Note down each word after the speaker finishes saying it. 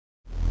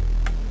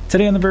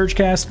Today on the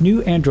Vergecast,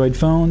 new Android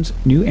phones,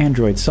 new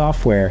Android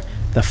software,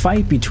 the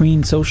fight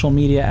between social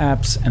media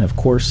apps, and of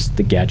course,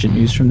 the gadget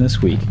news from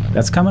this week.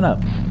 That's coming up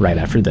right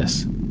after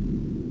this.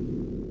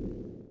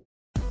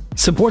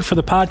 Support for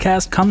the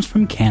podcast comes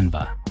from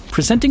Canva.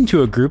 Presenting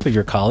to a group of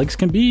your colleagues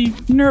can be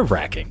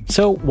nerve-wracking,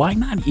 so why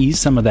not ease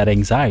some of that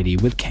anxiety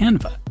with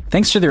Canva?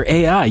 Thanks to their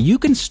AI, you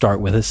can start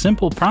with a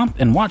simple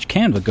prompt and watch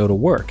Canva go to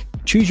work.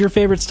 Choose your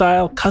favorite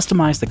style,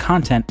 customize the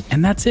content,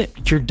 and that's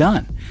it. You're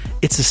done.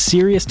 It's a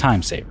serious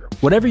time saver.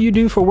 Whatever you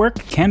do for work,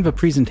 Canva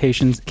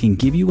presentations can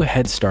give you a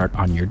head start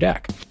on your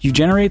deck. You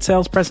generate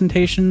sales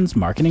presentations,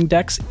 marketing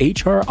decks,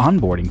 HR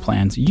onboarding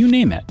plans, you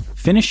name it.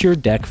 Finish your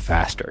deck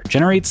faster.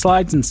 Generate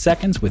slides in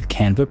seconds with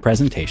Canva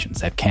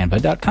presentations at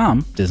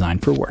canva.com,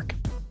 designed for work.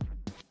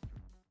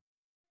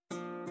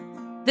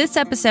 This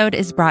episode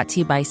is brought to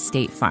you by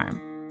State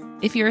Farm.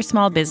 If you're a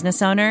small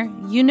business owner,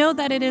 you know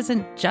that it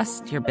isn't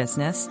just your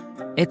business,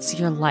 it's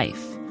your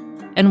life.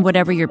 And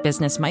whatever your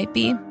business might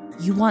be,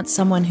 you want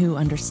someone who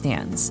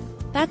understands.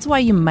 That's why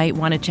you might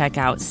want to check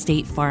out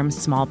State Farm's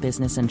small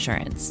business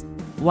insurance.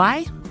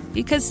 Why?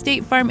 Because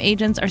State Farm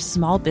agents are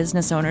small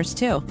business owners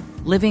too,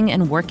 living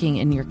and working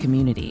in your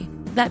community.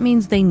 That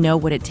means they know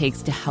what it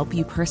takes to help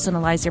you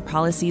personalize your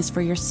policies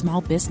for your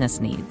small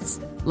business needs.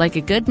 Like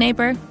a good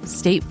neighbor,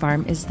 State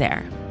Farm is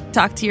there.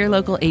 Talk to your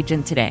local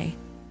agent today.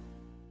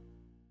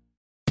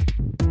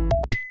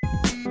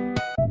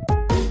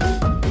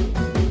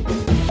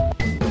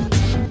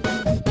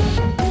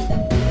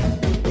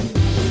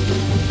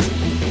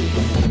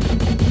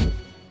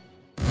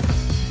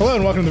 Hello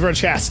and welcome to the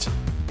Vergecast,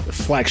 the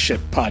flagship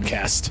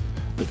podcast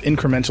of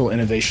incremental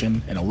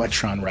innovation and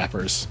Electron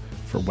wrappers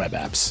for web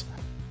apps.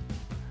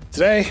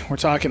 Today, we're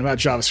talking about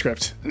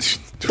JavaScript.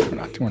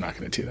 We're not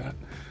going to do that.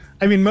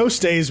 I mean,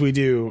 most days we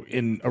do,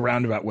 in a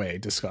roundabout way,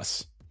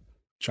 discuss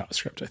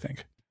JavaScript, I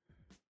think.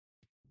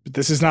 But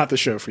this is not the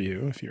show for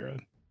you if you're a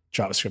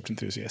JavaScript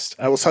enthusiast.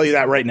 I will tell you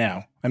that right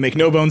now. I make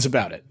no bones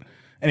about it.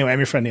 Anyway, I'm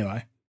your friend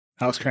Eli.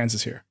 Alex Kranz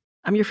is here.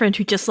 I'm your friend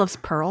who just loves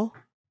Perl.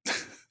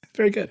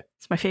 Very good.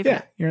 It's my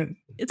favorite. Yeah,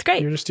 it's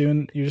great. You're just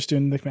doing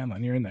the command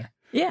line. You're in there.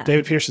 Yeah.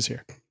 David Pierce is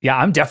here. Yeah,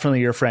 I'm definitely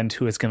your friend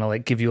who is going to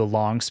give you a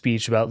long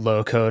speech about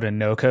low code and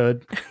no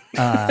code,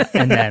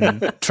 and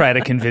then try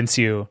to convince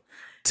you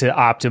to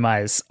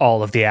optimize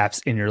all of the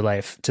apps in your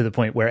life to the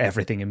point where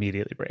everything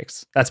immediately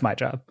breaks. That's my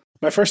job.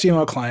 My first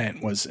email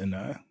client was in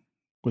a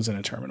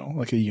terminal,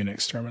 like a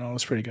Unix terminal. It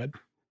was pretty good.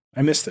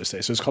 I missed those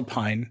days. So it was called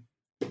Pine.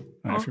 I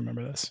don't know if you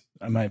remember this.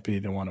 I might be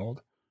the one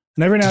old.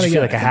 And every now and again,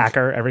 feel like a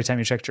hacker every time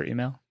you checked your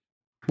email?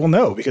 Well,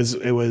 no, because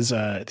it was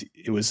at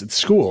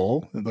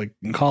school, like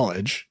in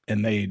college,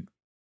 and they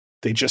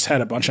just had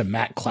a bunch of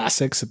Mac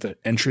classics at the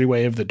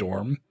entryway of the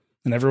dorm,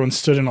 and everyone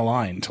stood in a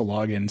line to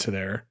log into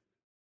their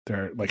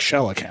like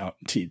shell account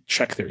to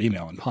check their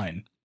email in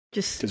Pine.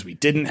 Just because we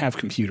didn't have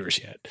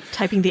computers yet.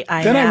 Typing the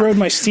IMAP. Then I rode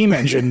my steam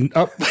engine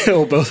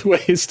uphill both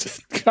ways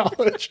to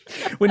college.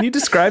 When you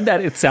describe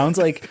that, it sounds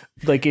like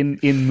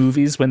in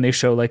movies when they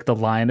show like the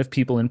line of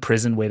people in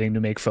prison waiting to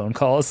make phone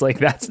calls. Like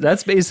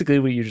that's basically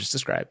what you just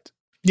described.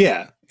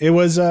 Yeah, it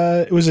was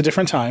a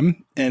different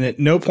time, and at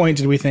no point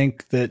did we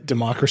think that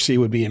democracy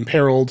would be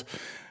imperiled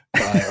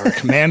by our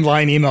command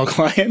line email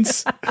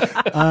clients,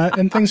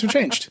 and things have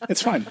changed.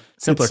 It's fine.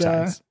 Simpler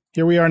times.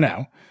 Here we are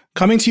now,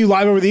 coming to you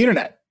live over the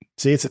internet.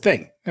 See, it's a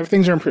thing.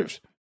 Things are improved.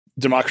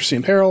 Democracy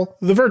in peril.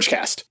 The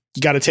Vergecast.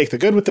 You got to take the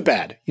good with the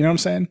bad. You know what I'm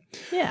saying?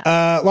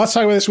 Yeah. Lots to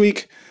talk about this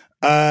week.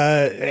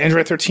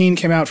 Android 13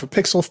 came out for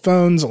Pixel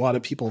phones. A lot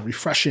of people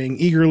refreshing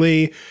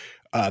eagerly.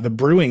 The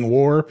brewing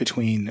war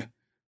between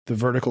the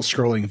vertical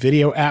scrolling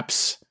video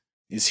apps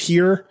is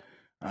here.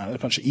 A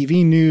bunch of EV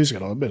news.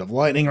 Got a little bit of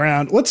lightning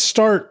around. Let's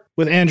start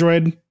with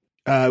Android.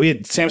 We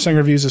had Samsung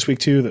reviews this week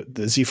too.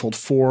 The Z Fold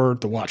 4,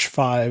 the Watch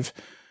 5.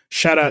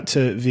 Shout out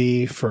to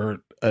V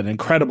for an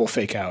incredible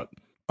fake out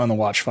on the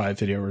Watch 5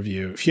 video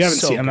review. If you haven't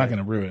seen, I'm not going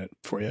to ruin it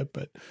for you,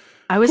 but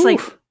I was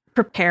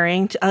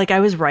preparing to, I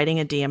was writing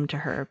a DM to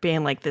her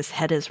being like, this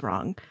head is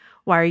wrong.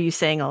 Why are you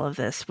saying all of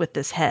this with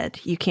this head?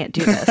 You can't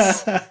do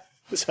this.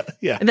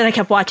 Yeah. And then I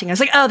kept watching. I was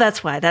like, oh,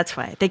 that's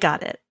why. They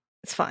got it.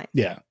 It's fine.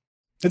 Yeah.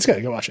 It's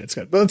good. Go watch it. It's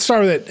good. But let's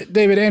start with it.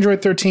 David,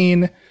 Android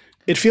 13.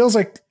 It feels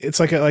like it's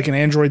like an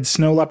Android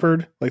snow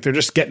leopard. Like they're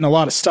just getting a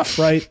lot of stuff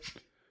right.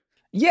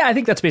 Yeah, I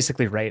think that's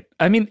basically right.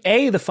 I mean,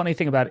 the funny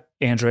thing about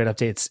Android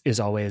updates is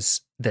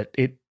always that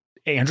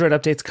Android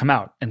updates come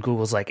out and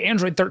Google's like,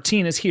 Android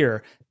 13 is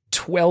here.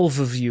 12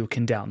 of you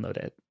can download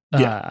it.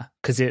 Yeah.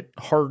 Because it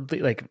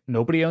hardly,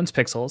 nobody owns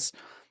Pixels.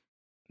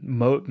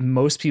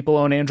 Most people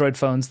own Android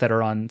phones that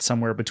are on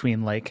somewhere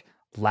between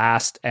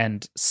last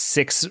and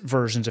 6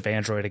 versions of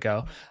Android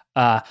ago.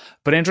 But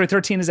Android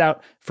 13 is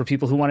out for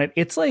people who want it.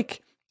 It's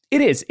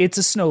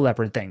a snow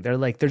leopard thing. They're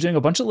doing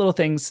a bunch of little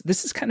things.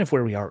 This is kind of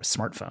where we are with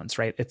smartphones,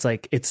 right?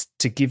 It's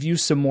to give you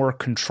some more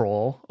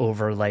control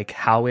over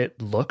how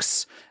it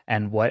looks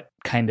and what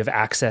kind of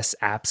access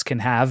apps can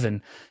have.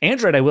 And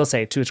Android, I will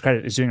say, to its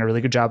credit, is doing a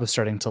really good job of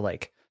starting to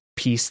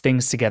piece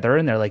things together,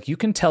 and they're like, you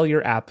can tell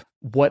your app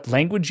what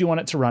language you want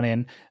it to run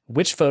in,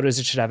 which photos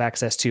it should have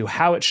access to,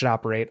 how it should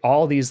operate,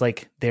 all these,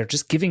 like, they're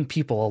just giving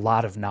people a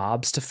lot of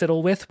knobs to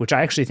fiddle with, which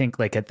I actually think,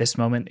 like, at this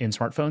moment in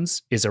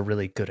smartphones is a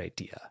really good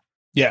idea.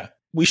 Yeah.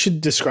 We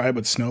should describe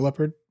what Snow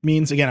Leopard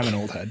means. Again, I'm an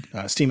old head.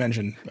 Steam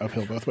engine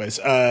uphill both ways.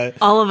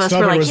 All of us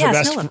were like,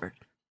 yeah, Snow Leopard.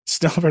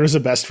 Snow Leopard was the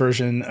best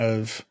version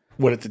of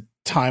what at the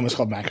time was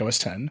called macOS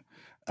 10.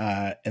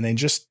 And they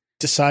just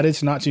decided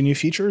to not do new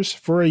features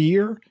for a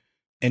year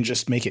and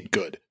just make it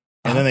good.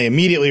 And then they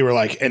immediately were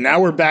like, and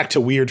now we're back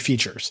to weird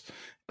features.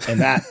 And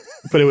that,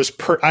 but it was,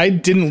 I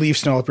didn't leave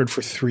Snow Leopard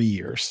for 3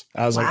 years.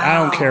 I was like, I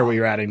don't care what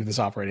you're adding to this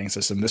operating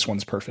system. This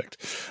one's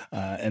perfect.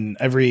 And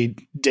every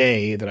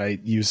day that I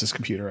use this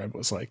computer, I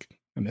was like,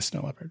 I miss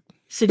Snow Leopard.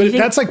 So but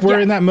that's like,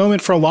 we're in that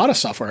moment for a lot of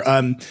software.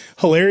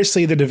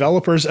 Hilariously, the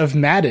developers of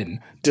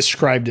Madden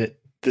described it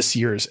this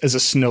year as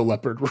a Snow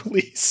Leopard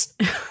release.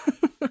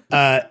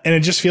 And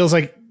it just feels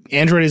like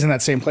Android is in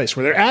that same place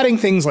where they're adding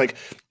things like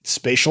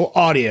spatial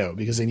audio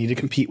because they need to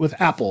compete with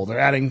Apple. They're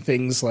adding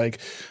things like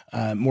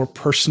more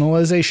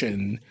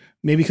personalization,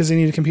 maybe because they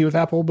need to compete with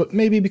Apple, but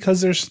maybe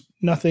because there's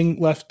nothing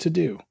left to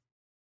do.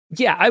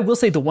 Yeah, I will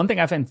say the one thing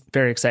I find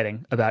very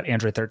exciting about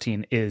Android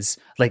 13 is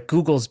like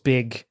Google's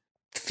big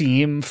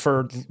theme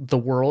for the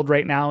world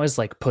right now is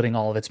like putting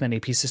all of its many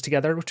pieces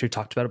together, which we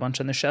talked about a bunch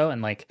on the show.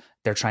 And like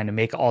they're trying to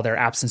make all their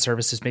apps and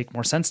services make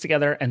more sense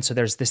together. And so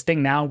there's this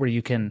thing now where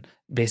you can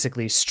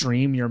basically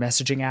stream your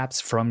messaging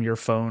apps from your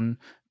phone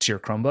to your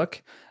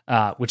Chromebook,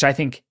 which I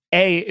think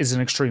is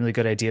an extremely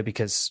good idea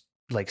because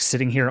like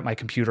sitting here at my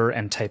computer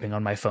and typing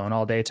on my phone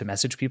all day to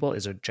message people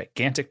is a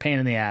gigantic pain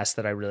in the ass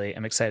that I really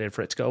am excited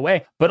for it to go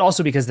away. But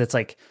also because it's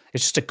like,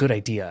 it's just a good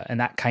idea. And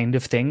that kind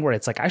of thing where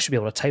it's like, I should be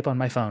able to type on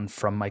my phone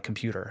from my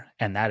computer.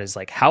 And that is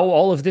like how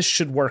all of this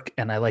should work.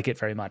 And I like it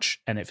very much.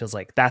 And it feels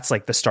like that's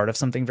like the start of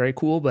something very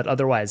cool. But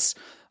otherwise,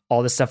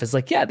 all this stuff is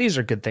like, yeah, these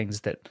are good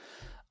things that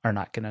are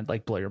not going to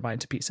like blow your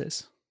mind to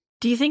pieces.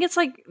 Do you think it's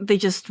like they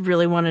just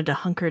really wanted to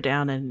hunker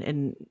down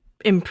and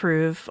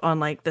improve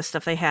on like the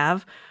stuff they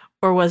have?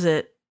 Or was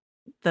it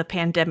the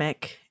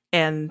pandemic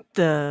and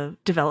the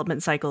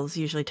development cycles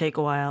usually take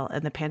a while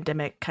and the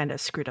pandemic kind of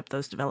screwed up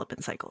those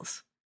development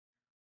cycles?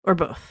 Or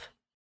both?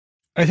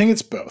 I think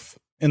it's both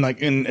in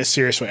a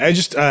serious way. I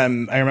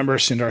remember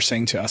Sundar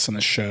saying to us on the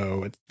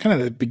show at kind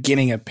of the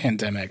beginning of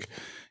pandemic,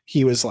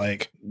 he was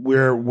like,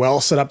 we're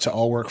well set up to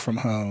all work from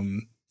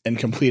home and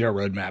complete our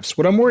roadmaps.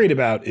 What I'm worried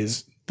about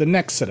is the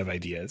next set of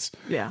ideas,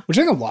 which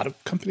I think a lot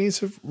of companies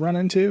have run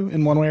into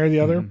in one way or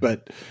the other,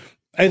 but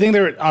I think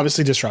they're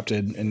obviously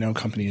disrupted and no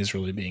company is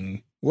really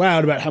being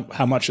loud about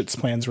how much its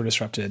plans were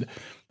disrupted.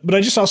 But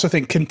I just also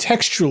think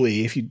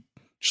contextually, if you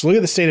just look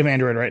at the state of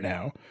Android right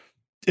now,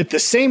 at the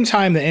same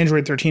time that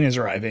Android 13 is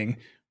arriving,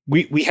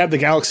 we have the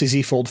Galaxy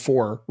Z Fold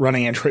 4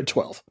 running Android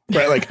 12,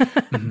 right? Like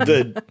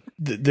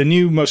the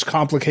new, most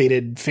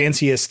complicated,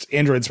 fanciest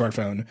Android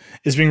smartphone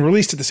is being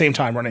released at the same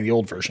time running the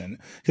old version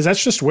because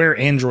that's just where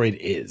Android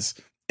is.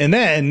 And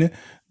then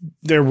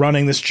they're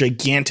running this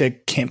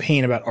gigantic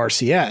campaign about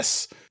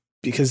RCS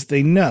because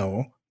they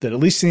know that at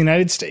least in the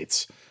United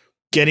States,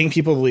 getting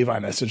people to leave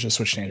iMessage and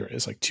switch to Android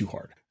is like too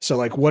hard. So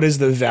like, what is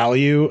the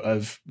value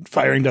of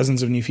firing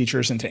dozens of new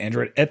features into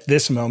Android at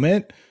this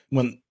moment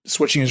when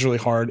switching is really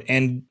hard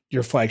and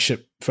your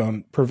flagship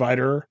phone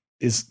provider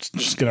is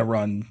just going to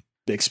run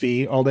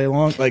Bixby all day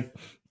long? Like,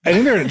 I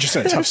think they're just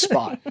in a tough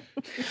spot.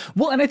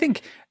 Well, and I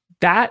think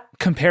that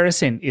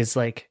comparison is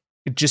like,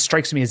 it just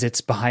strikes me as it's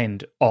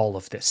behind all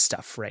of this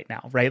stuff right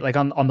now, right? Like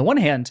on the one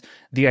hand,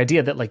 the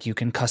idea that like you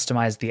can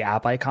customize the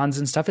app icons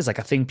and stuff is like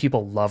a thing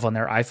people love on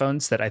their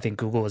iPhones that I think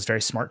Google is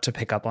very smart to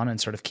pick up on and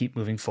sort of keep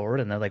moving forward.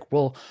 And they're like,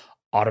 we'll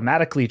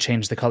automatically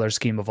change the color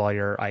scheme of all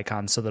your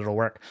icons so that it'll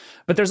work.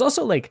 But there's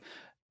also like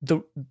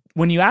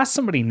when you ask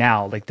somebody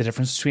now, like the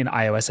difference between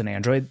iOS and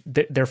Android,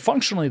 they're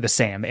functionally the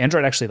same.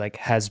 Android actually like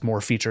has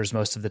more features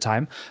most of the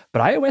time,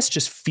 but iOS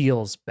just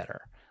feels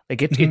better.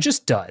 Like it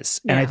just does.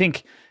 Yeah. And I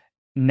think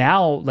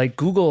now, like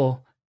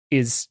Google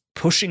is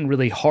pushing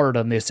really hard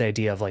on this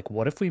idea of like,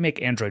 what if we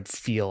make Android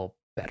feel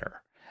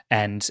better?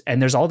 And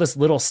there's all this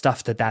little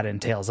stuff that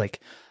entails. Like,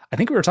 I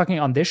think we were talking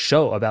on this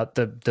show about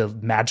the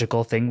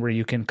magical thing where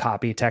you can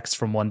copy text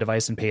from one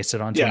device and paste it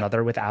onto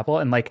another with Apple.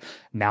 And like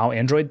now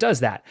Android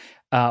does that.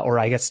 Or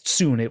I guess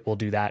soon it will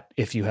do that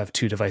if you have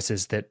two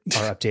devices that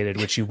are updated,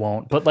 which you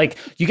won't. But like,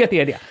 you get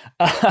the idea.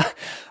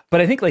 But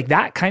I think like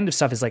that kind of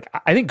stuff is like,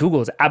 I think Google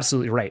is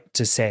absolutely right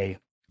to say,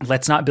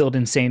 let's not build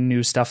insane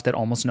new stuff that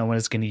almost no one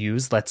is going to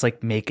use. Let's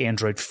like make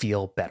Android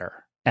feel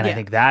better. And I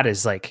think that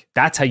is like,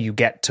 that's how you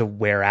get to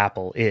where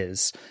Apple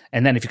is.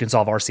 And then if you can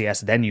solve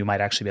RCS, then you might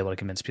actually be able to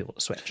convince people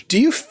to switch. Do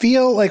you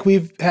feel like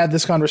we've had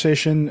this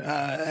conversation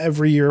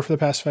every year for the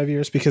past 5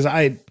 years? Because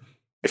I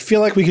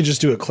feel like we could just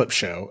do a clip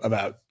show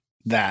about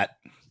that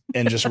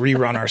and just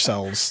rerun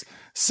ourselves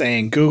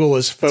saying Google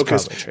is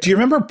focused. Do you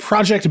remember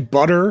Project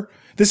Butter?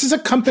 This is a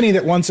company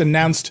that once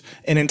announced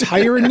an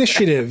entire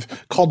initiative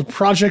called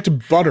Project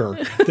Butter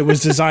that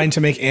was designed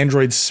to make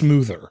Android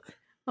smoother.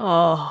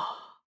 Oh,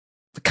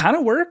 it kind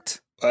of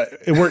worked.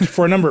 It worked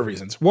for a number of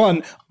reasons.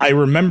 One, I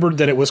remembered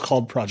that it was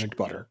called Project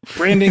Butter.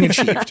 Branding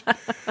achieved.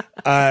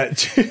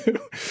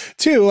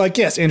 Two, like,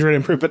 yes, Android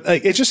improved, but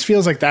like, it just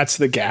feels like that's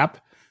the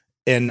gap.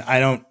 And I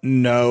don't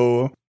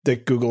know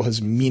that Google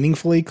has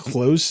meaningfully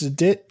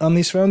closed it on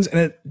these phones.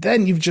 And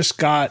then you've just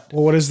got,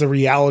 well, what is the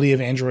reality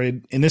of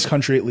Android in this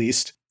country, at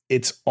least?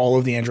 It's all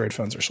of the Android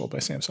phones are sold by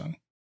Samsung.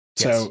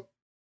 Yes. So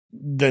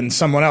then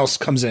someone else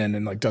comes in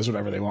and like does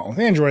whatever they want with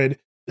Android.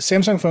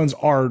 Samsung phones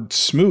are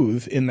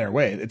smooth in their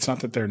way. It's not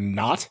that they're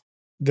not.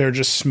 They're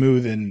just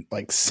smooth in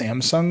like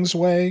Samsung's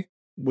way,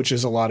 which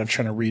is a lot of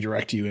trying to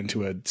redirect you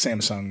into a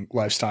Samsung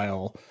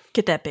lifestyle.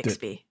 Get that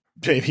Bixby.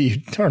 Maybe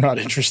you are not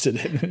interested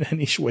in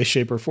any way,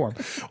 shape, or form.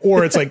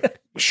 Or it's like,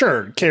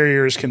 sure,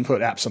 carriers can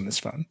put apps on this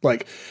phone.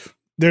 Like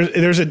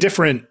there's a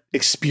different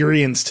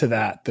experience to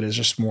that is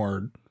just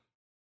more,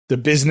 the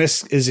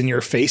business is in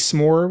your face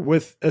more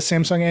with a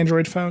Samsung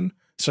Android phone,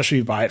 especially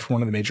if you buy it from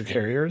one of the major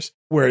carriers.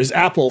 Whereas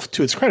Apple,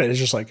 to its credit, is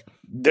just like,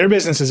 their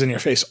business is in your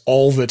face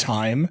all the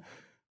time,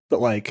 but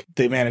like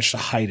they managed to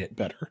hide it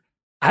better.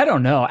 I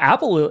don't know.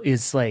 Apple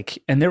is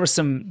like, and there was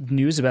some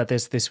news about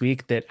this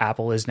week that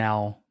Apple is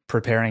now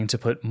preparing to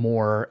put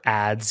more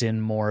ads in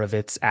more of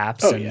its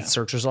apps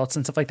search results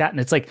and stuff like that. And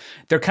it's like,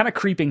 they're kind of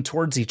creeping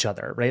towards each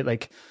other, right?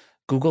 Like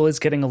Google is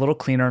getting a little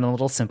cleaner and a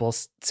little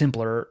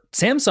simpler.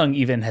 Samsung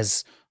even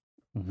has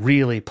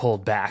really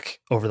pulled back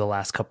over the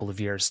last couple of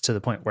years to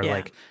the point where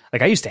like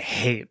I used to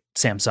hate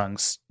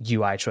Samsung's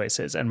UI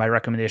choices. And my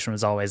recommendation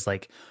was always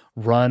like,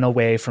 run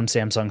away from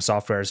Samsung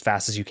software as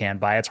fast as you can,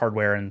 buy its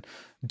hardware and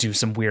do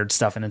some weird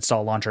stuff and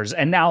install launchers.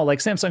 And now like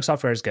Samsung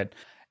software is good.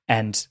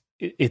 And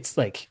it's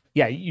like,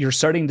 yeah, you're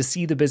starting to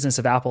see the business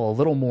of Apple a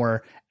little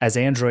more as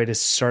Android is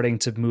starting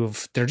to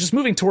move. They're just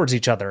moving towards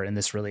each other in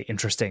this really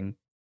interesting,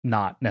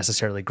 not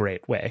necessarily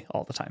great way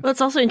all the time. Well, it's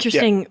also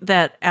interesting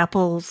that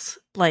Apple's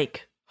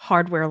like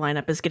hardware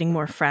lineup is getting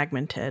more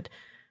fragmented,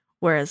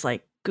 whereas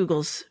like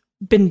Google's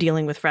been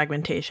dealing with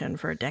fragmentation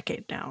for a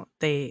decade now.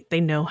 They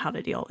know how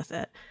to deal with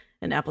it.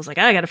 And Apple's like,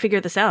 I got to figure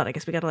this out. I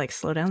guess we got to like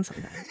slow down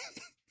sometime.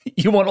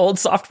 You want old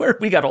software?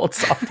 We got old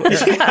software.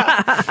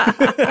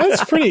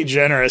 That's pretty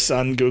generous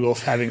on Google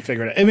having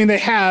figured it. I mean, they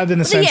have in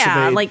the sense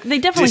that they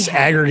definitely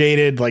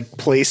disaggregated like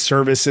Play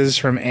services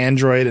from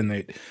Android, and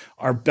they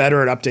are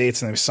better at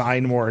updates, and they've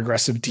signed more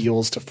aggressive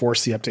deals to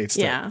force the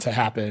updates to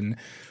happen.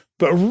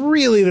 But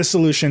really, the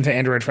solution to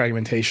Android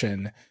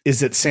fragmentation is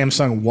that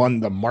Samsung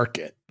won the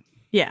market.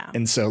 Yeah.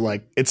 And so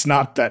like it's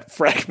not that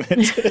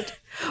fragmented.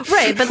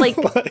 Right, but like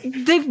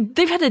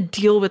they've had to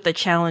deal with the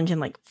challenge and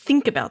like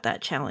think about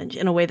that challenge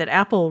in a way that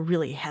Apple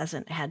really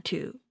hasn't had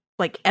to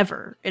like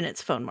ever in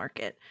its phone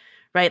market.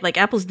 Right? Like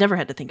Apple's never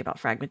had to think about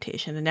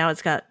fragmentation, and now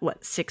it's got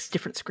 6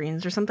 different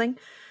screens or something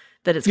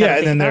that it's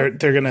and then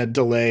they're going to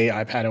delay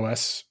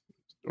iPadOS,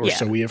 or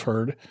so we have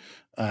heard.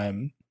 By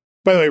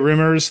the way,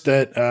 rumors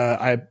that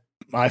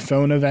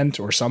iPhone event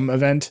or some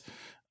event,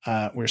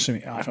 we're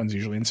assuming iPhone's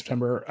usually in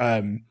September.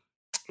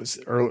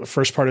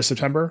 First part of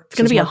September. It's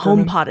going to be a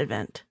HomePod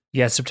event.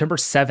 Yeah, September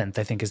 7th,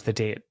 I think, is the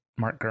date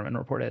Mark Gurman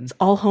reported. It's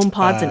all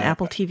HomePods and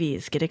Apple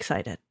TVs. Get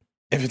excited.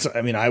 If it's,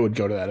 I mean, I would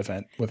go to that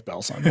event with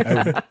bells on. I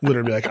would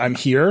literally be like, I'm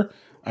here.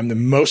 I'm the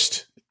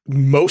most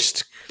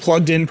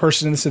plugged in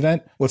person in this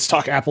event. Let's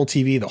talk Apple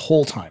TV the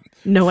whole time.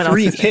 No one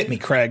else hit me,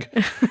 Craig.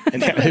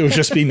 And it would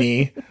just be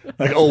me,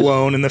 like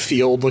alone in the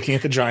field, looking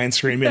at the giant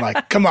screen, being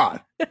like, "Come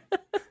on,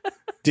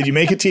 did you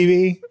make a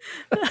TV?"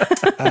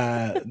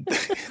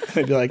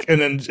 They'd be like, and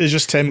then it's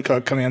just Tim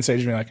Cook coming on stage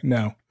and being like,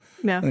 "No,"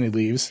 and then he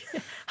leaves.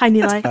 Hi,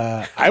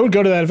 Nilay. I would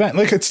go to that event.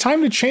 Like, it's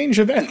time to change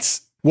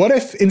events. What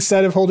if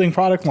instead of holding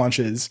product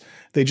launches,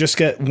 they just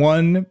get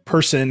one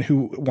person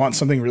who wants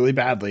something really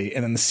badly,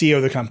 and then the CEO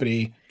of the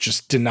company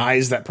just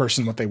denies that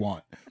person what they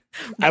want?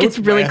 It's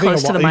really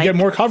close to the mic. You get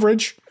more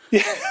coverage.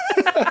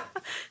 Yeah.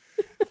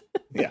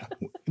 Yeah.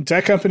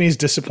 Tech companies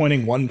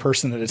disappointing one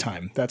person at a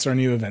time. That's our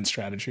new event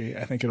strategy.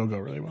 I think it'll go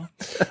really well.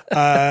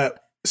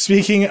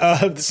 Speaking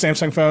of the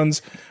Samsung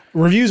phones,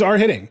 reviews are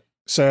hitting.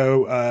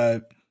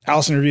 So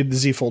Allison reviewed the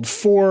Z Fold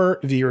 4.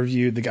 V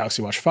reviewed the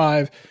Galaxy Watch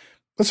 5.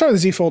 Let's start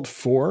with the Z Fold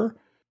 4.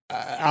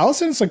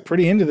 Allison's like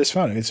pretty into this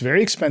phone. It's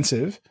very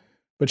expensive,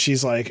 but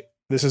she's like,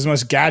 this is the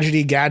most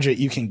gadgety gadget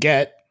you can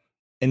get,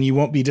 and you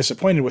won't be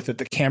disappointed with it.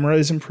 The camera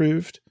is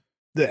improved.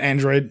 The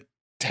Android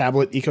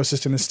tablet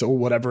ecosystem is still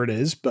whatever it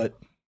is, but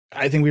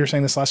I think we were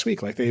saying this last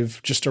week. Like,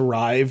 they've just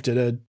arrived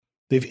at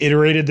they've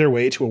iterated their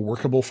way to a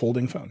workable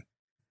folding phone.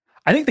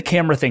 I think the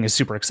camera thing is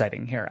super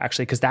exciting here,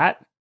 actually, because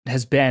that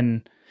has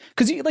been,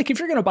 because like if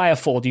you're going to buy a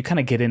Fold, you kind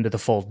of get into the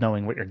Fold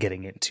knowing what you're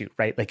getting into,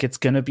 right? Like, it's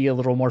going to be a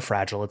little more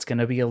fragile. It's going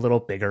to be a little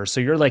bigger. So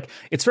you're like,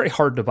 it's very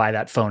hard to buy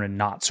that phone and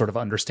not sort of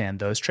understand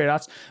those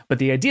trade-offs. But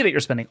the idea that you're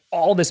spending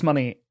all this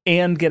money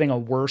and getting a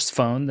worse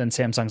phone than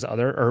Samsung's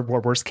other, or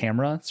worse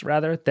cameras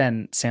rather,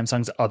 than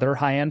Samsung's other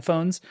high-end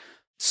phones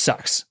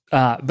sucks.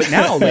 But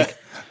now, like,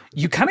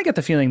 you kind of get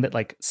the feeling that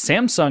like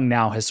Samsung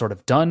now has sort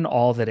of done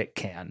all that it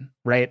can,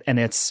 right? And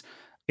it's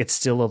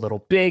still a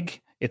little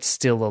big. It's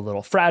still a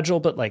little fragile,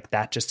 but like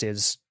that just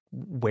is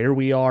where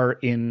we are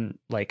in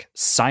like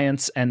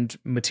science and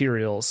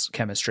materials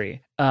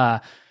chemistry.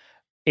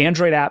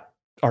 Android app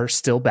are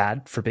still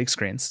bad for big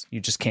screens. You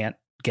just can't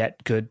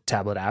get good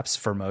tablet apps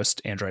for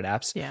most Android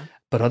apps. Yeah.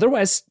 But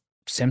otherwise,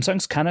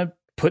 Samsung's kind of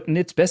putting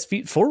its best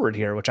feet forward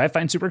here, which I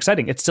find super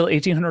exciting. It's still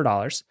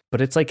 $1,800,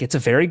 but it's like, it's a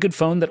very good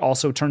phone that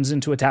also turns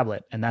into a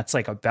tablet. And that's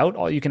like about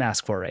all you can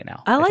ask for right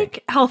now. I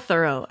like how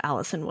thorough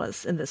Allison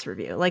was in this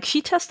review. Like,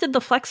 she tested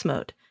the flex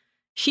mode.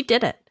 She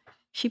did it.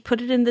 She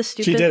put it in this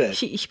stupid... She did it.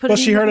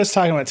 She heard us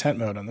talking about tent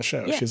mode on the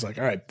show. Yeah. She's like,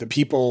 all right, the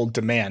people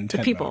demand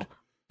tent mode.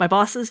 My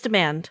bosses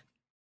demand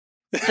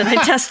that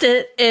I test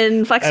it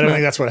in flex mode. I don't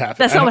think that's what happened.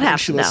 That's not what happened.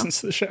 She listens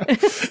to the show.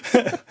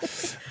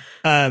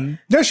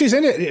 No, she's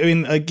in it. I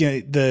mean,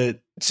 again,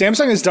 the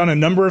Samsung has done a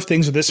number of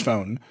things with this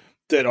phone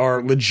that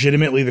are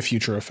legitimately the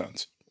future of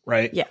phones,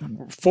 right? Yeah.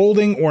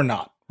 Folding or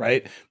not,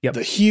 right? Yep.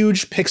 The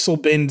huge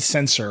pixel bin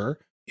sensor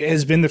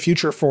has been the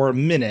future for a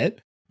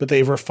minute, but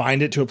they've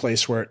refined it to a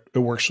place where it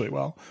works really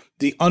well.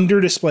 The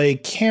under display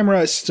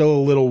camera is still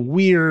a little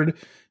weird,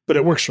 but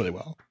it works really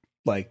well.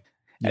 Like,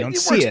 you don't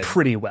see works it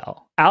pretty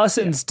well.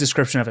 Allison's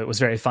description of it was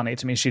very funny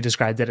to me. She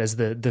described it as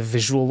the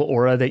visual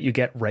aura that you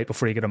get right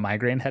before you get a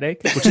migraine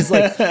headache, which is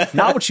like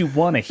not what you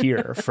want to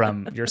hear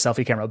from your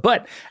selfie camera.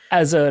 But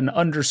as an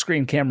under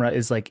screen camera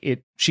is like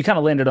it, she kind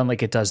of landed on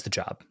like it does the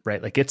job,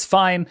 right? Like it's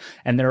fine.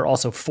 And there are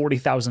also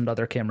 40,000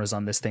 other cameras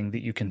on this thing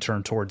that you can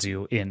turn towards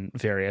you in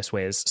various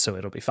ways. So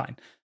it'll be fine.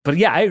 But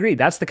yeah, I agree.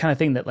 That's the kind of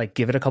thing that like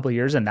give it a couple of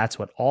years and that's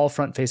what all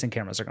front facing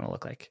cameras are going to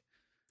look like.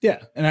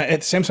 Yeah.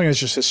 And Samsung is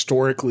just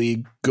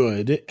historically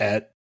good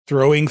at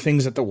throwing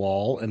things at the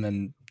wall and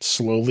then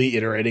slowly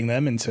iterating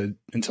them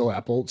until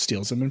Apple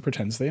steals them and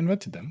pretends they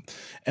invented them.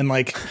 And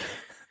like,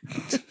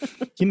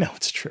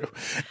 it's true.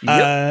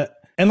 Yep.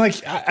 And like,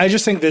 I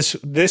just think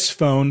this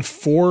phone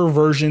 4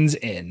 versions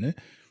in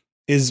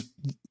is,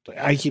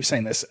 I keep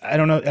saying this. I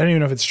don't even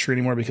know if it's true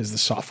anymore because the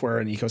software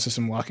and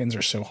ecosystem lock-ins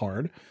are so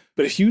hard.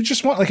 But if you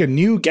just want like a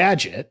new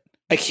gadget,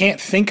 I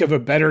can't think of a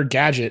better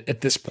gadget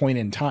at this point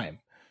in time.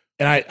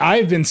 And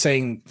I've been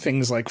saying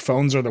things like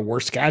phones are the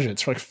worst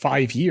gadgets for like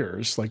 5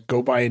 years. Like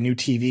go buy a new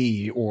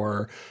TV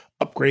or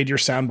upgrade your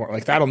soundboard.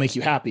 Like that'll make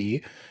you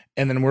happy.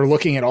 And then we're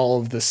looking at all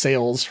of the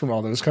sales from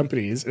all those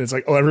companies. And it's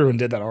like, oh, everyone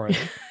did that already.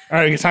 All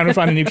right, it's time to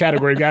find a new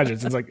category of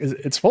gadgets. It's like,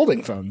 it's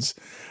folding phones.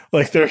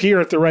 Like they're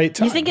here at the right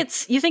time. You think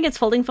it's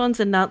folding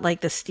phones and not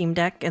like the Steam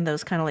Deck and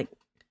those kind of like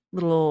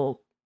little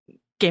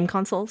game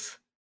consoles?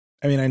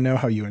 I mean, I know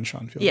how you and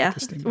Sean feel. Yeah,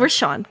 where's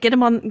Sean? Get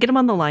him on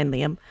the line,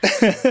 Liam.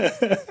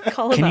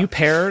 Call him Can up. you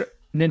pair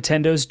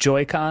Nintendo's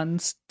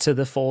Joy-Cons to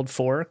the Fold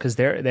 4? Because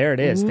there it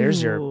is. Ooh.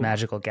 There's your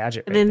magical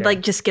gadget. And then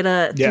like just get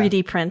a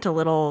 3D print a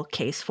little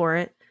case for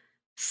it,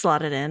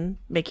 slot it in,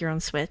 make your own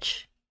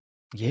Switch.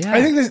 Yeah,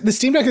 I think the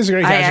Steam Deck is a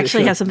great gadget. I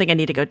actually have something I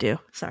need to go do.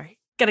 Sorry,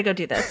 gotta go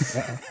do this.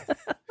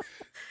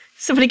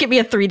 Somebody get me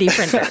a 3D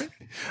printer.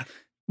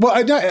 Well,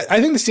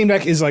 I think the Steam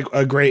Deck is like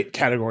a great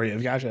category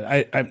of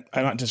gadget. I'm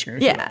not disagreeing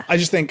with you. I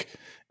just think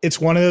it's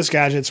one of those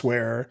gadgets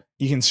where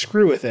you can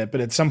screw with it, but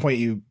at some point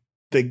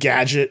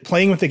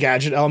playing with the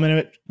gadget element of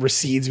it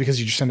recedes because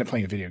you just end up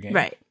playing a video game.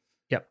 Right.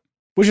 Yep.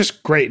 Which is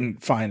great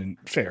and fine and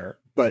fair.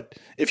 But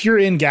if you're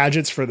in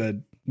gadgets for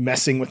the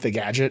messing with the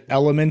gadget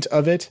element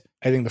of it,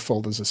 I think the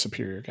Fold is a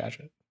superior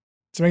gadget.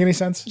 Does it make any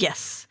sense?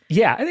 Yes.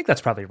 Yeah, I think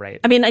that's probably right.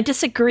 I mean, I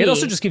disagree. It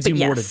also just gives you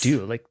more to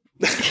do. Like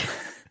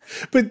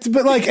But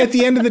like at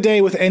the end of the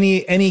day, with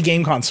any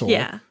game console,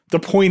 the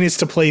point is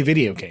to play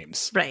video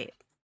games. Right.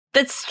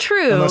 That's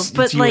true. Unless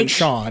but it's you and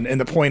Sean, and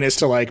the point is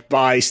to like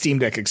buy Steam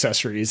Deck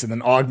accessories and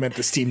then augment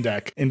the Steam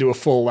Deck into a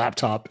full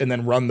laptop and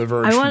then run the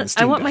Verge from the Steam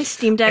Deck. I want my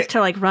Steam Deck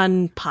to like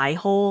run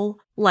Pi-hole,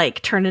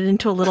 like turn it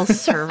into a little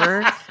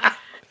server.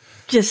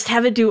 Just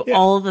have it do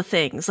all the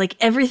things, like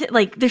everything.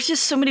 Like there's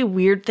just so many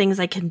weird things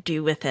I can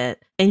do with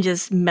it and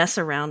just mess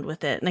around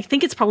with it. And I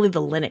think it's probably the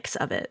Linux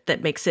of it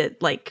that makes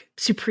it like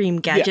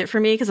supreme gadget for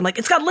me. Cause I'm like,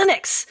 it's got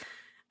Linux.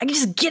 I can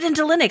just get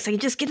into Linux. I can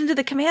just get into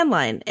the command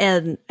line,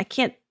 and I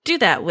can't do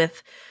that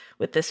with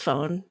this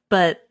phone.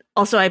 But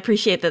also I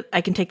appreciate that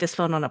I can take this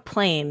phone on a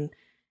plane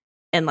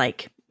and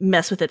like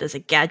mess with it as a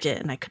gadget.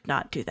 And I could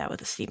not do that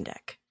with a Steam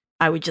Deck.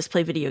 I would just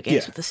play video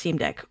games with the Steam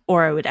Deck,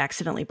 or I would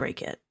accidentally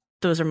break it.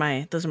 Those are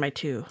my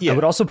two. I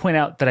would also point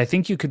out that I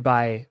think you could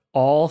buy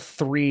all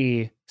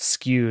 3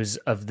 SKUs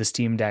of the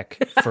Steam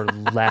Deck for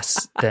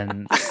less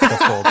than the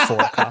Fold 4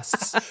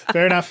 costs.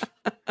 Fair enough.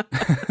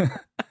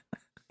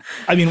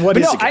 I mean, what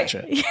is a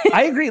gadget?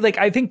 I agree. Like,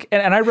 I think,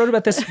 and I wrote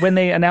about this when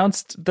they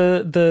announced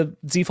the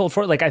Z Fold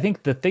 4. Like, I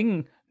think the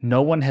thing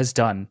no one has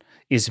done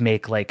is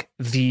make like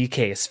the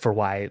case for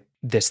why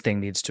this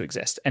thing needs to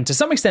exist. And to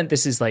some extent,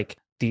 this is like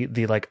the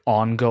like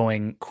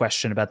ongoing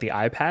question about the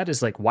iPad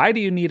is like, why do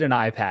you need an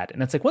iPad?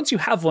 And it's like, once you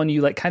have one, you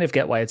like kind of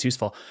get why it's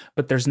useful.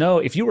 But there's no,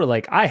 if you were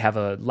like, I have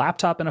a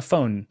laptop and a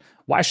phone,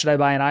 why should I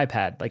buy an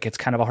iPad? Like, it's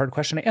kind of a hard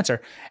question to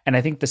answer. And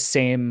I think the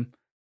same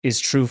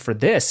is true for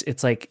this.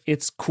 It's like,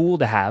 it's cool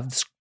to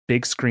have.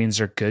 Big screens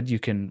are good. You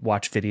can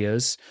watch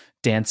videos.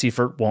 Dan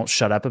Seifert won't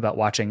shut up about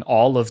watching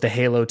all of the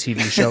Halo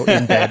TV show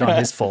in bed on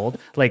his Fold.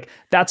 Like,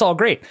 that's all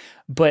great.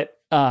 But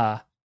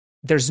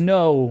there's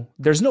no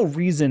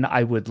reason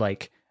I would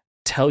like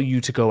tell you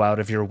to go out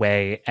of your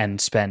way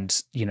and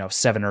spend,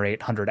 $700 or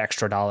 $800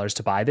 extra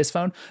to buy this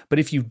phone. But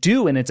if you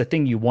do, and it's a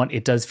thing you want,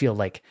 it does feel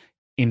like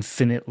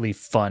infinitely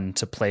fun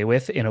to play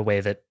with in a way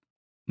that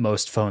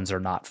most phones are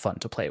not fun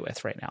to play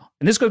with right now.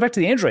 And this goes back to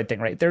the Android thing,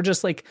 right? They're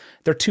just like,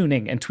 they're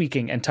tuning and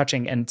tweaking and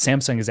touching, and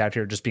Samsung is out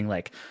here just being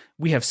like,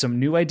 we have some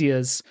new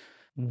ideas.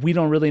 We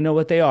don't really know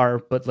what they are,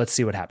 but let's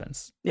see what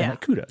happens. Yeah. And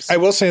like, kudos. I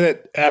will say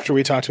that after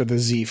we talked about the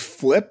Z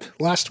Flip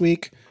last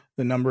week,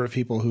 the number of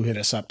people who hit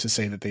us up to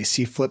say that they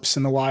see flips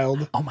in the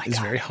wild is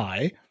very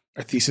high.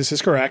 Our thesis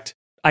is correct.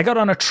 I got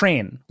on a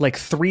train like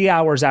 3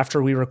 hours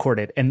after we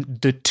recorded, and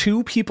the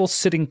two people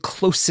sitting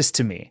closest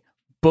to me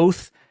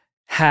both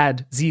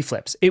had Z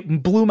Flips.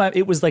 It blew my,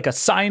 it was like a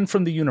sign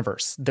from the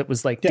universe that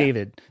was like,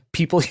 David,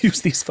 people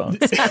use these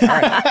phones. All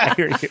right, I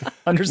hear you.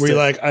 Understood. We're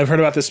like, I've heard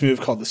about this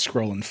move called the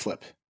scroll and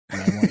flip,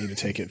 and I want you to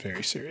take it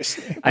very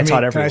seriously. I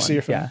taught everyone. Can I see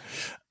your phone?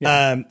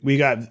 Yeah. We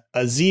got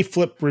a Z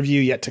Flip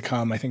review yet to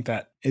come. I think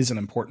that is an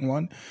important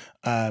one.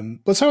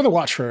 Let's start with the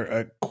watch for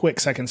a quick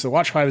second. So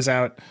Watch 5 is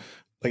out.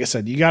 Like I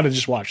said, you got to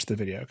just watch the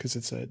video because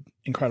it's an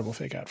incredible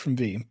fake out from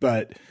V.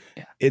 But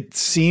it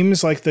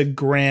seems like the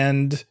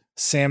grand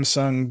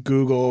Samsung,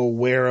 Google,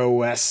 Wear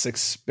OS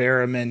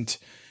experiment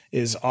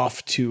is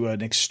off to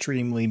an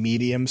extremely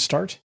medium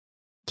start.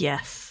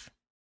 Yes.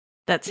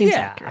 That seems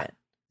accurate.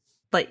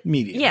 Like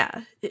medium.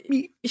 Yeah.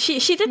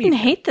 She didn't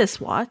hate this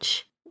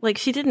watch. Like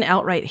she didn't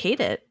outright hate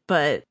it,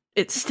 but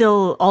it's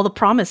still, all the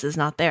promise is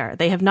not there.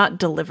 They have not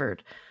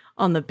delivered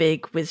on the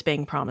big whiz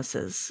bang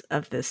promises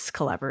of this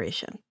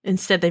collaboration.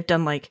 Instead, they've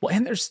done like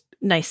there's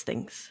nice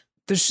things.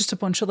 There's just a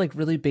bunch of like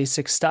really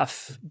basic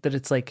stuff that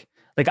it's like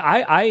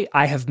I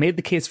have made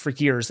the case for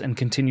years and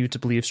continue to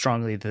believe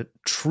strongly that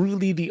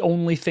truly the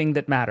only thing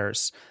that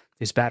matters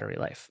is battery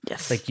life.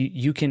 Yes. Like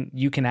you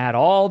can add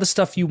all the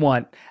stuff you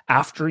want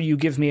after you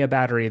give me a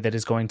battery that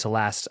is going to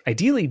last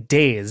ideally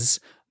days,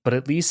 but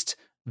at least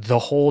the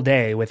whole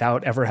day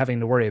without ever having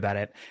to worry about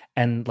it.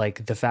 And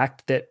like the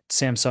fact that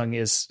Samsung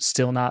is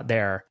still not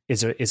there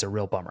is a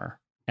real bummer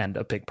and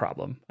a big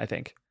problem, I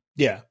think.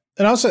 Yeah.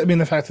 And also, I mean,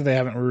 the fact that they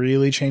haven't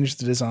really changed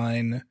the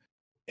design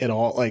at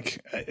all. Like,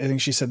 I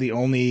think she said the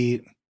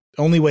only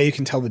way you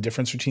can tell the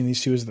difference between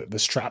these two is the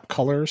strap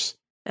colors.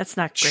 That's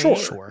not great.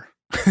 Sure.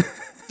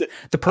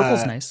 The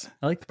purple's nice.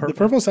 I like the purple. The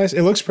purple's nice.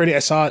 It looks pretty. I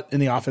saw it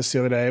in the office the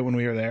other day when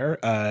we were there.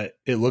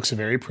 It looks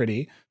very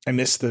pretty. I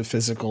miss the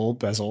physical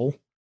bezel.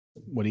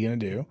 What are you going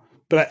to do?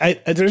 But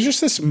I there's just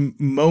this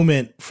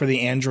moment for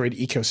the Android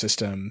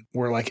ecosystem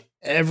where like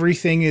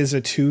everything is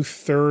a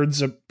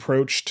 2/3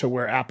 approach to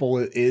where Apple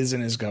is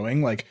and is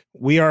going. Like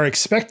we are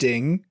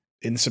expecting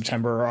in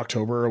September or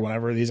October or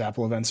whenever these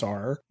Apple events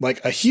are,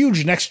 like a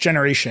huge next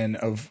generation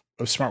of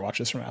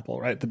smartwatches from Apple,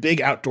 right? The big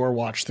outdoor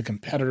watch, the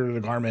competitor to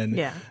the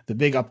Garmin, the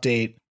big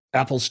update.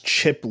 Apple's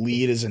chip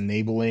lead is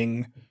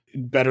enabling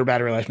better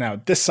battery life now.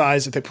 At this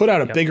size, if they put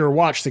out a bigger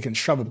watch, they can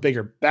shove a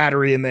bigger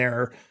battery in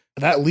there.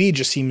 That lead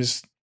just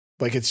seems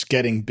like it's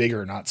getting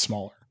bigger, not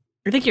smaller.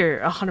 I think you're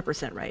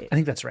 100% right. I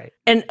think that's right.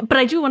 But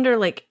I do wonder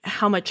like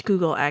how much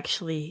Google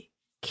actually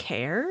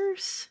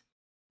cares,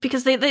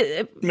 because they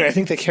I mean, I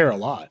think they care a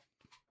lot.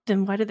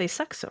 Then why do they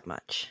suck so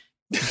much?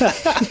 I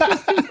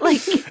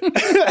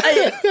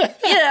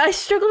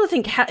struggle to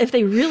think if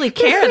they really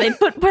care, they'd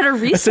put better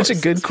resources. That's such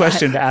a good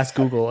question to ask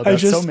Google about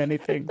so many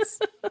things.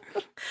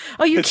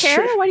 Oh, you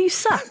care? True. Why do you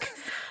suck?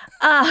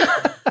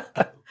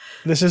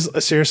 This is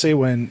seriously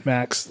when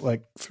Max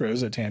like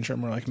throws a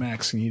tantrum. We're like,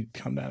 Max, can you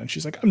come down? And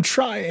she's like, I'm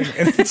trying.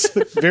 And it's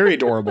like, very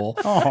adorable.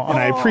 And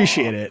I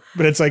appreciate it.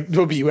 But it's like,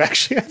 no, but you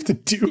actually have to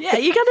do it. Yeah,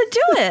 you got to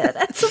do it.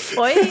 That's the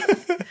point.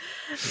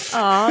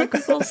 Oh,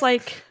 Google's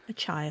like a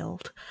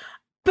child.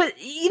 But,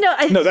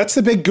 No, that's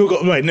the big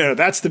Google. No,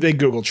 that's the big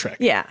Google trick.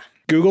 Yeah.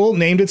 Google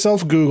named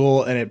itself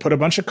Google and it put a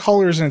bunch of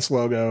colors in its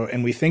logo.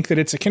 And we think that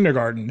it's a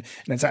kindergarten.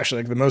 And it's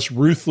actually like the most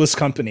ruthless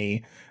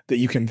company that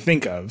you can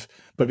think of.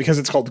 But because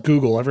it's called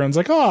Google, everyone's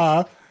like,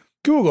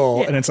 Google.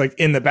 Yeah. And it's like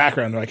in the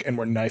background, they're like, and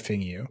we're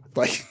knifing you.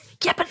 Like,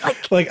 yeah, but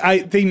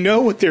like, they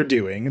know what they're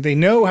doing. They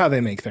know how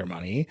they make their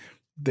money.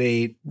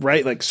 They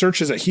like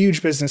search is a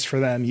huge business for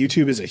them.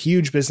 YouTube is a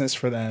huge business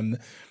for them.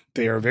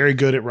 They are very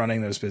good at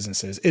running those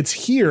businesses. It's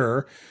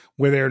here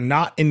where they're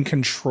not in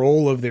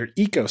control of their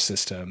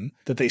ecosystem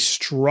that they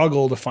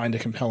struggle to find a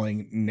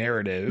compelling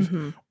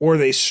narrative, or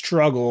they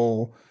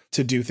struggle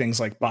to do things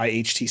like buy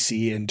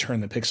HTC and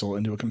turn the Pixel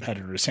into a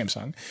competitor to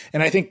Samsung.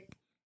 And I think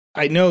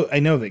I know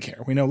they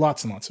care. We know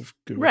lots and lots of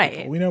Google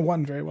people. We know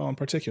one very well in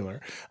particular.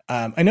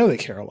 I know they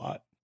care a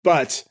lot,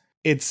 but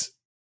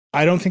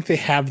I don't think they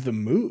have the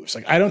moves.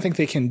 Like I don't think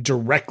they can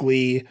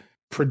directly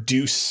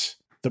produce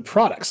the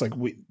products. Like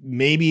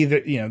maybe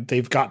that,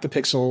 they've got the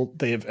Pixel,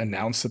 they've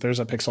announced that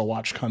there's a Pixel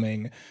watch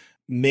coming.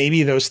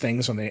 Maybe those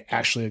things, when they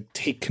actually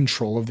take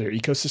control of their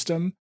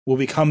ecosystem, will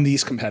become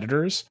these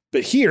competitors.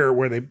 But here,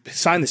 where they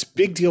sign this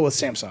big deal with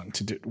Samsung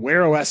to do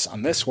Wear OS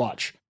on this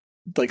watch,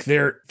 like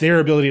their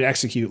ability to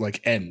execute like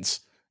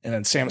ends And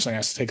then Samsung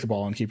has to take the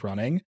ball and keep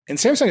running. And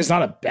Samsung is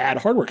not a bad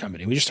hardware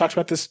company. We just talked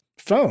about this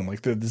phone.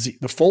 Like the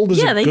Fold is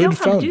a good phone. Yeah, they know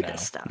how to do now.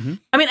 this stuff. Mm-hmm.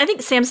 I mean, I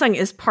think Samsung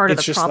is part of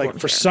the problem. It's just like,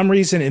 for some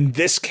reason in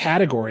this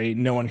category,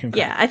 no one can.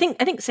 Yeah, I think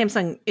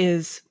Samsung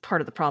is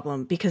part of the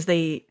problem because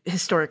they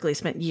historically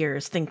spent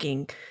years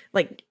thinking,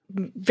 like,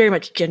 very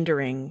much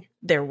gendering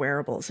their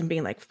wearables and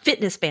being like,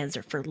 fitness bands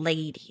are for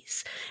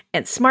ladies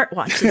and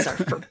smartwatches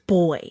are for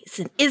boys,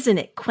 and isn't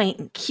it quaint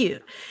and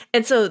cute?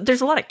 And so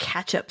there's a lot of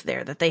catch up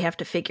there that they have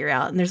to figure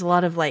out, and there's a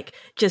lot of like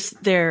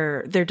just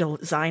their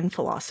design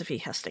philosophy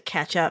has to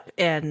catch up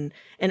and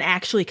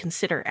actually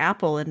consider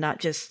Apple and not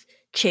just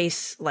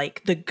chase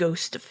like the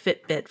ghost of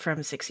Fitbit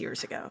from 6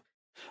 years ago.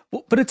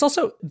 Well, but it's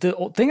also, the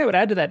thing I would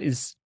add to that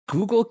is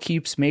Google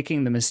keeps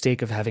making the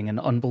mistake of having an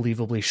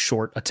unbelievably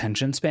short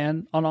attention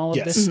span on all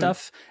of this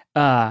stuff.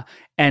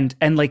 And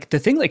like the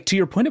thing, like to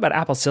your point about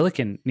Apple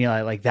Silicon,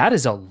 Neil, like that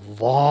is a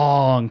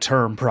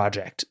long-term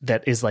project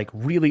that is like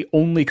really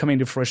only coming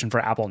to fruition for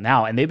Apple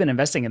now. And they've been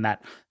investing in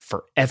that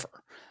forever.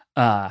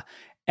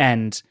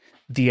 And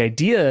the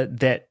idea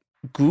that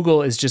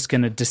Google is just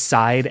going to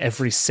decide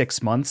every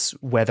 6 months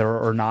whether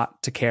or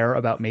not to care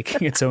about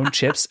making its own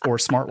chips or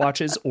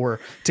smartwatches, or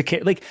to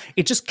care, like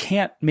it just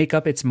can't make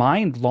up its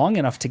mind long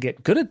enough to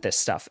get good at this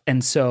stuff.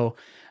 And so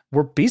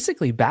we're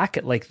basically back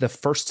at like the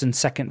first and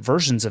second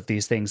versions of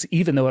these things,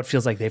 even though it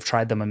feels like they've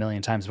tried them a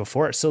million times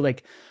before. So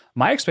like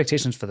my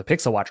expectations for the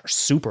Pixel Watch are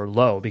super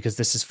low because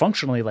this is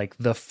functionally like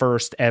the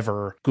first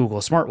ever Google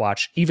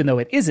smartwatch, even though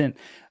it isn't.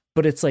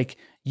 But it's like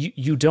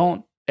you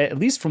don't, at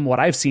least from what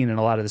I've seen in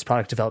a lot of this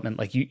product development,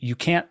 like you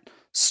can't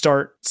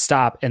start,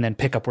 stop, and then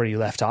pick up where you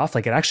left off.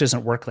 Like it actually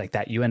doesn't work like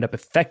that. You end up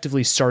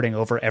effectively starting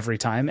over every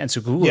time. And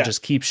so Google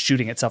just keeps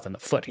shooting itself in the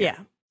foot here. Yeah.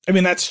 I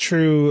mean, that's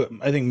true,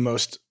 I think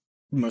most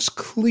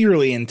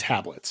clearly in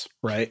tablets,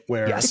 right?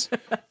 Where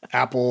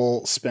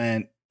Apple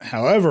spent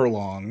however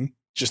long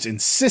just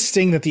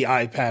insisting that the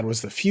iPad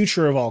was the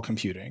future of all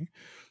computing.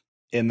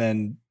 And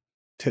then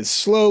to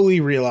slowly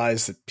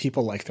realize that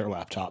people like their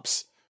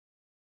laptops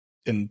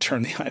and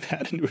turn the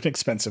iPad into an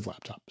expensive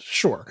laptop.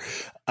 Sure.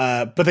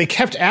 But they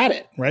kept at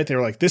it, right? They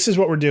were like, this is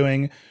what we're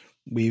doing.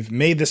 We've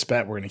made this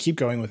bet. We're going to keep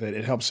going with it.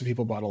 It helps that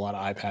people bought a lot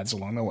of iPads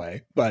along the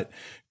way. But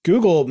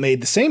Google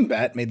made the same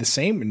bet, made the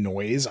same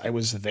noise. I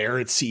was there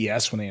at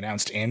CES when they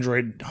announced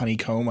Android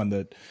Honeycomb on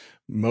the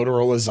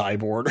Motorola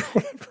Zyboard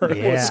or whatever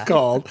it was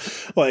called.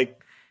 Like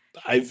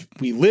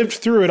we lived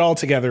through it all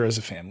together as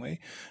a family.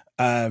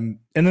 And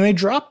then they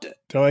dropped it.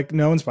 They're like,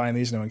 no one's buying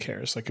these. No one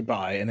cares. Like,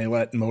 goodbye. And they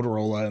let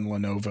Motorola and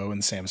Lenovo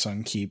and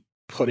Samsung keep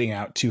putting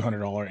out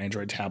 $200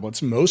 Android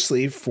tablets,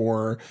 mostly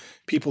for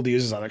people to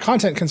use as either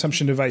content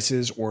consumption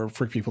devices or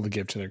for people to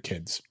give to their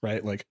kids,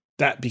 right? Like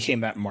that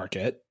became that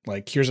market.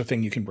 Like, here's a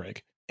thing you can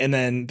break. And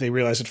then they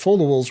realized that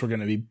foldables were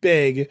going to be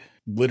big,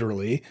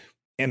 literally.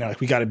 And they're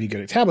like, we got to be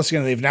good at tablets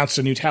again. And they've announced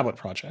a new tablet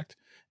project.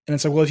 And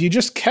it's like, well, if you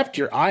just kept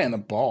your eye on the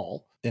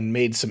ball and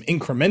made some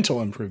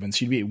incremental improvements,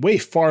 you'd be way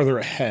farther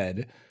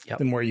ahead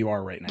than where you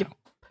are right now.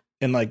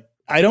 And like,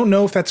 I don't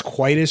know if that's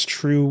quite as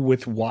true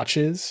with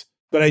watches,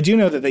 but I do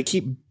know that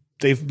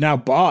they've now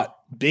bought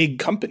big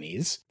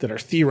companies that are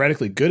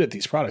theoretically good at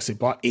these products. They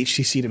bought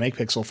HTC to make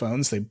Pixel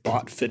phones. They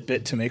bought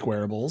Fitbit to make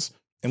wearables,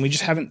 and we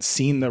just haven't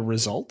seen the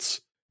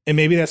results. And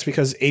maybe that's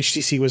because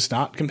HTC was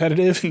not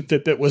competitive and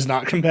Fitbit was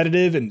not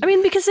competitive. And I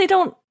mean, because they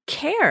don't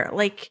care.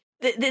 Like,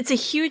 it's a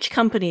huge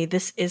company.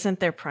 This isn't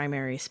their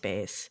primary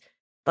space.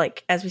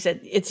 Like, as we said,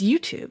 it's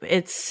YouTube.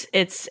 It's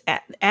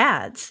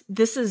ads.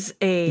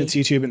 It's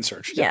YouTube and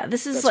search. Yeah,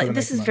 this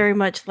is very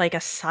much like a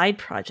side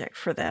project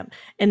for them.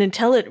 And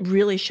until it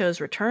really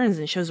shows returns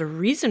and shows a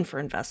reason for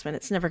investment,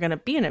 it's never going to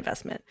be an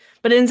investment.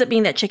 But it ends up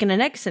being that chicken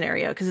and egg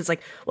scenario because it's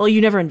like, well,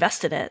 you never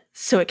invested it,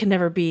 so it can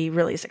never be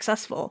really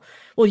successful.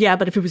 Well, yeah,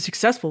 but if it was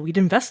successful, we'd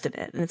invest in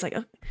it. And it's like,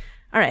 oh,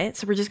 all right,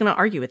 so we're just going to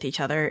argue with each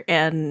other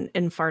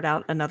and fart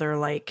out another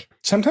like.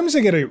 Sometimes I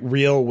get a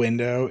real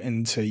window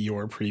into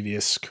your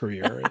previous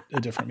career at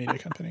a different media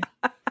company.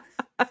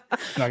 I'm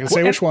not going to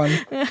say which one.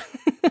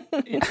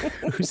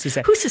 Who's to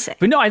say? Who's to say?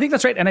 But no, I think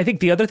that's right. And I think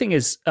the other thing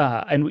is,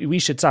 and we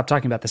should stop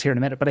talking about this here in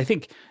a minute, but I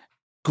think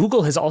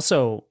Google has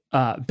also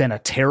been a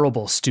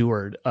terrible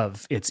steward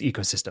of its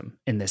ecosystem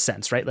in this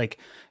sense, right? Like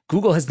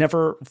Google has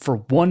never for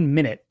 1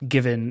 minute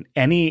given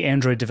any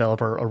Android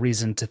developer a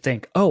reason to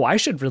think, oh, I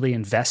should really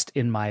invest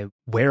in my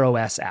Wear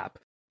OS app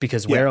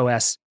because Wear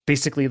OS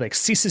basically like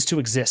ceases to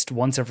exist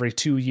once every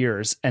 2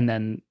 years and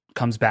then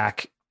comes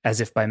back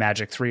as if by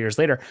magic 3 years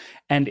later.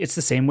 And it's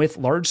the same with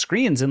large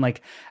screens. And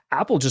like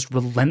Apple just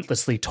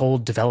relentlessly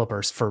told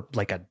developers for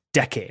like a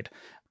decade,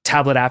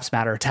 tablet apps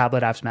matter,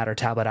 tablet apps matter,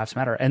 tablet apps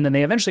matter. And then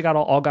they eventually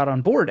all got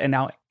on board. And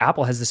now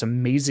Apple has this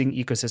amazing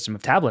ecosystem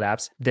of tablet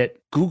apps that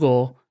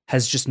Google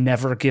has just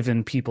never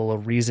given people a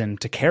reason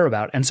to care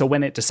about. And so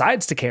when it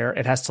decides to care,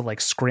 it has to like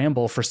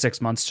scramble for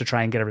 6 months to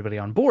try and get everybody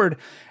on board.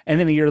 And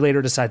then a year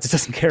later decides it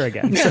doesn't care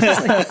again. So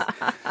it's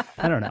like,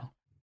 I don't know.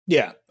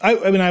 Yeah.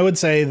 I mean, I would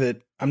say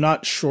that I'm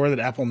not sure that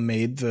Apple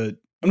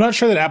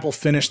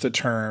finished the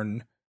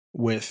turn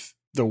with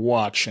the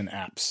watch and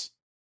apps,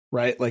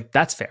 right? Like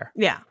that's fair.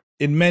 Yeah.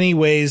 in many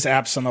ways,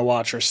 apps on the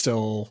watch are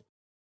still,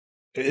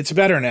 it's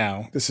better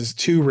now. This is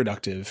too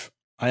reductive.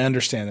 I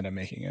understand that I'm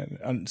making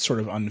a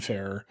sort of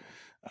unfair,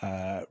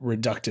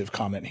 reductive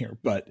comment here,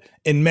 but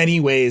in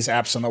many ways,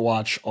 apps on the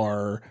watch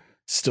are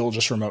still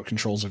just remote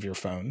controls of your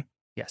phone.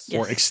 Yes.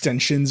 Or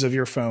extensions of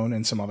your phone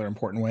in some other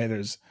important way.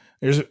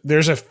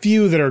 There's a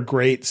few that are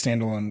great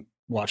standalone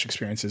watch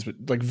experiences, but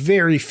like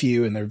very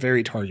few, and they're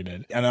very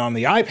targeted. And on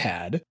the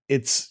iPad,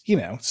 it's,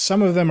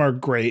 some of them are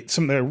great.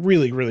 Some they're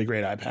really, really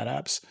great iPad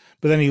apps.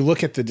 But then you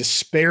look at the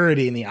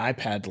disparity in the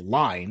iPad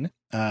line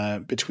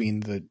between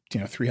the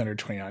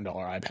 $329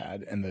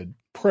 iPad and the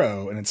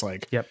Pro, and it's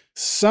like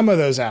some of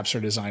those apps are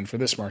designed for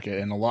this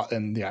market, and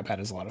the iPad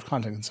has a lot of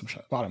content consumption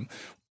at the bottom.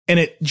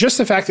 And just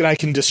the fact that I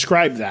can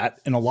describe that,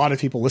 and a lot of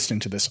people listening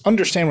to this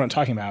understand what I'm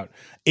talking about,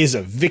 is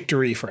a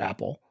victory for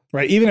Apple,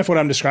 right? Even if what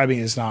I'm describing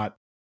is not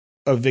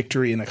a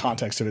victory in the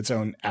context of its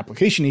own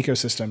application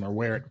ecosystem or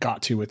where it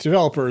got to with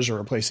developers or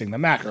replacing the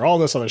Mac or all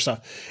this other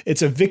stuff,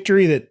 it's a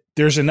victory that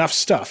there's enough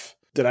stuff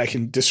that I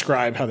can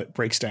describe how that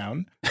breaks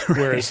down.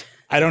 Whereas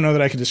I don't know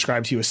that I could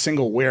describe to you a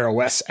single Wear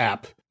OS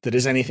app that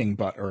is anything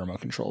but a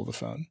remote control of the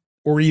phone,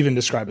 or even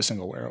describe a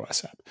single Wear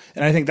OS app.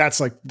 And I think that's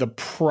like the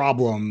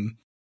problem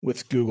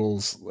with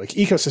Google's like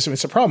ecosystem.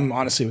 It's a problem,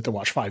 honestly, with the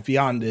Watch 5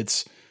 beyond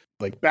its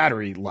like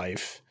battery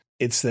life.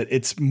 It's that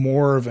it's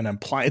more of an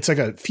it's like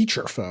a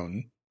feature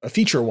phone, a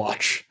feature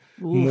watch,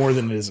 more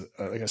than it is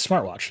like a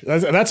smartwatch.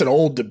 That's an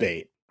old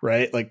debate,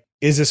 right? Like,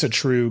 is this a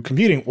true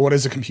computing? What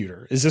is a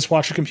computer? Is this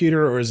watch a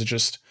computer, or is it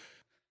just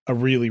a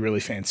really, really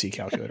fancy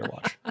calculator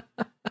watch?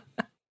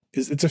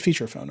 It's a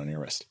feature phone on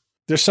your wrist.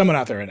 There's someone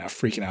out there right now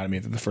freaking out at me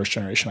that the first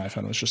generation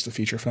iPhone was just a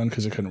feature phone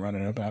because it couldn't run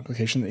an open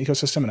application in the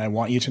ecosystem. And I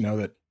want you to know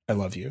that I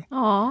love you.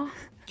 Aw.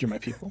 You're my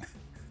people.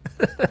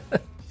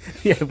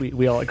 Yeah,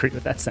 we all agree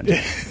with that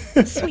sentiment.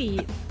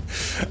 Sweet.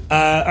 All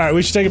right,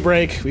 we should take a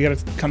break. We got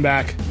to come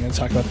back. We're going to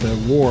talk about the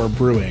war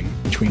brewing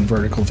between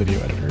vertical video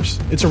editors.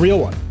 It's a real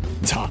one.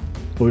 It's hot.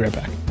 We'll be right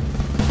back.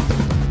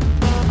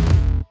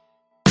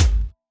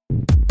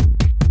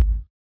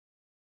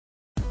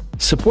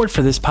 Support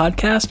for this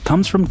podcast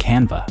comes from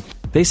Canva.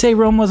 They say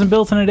Rome wasn't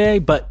built in a day,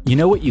 but you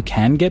know what you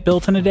can get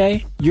built in a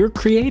day? Your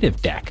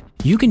creative deck.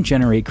 You can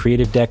generate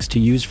creative decks to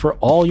use for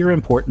all your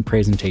important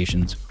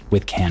presentations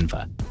with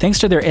Canva. Thanks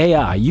to their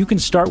AI, you can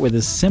start with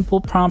a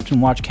simple prompt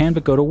and watch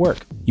Canva go to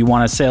work. You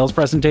want a sales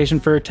presentation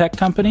for a tech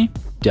company?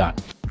 Done.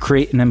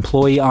 Create an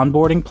employee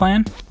onboarding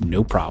plan?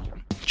 No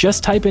problem.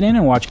 Just type it in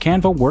and watch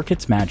Canva work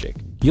its magic.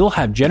 You'll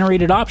have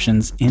generated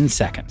options in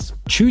seconds.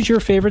 Choose your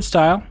favorite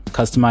style,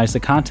 customize the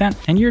content,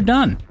 and you're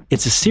done.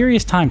 It's a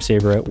serious time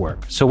saver at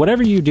work. So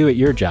whatever you do at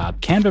your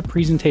job, Canva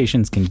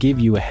presentations can give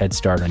you a head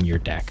start on your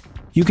deck.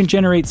 You can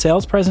generate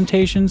sales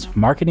presentations,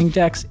 marketing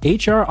decks,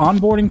 HR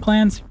onboarding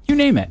plans, you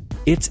name it.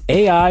 It's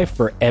AI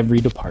for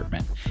every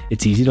department.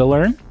 It's easy to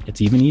learn,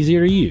 it's even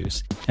easier to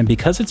use. And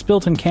because it's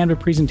built in Canva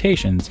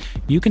presentations,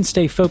 you can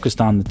stay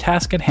focused on the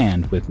task at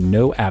hand with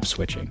no app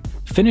switching.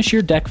 Finish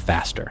your deck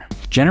faster.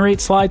 Generate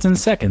slides in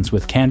seconds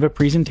with Canva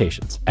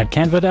presentations at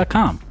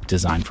canva.com,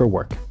 designed for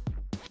work.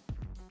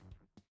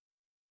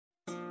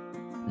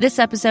 This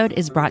episode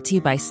is brought to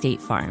you by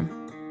State Farm.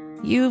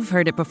 You've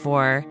heard it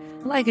before.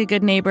 Like a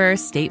good neighbor,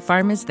 State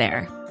Farm is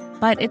there.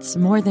 But it's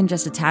more than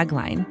just a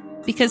tagline,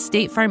 because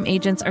State Farm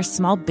agents are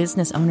small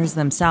business owners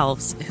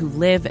themselves who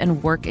live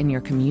and work in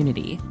your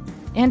community.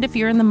 And if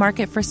you're in the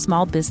market for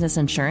small business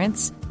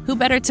insurance, who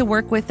better to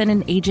work with than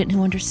an agent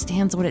who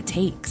understands what it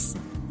takes?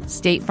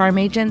 State Farm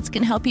agents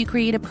can help you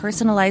create a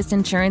personalized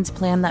insurance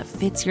plan that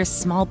fits your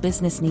small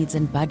business needs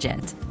and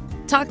budget.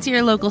 Talk to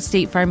your local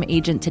State Farm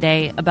agent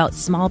today about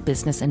small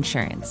business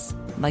insurance.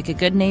 Like a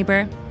good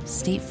neighbor,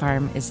 State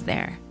Farm is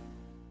there.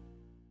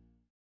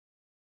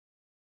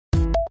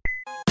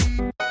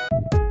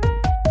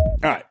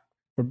 All right,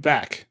 we're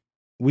back.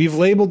 We've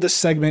labeled this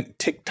segment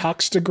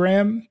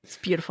TikTokstagram. It's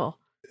beautiful.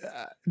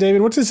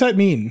 David, what does that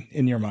mean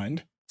in your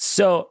mind?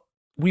 So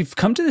we've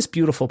come to this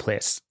beautiful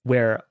place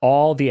where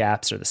all the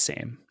apps are the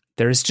same.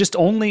 There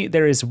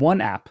is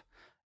one app,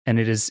 and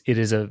it is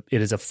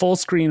a full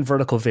screen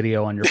vertical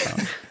video on your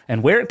phone.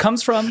 And where it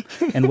comes from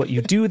and what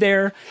you do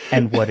there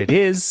and what it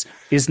is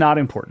not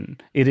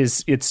important.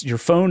 It's your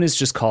phone is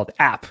just called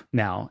App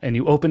now, and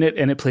you open it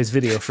and it plays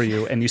video for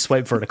you, and you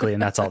swipe vertically,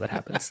 and that's all that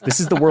happens.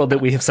 This is the world that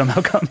we have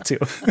somehow come to.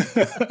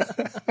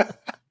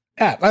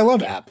 App. I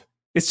love App.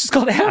 It's just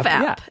called App.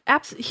 App. Yeah.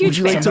 App's huge.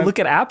 Would you like to look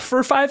at App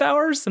for 5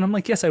 hours? And I'm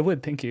like, yes, I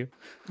would. Thank you.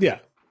 Yeah.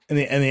 And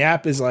the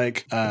app is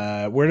like,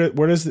 where do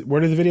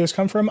the videos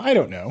come from? I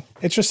don't know.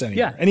 It's just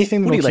anywhere. Yeah.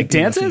 Anything. What do you like,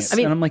 dances? I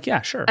mean, and I'm like,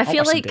 yeah, sure. I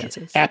feel like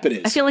App it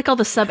is. I feel like all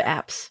the sub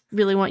apps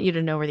really want you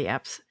to know where the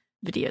apps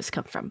videos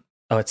come from.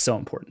 Oh, it's so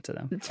important to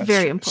them. It's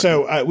very important.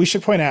 So we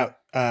should point out,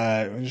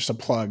 just a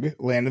plug,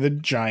 Land of the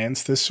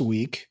Giants this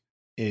week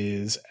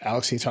is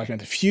Alexei talking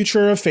about the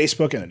future of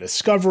Facebook and the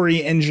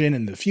discovery engine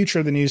and the future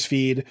of the news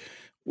feed,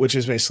 which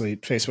is basically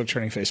Facebook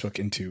turning Facebook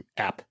into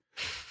app.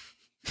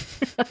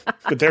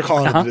 But they're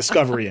calling it the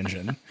discovery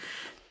engine.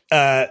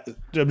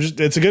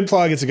 It's a good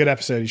plug. It's a good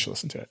episode. You should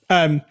listen to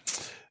it.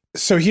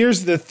 So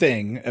here's the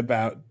thing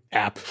about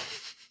app.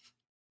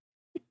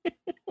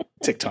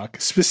 TikTok,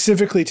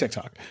 specifically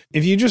TikTok.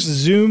 If you just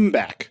zoom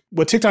back,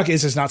 what TikTok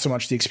is not so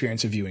much the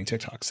experience of viewing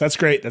TikToks. That's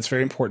great. That's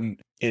very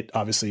important. It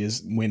obviously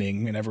is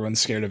winning and everyone's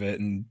scared of it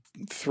and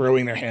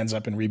throwing their hands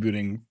up and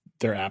rebooting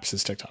their apps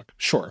is TikTok.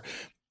 Sure.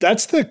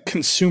 That's the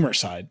consumer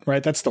side,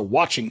 right? That's the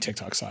watching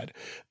TikTok side.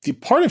 The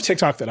part of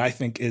TikTok that I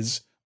think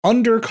is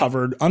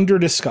undercovered,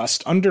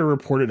 under-discussed,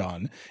 under-reported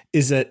on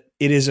is that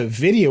it is a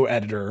video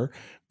editor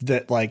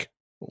that like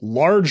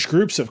large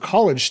groups of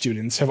college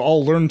students have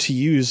all learned to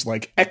use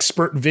like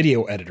expert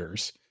video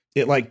editors.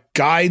 It like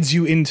guides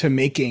you into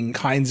making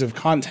kinds of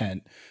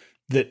content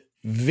that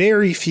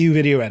very few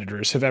video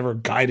editors have ever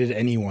guided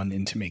anyone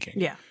into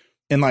making. Yeah.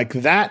 And like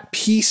that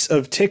piece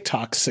of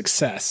TikTok's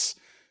success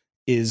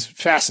is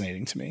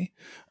fascinating to me.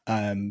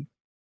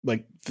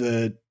 Like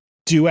the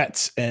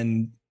duets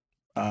and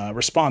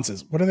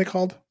responses. What are they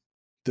called?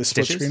 The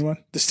split screen one?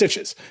 The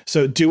stitches.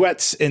 So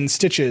duets and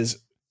stitches,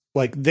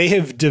 like they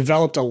have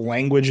developed a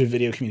language of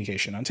video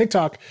communication on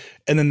TikTok.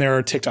 And then there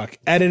are TikTok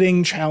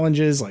editing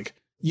challenges. Like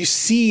you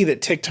see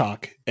that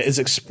TikTok is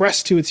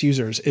expressed to its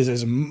users is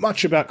as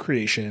much about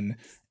creation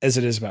as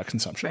it is about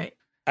consumption. Right.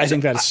 I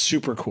think that is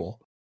super cool.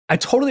 I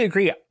totally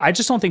agree. I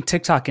just don't think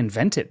TikTok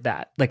invented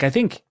that. Like,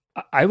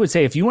 I would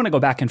say if you want to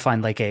go back and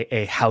find like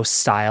a house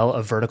style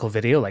of vertical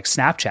video, like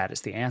Snapchat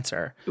is the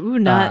answer. Ooh,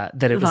 not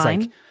that it was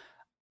Vine. like,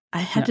 I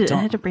had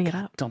to bring it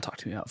up. Don't talk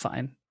to me about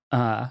Vine.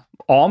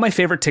 All my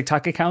favorite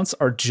TikTok accounts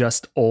are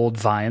just old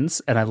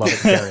Vines, and I love it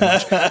very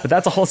much. But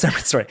that's a whole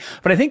separate story.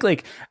 But I think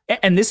like,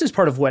 and this is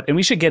part of what, and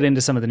we should get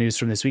into some of the news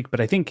from this week, but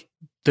I think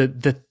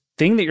the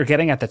thing that you're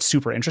getting at that's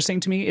super interesting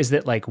to me is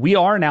that like we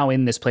are now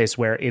in this place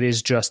where it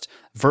is just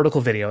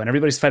vertical video and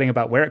everybody's fighting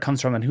about where it comes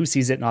from and who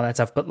sees it and all that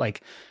stuff. But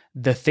like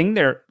the thing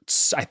they're,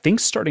 I think,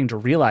 starting to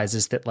realize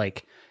is that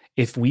like,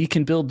 if we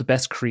can build the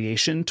best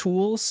creation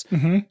tools,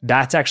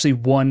 that's actually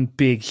one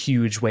big,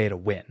 huge way to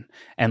win.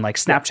 And like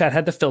Snapchat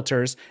had the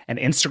filters and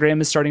Instagram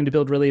is starting to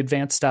build really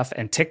advanced stuff.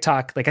 And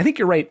TikTok, like, I think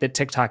you're right that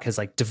TikTok has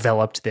like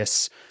developed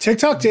this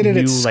TikTok did it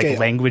new at scale. Like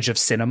language of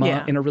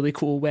cinema in a really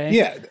cool way.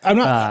 Yeah. I'm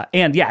not,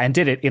 and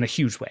did it in a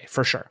huge way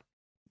for sure.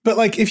 but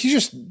like, if you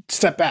just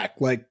step back,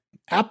 like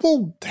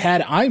Apple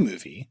had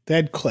iMovie, they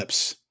had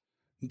clips,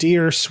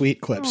 dear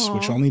sweet clips,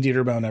 which only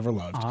Dieter Bohn ever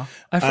loved.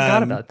 I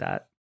forgot about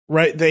that.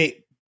 Right.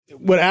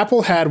 What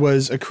Apple had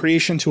was a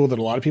creation tool that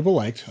a lot of people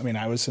liked. I mean,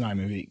 I was an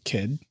iMovie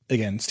kid.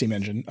 Again, Steam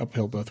Engine,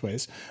 uphill both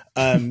ways.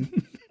 That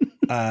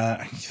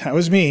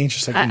was me,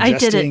 just like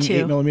ingesting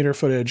 8mm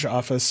footage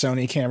off a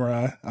Sony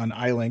camera on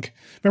iLink.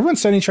 Remember when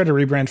Sony tried to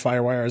rebrand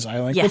FireWire as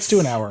iLink? Yes. Let's do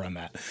an hour on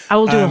that. I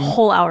will do a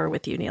whole hour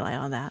with you, Neeli,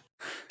 on that.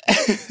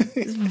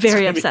 It's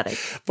very upsetting.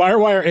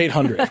 FireWire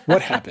 800.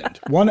 What happened?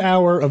 1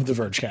 hour of the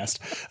Vergecast.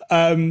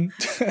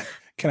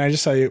 Can I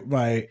just tell you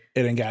my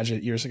It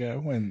Engadget years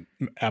ago when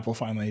Apple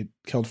finally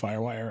killed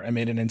FireWire? I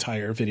made an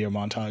entire video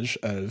montage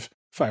of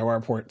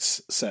FireWire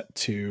ports set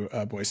to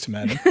Boyz II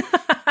Men.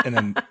 And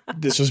then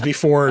this was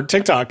before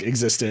TikTok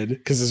existed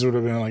because this would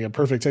have been like a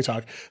perfect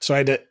TikTok. So I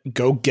had to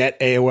go get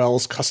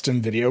AOL's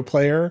custom video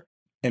player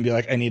and be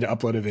like, I need to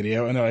upload a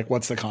video. And they're like,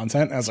 what's the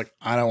content? And I was like,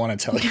 I don't want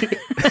to tell you.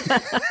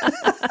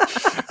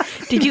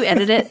 Did you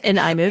edit it in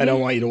iMovie? I don't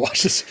want you to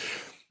watch this.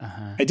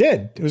 I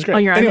did. It was great.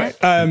 On your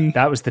iPad?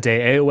 That was the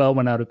day AOL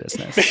went out of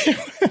business.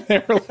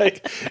 They were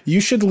like, you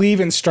should leave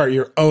and start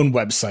your own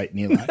website,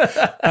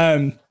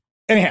 Neeli.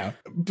 Anyhow,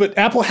 but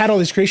Apple had all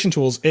these creation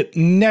tools. It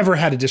never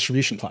had a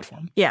distribution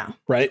platform. Yeah.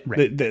 Right?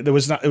 There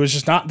was not. It was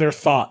just not their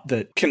thought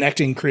that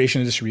connecting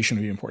creation and distribution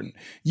would be important.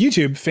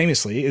 YouTube,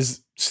 famously,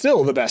 is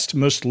still the best,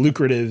 most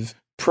lucrative,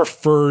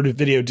 preferred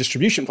video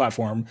distribution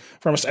platform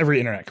for almost every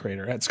internet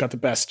creator. It's got the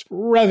best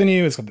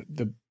revenue. It's got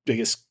the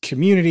biggest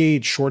community.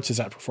 Shorts is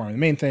outperforming the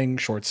main thing.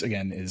 Shorts,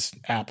 again, is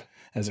app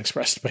as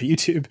expressed by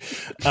YouTube.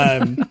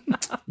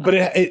 But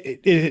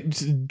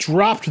it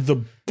dropped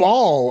the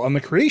ball on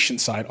the creation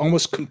side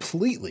almost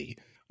completely.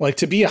 Like,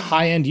 to be a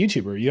high-end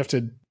YouTuber, you have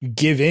to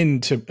give in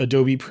to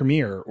Adobe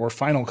Premiere or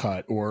Final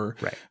Cut or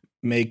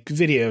make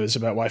videos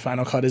about why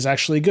Final Cut is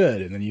actually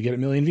good, and then you get 1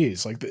 million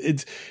views. Like,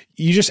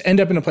 you just end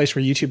up in a place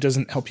where YouTube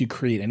doesn't help you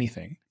create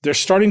anything. They're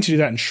starting to do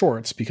that in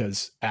Shorts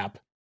because app.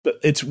 But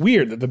it's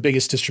weird that the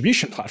biggest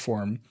distribution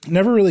platform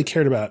never really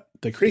cared about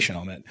the creation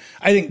element.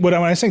 I think when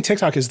I'm saying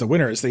TikTok is the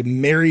winner is they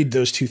married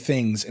those two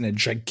things in a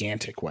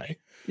gigantic way.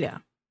 Yeah,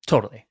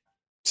 totally.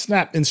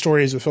 Snap and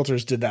Stories with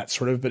filters did that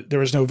sort of, but there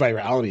was no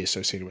virality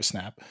associated with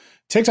Snap.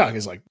 TikTok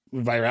is like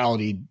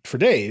virality for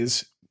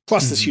days,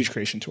 plus this huge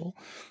creation tool.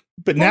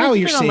 But now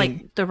you're seeing on,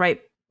 like, the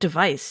right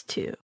device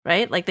too,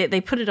 right? Like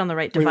they put it on the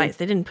right device.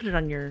 They didn't put it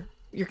on your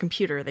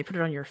computer. They put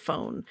it on your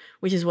phone,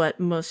 which is what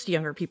most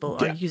younger people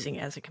are using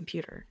as a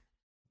computer.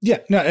 Yeah,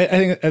 no, I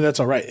think that's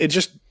all right. It's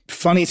just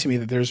funny to me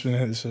that there's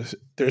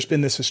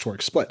been this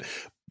historic split.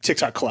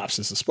 TikTok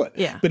collapses the split.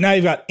 Yeah. But now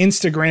you've got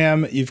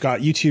Instagram, you've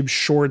got YouTube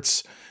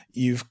Shorts,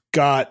 you've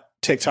got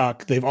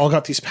TikTok. They've all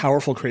got these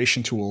powerful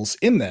creation tools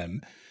in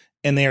them,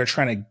 and they are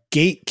trying to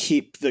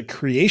gatekeep the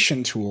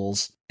creation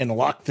tools and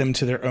lock them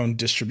to their own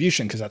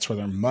distribution because that's where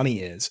their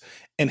money is.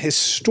 And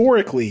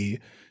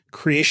historically,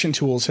 creation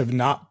tools have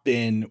not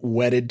been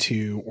wedded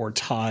to or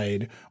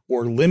tied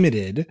or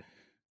limited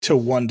to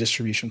one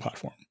distribution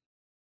platform.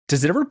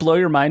 Does it ever blow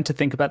your mind to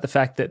think about the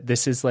fact that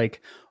this is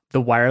like the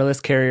wireless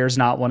carriers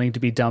not wanting to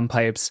be dumb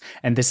pipes,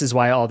 and this is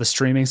why all the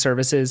streaming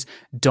services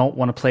don't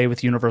want to play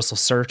with universal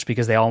search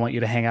because they all want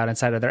you to hang out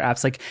inside of their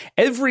apps? Like,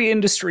 every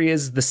industry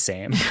is the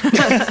same.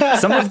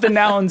 Some of the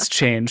nouns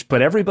change,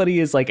 but everybody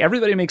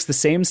makes the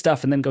same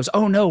stuff and then goes,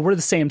 oh no, we're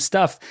the same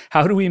stuff.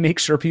 How do we make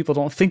sure people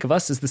don't think of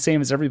us as the same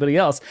as everybody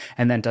else?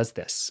 And then does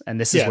this. And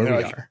this is where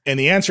we are. And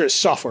the answer is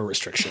software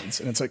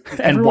restrictions. And it's like,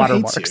 and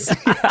watermarks.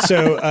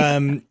 So,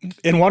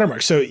 in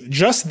watermarks. So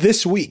just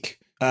this week,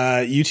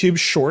 YouTube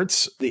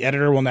Shorts, the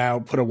editor will now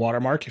put a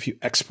watermark if you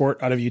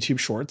export out of YouTube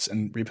Shorts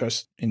and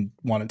repost and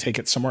want to take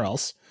it somewhere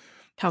else.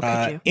 How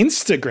could you?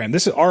 Instagram,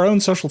 this is our own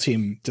social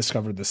team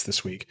discovered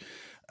this week.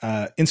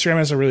 Instagram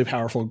has a really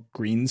powerful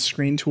green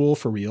screen tool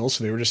for Reels,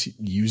 so they were just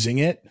using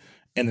it,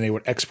 and then they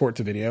would export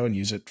the video and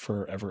use it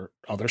for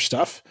other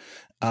stuff.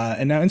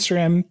 And now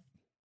Instagram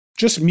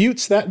just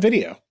mutes that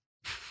video.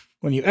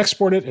 When you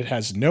export it, it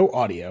has no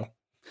audio.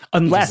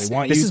 Unless,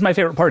 this is my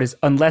favorite part, is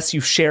unless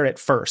you share it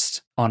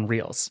first on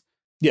Reels.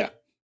 Yeah.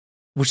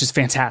 Which is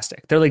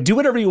fantastic. They're like, do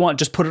whatever you want,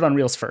 just put it on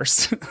Reels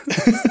first.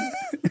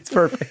 It's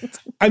perfect.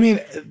 I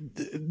mean,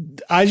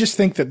 I just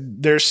think that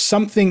there's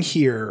something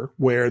here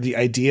where the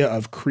idea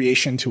of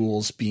creation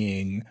tools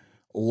being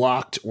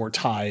locked or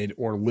tied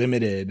or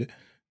limited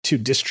to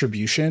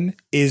distribution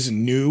is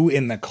new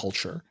in the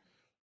culture,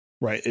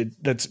 right?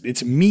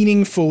 It's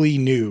meaningfully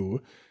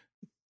new.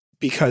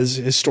 Because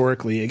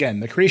historically,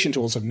 again, the creation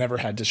tools have never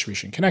had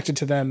distribution connected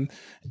to them,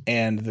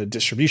 and the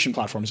distribution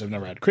platforms have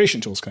never had creation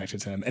tools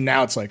connected to them. And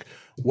now it's like,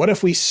 what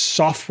if we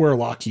software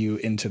lock you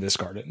into this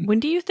garden? When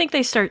do you think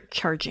they start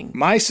charging?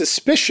 My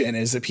suspicion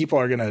is that people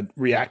are going to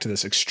react to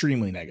this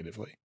extremely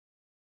negatively.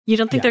 You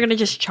don't think they're going to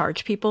just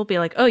charge people? Be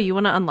like, oh, you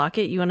want to unlock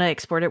it? You want to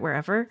export it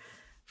wherever?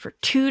 For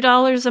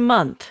 $2 a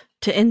month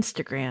to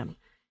Instagram,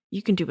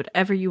 you can do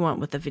whatever you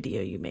want with the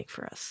video you make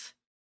for us.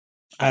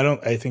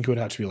 I think it would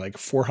have to be like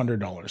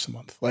 $400 a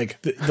month.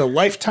 Like the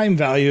lifetime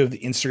value of the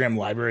Instagram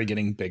library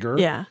getting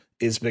bigger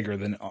is bigger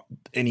than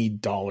any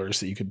dollars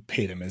that you could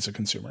pay them as a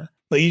consumer.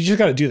 Like, you just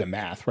got to do the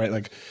math, right?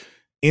 Like,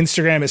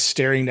 Instagram is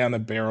staring down the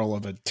barrel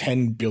of a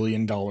 $10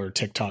 billion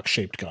TikTok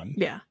shaped gun.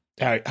 Yeah.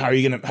 How are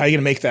you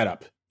gonna make that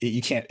up?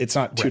 You can't. It's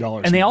not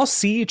 $2. And they all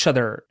see each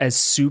other as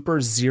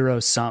super zero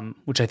sum,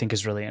 which I think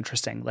is really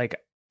interesting.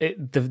 Like,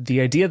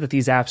 the idea that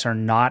these apps are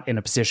not in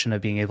a position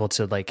of being able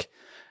to like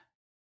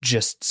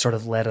just sort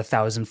of let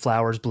 1,000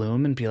 flowers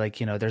bloom and be like,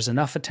 there's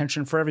enough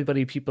attention for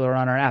everybody. People are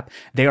on our app.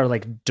 They are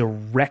like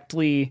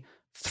directly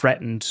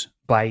threatened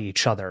by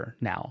each other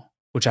now,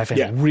 which I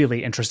find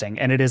really interesting.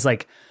 And it is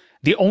like,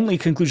 the only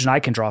conclusion I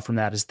can draw from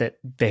that is that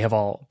they have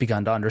all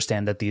begun to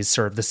understand that these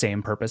serve the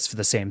same purpose for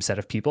the same set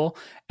of people,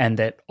 and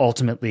that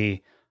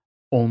ultimately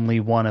only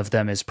one of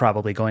them is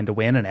probably going to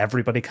win, and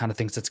everybody kind of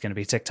thinks it's going to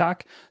be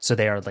TikTok. So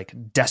they are like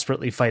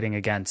desperately fighting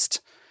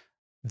against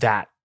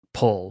that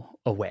pull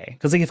away.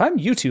 Because like, if I'm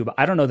YouTube,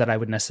 I don't know that I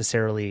would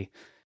necessarily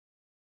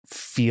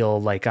feel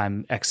like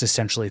I'm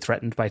existentially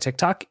threatened by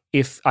TikTok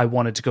if I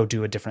wanted to go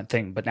do a different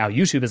thing. But now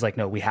YouTube is like,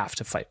 no, we have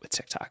to fight with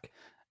TikTok,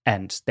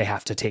 and they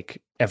have to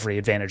take every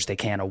advantage they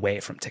can away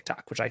from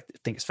TikTok, which I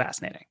think is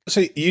fascinating.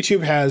 So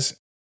YouTube has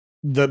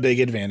the big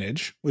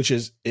advantage, which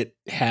is it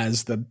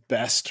has the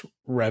best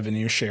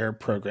revenue share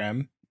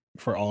program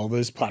for all of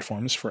those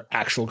platforms, for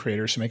actual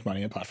creators who make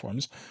money on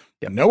platforms.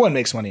 Yep. No one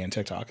makes money on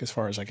TikTok, as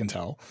far as I can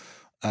tell.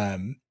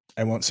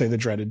 I won't say the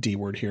dreaded D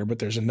word here, but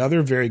there's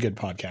another very good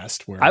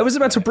podcast where I was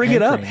about to bring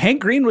it up. Hank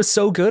Green was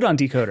so good on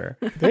Decoder.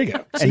 There you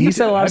go. And he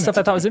said a lot of stuff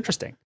I thought was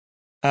interesting.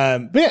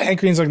 But yeah, Hank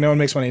Green's like, no one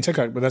makes money on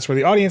TikTok, but that's where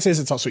the audience is.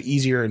 It's also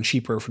easier and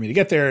cheaper for me to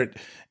get there.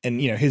 And,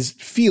 his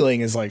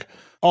feeling is like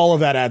all of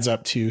that adds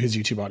up to his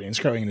YouTube audience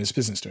growing and his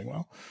business doing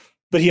well.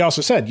 But he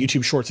also said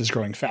YouTube Shorts is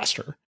growing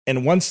faster.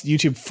 And once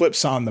YouTube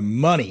flips on the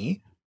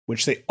money,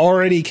 which they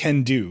already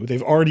can do,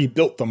 they've already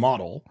built the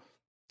model.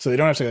 So they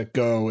don't have to like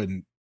go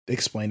and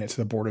explain it to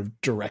the board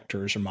of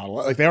directors or model.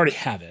 Like, they already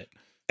have it.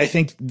 I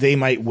think they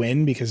might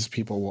win because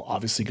people will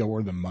obviously go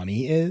where the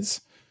money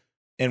is.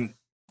 And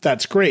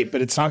that's great,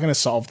 but it's not going to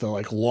solve the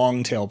like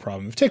long tail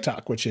problem of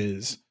TikTok, which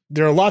is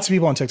there are lots of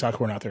people on TikTok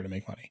who are not there to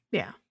make money.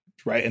 Yeah.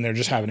 Right. And they're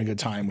just having a good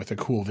time with a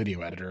cool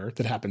video editor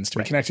that happens to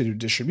be connected to a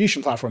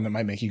distribution platform that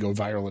might make you go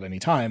viral at any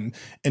time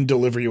and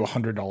deliver you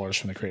 $100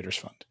 from the Creators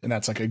Fund. And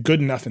that's like a good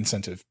enough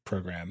incentive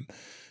program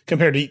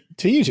compared to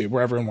YouTube,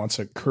 where everyone wants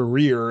a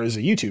career as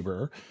a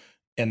YouTuber.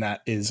 And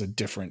that is a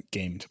different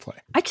game to play.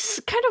 I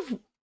was going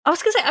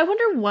to say, I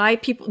wonder why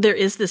there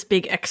is this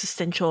big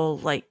existential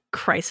like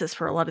crisis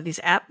for a lot of these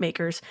app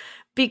makers,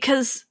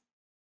 because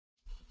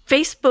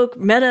Facebook,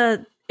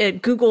 Meta,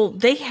 Google,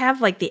 they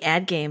have like the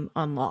ad game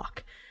on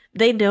lock.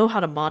 They know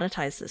how to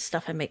monetize this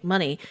stuff and make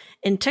money.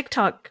 And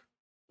TikTok,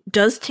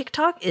 is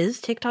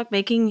TikTok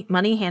making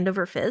money hand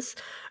over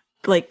fist?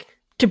 Like,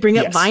 to bring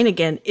up Vine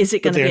again, is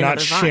it going to be another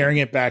Vine? They're not sharing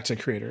it back to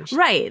creators.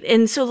 Right.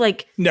 And so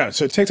like... No,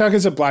 so TikTok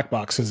is a black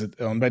box because it's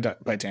owned by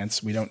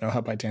ByteDance. We don't know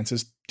how ByteDance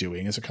is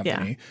doing as a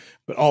company,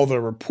 but all the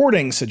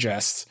reporting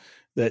suggests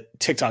that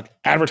TikTok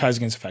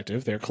advertising is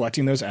effective. They're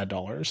collecting those ad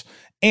dollars,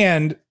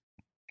 and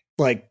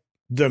like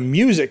the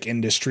music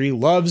industry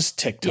loves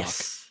TikTok,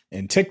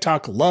 and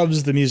TikTok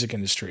loves the music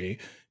industry,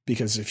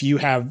 because if you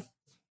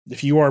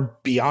are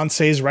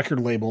Beyonce's record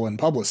label and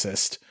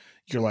publicist,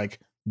 you're like,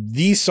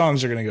 these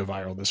songs are going to go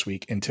viral this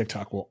week, and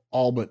TikTok will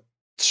all but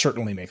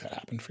certainly make that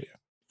happen for you.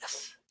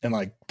 Yes. And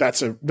like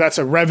that's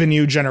a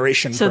revenue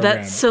generation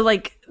program.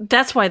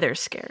 That's why they're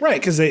scared,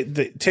 right? Because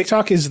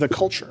TikTok is the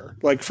culture,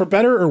 like for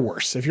better or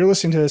worse. If you're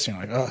listening to this, and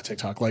you're like, oh,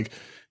 TikTok, like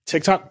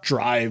TikTok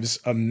drives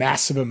a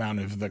massive amount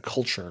of the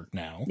culture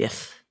now.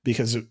 Yes,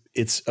 because of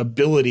its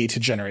ability to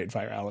generate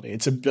virality,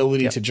 its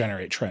ability to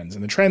generate trends,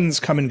 and the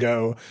trends come and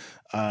go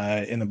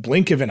in the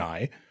blink of an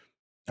eye.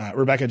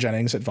 Rebecca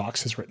Jennings at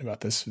Vox has written about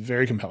this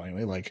very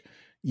compellingly. Like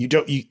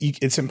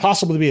it's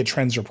impossible to be a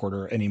trends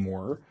reporter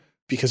anymore,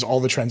 because all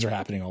the trends are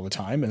happening all the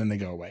time and then they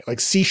go away. Like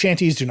sea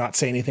shanties do not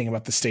say anything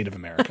about the state of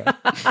America,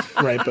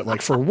 right? But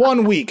like for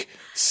 1 week,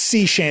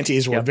 sea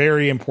shanties were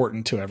very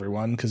important to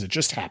everyone because it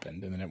just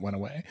happened and then it went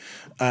away.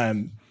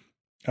 That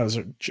was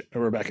a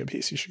Rebecca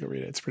piece. You should go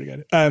read it. It's pretty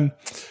good.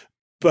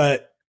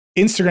 But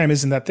Instagram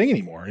isn't that thing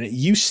anymore. And it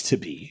used to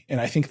be, and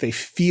I think they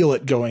feel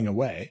it going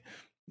away.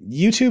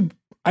 YouTube,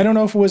 I don't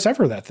know if it was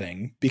ever that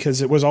thing,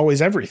 because it was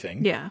always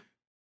everything. Yeah.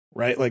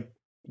 Right? Like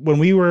when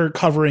we were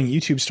covering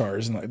YouTube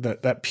stars and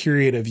that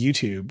period of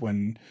YouTube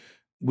when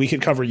we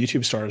could cover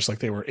YouTube stars like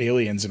they were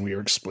aliens and we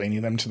were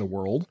explaining them to the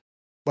world,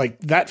 like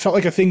that felt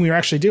like a thing we were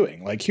actually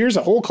doing. Like, here's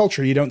a whole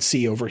culture you don't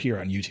see over here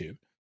on YouTube.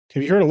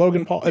 Have you heard of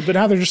Logan Paul? But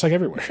now they're just like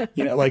everywhere,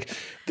 like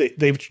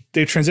they've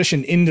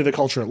transitioned into the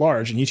culture at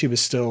large, and YouTube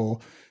is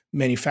still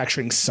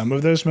manufacturing some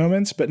of those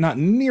moments, but not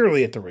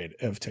nearly at the rate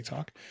of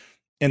TikTok.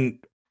 And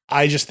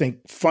I just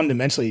think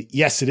fundamentally,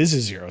 yes, it is a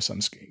zero-sum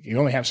scheme. You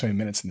only have so many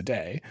minutes in the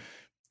day.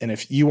 And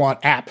if you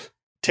want app,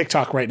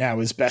 TikTok right now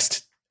is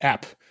best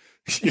app.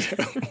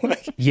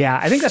 Yeah,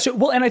 I think that's true.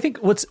 Well, and I think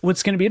what's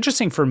going to be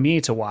interesting for me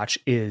to watch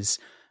is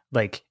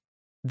like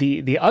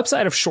the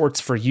upside of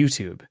Shorts for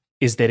YouTube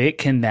is that it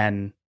can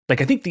then, like,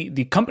 I think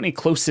the company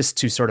closest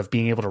to sort of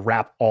being able to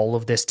wrap all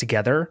of this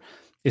together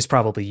is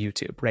probably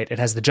YouTube, right? It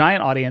has the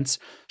giant audience.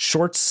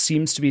 Shorts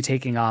seems to be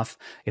taking off.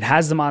 It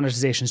has the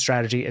monetization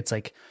strategy. It's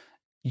like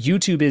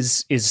YouTube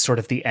is sort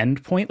of the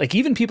end point. Like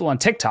even people on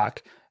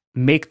TikTok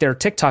make their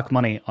TikTok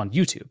money on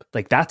YouTube.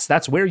 Like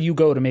that's where you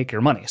go to make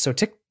your money. So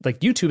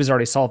YouTube has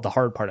already solved the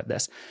hard part of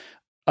this.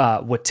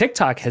 What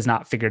TikTok has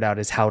not figured out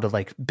is how to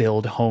like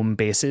build home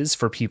bases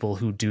for people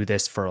who do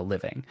this for a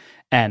living.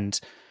 And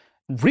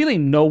really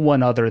no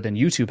one other than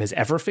YouTube has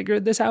ever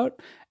figured this out.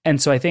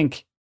 And so I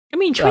think,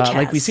 Twitch has.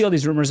 Like we see all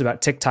these rumors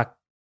about TikTok.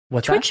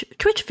 Twitch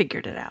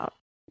figured it out.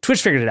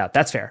 Twitch figured it out.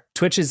 That's fair.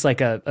 Twitch is like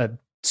a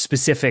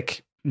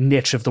specific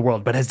niche of the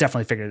world, but has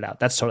definitely figured it out.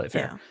 That's totally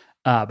fair.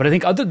 Yeah. But I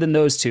think other than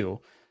those two,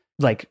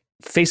 like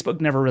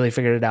Facebook never really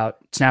figured it out.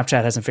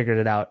 Snapchat hasn't figured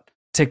it out.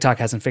 TikTok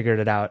hasn't figured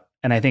it out.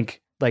 And I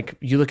think like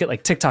you look at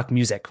like TikTok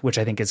music, which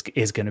I think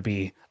is going to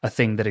be a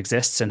thing that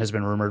exists and has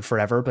been rumored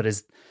forever, but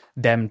is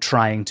them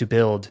trying to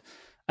build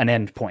an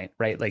end point,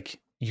 right? Like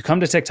you come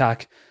to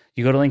TikTok,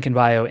 you go to link in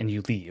bio and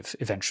you leave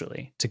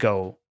eventually to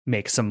go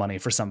make some money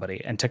for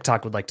somebody. And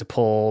TikTok would like to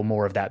pull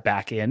more of that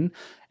back in.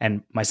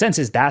 And my sense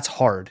is that's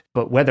hard,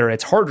 but whether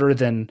it's harder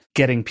than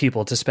getting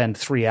people to spend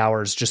 3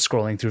 hours just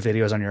scrolling through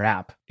videos on your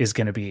app is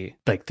going to be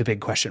like the big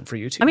question for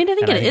YouTube. I mean, I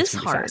think it is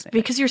hard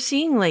because you're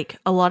seeing like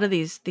a lot of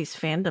these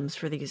fandoms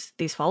for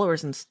these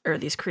followers or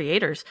these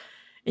creators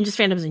and just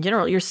fandoms in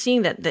general. You're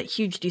seeing that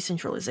huge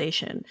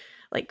decentralization.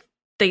 Like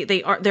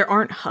there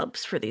aren't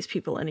hubs for these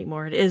people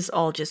anymore. It is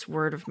all just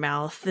word of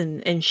mouth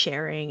and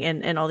sharing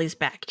and all these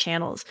back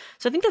channels.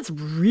 So I think that's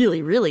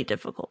really, really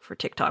difficult for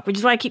TikTok, which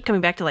is why I keep coming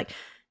back to like,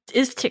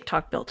 is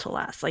TikTok built to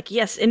last? Like,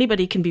 yes,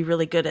 anybody can be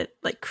really good at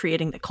like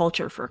creating the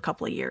culture for a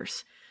couple of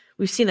years.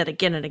 We've seen that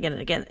again and again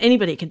and again.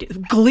 Anybody can do.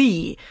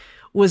 Glee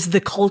was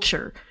the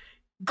culture.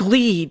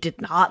 Glee did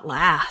not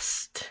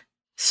last.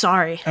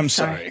 Sorry. I'm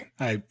sorry.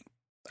 I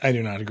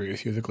do not agree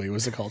with you. The Glee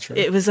was the culture.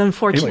 It was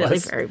unfortunately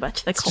very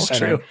much the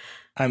culture.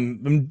 I'm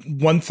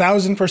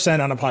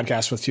 1000% on a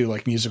podcast with two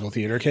like musical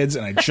theater kids,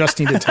 and I just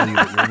need to tell you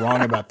that you're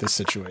wrong about this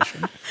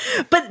situation.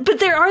 But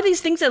there are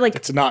these things that like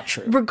it's not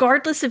true.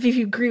 Regardless if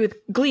you agree with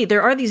Glee,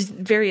 there are these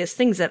various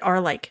things that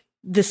are like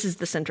this is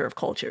the center of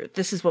culture.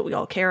 This is what we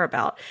all care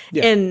about,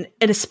 and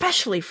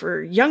especially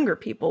for younger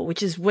people,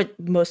 which is what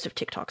most of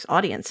TikTok's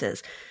audience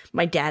is.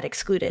 My dad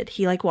excluded.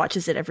 He like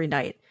watches it every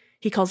night.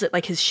 He calls it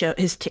like his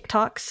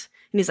TikToks,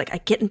 and he's like, I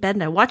get in bed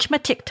and I watch my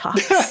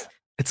TikToks.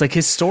 It's like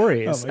his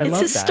stories. It's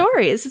his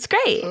stories. It's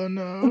great. Oh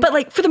no! But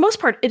like for the most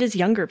part, it is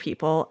younger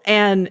people,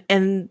 and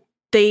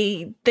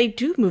they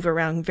do move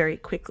around very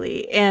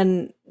quickly.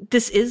 And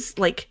this is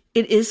like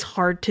it is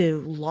hard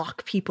to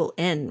lock people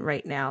in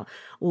right now.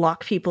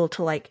 Lock people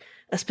to like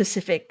a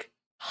specific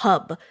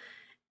hub,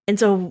 and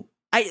so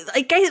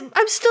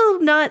I'm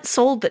still not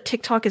sold that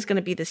TikTok is going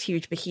to be this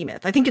huge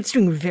behemoth. I think it's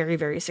doing very,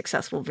 very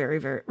successful, very,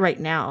 very right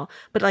now.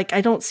 But like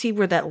I don't see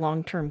where that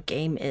long-term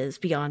game is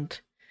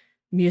beyond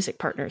music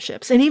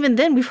partnerships. And even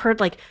then, we've heard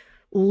like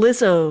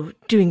Lizzo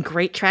doing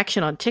great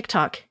traction on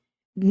TikTok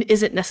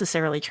isn't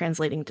necessarily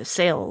translating to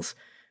sales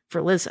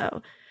for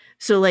Lizzo.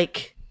 So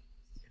like,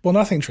 well,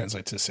 nothing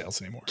translates to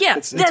sales anymore. Yeah,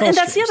 it's and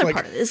that's the other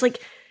part of it. Is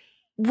like,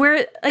 where,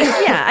 like,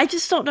 yeah, I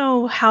just don't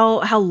know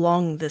how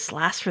long this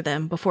lasts for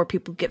them before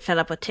people get fed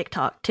up with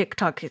TikTok.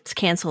 TikTok gets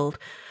canceled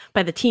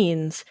by the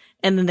teens,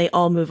 and then they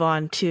all move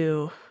on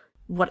to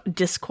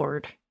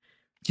Discord,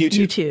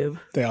 YouTube.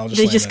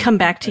 They just come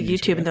back to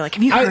YouTube, and they're like,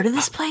 "Have you heard of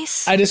this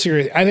place?" I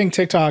disagree. I think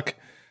TikTok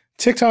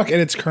at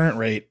its current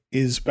rate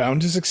is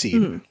bound to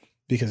succeed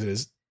because it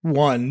is,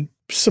 one,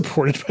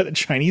 supported by the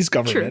Chinese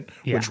government,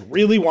 which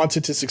really wants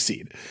it to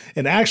succeed.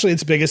 And actually,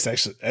 its biggest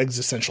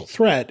existential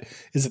threat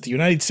is that the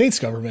United States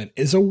government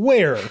is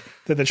aware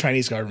that the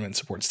Chinese government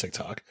supports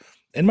TikTok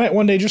and might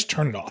one day just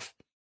turn it off,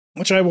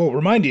 which I will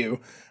remind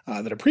you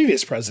that a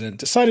previous president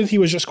decided he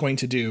was just going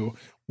to do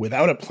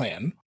without a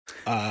plan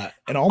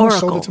and almost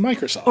sold it to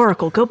Microsoft.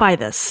 Oracle, go buy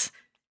this.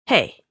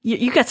 Hey,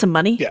 you got some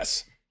money?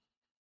 Yes.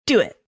 Do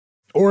it.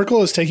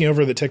 Oracle is taking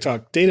over the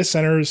TikTok data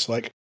centers.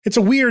 Like, it's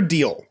a weird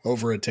deal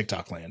over at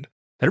TikTok land.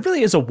 That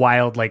really is a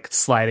wild, like,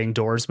 sliding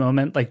doors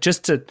moment. Like,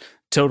 just to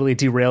totally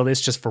derail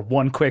this just for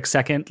one quick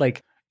second,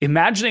 like,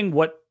 imagining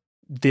what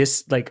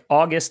this, like,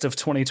 August of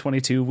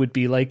 2022 would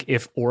be like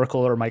if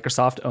Oracle or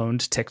Microsoft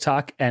owned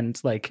TikTok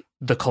and, like,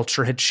 the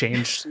culture had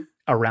changed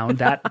around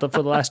that for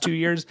the last 2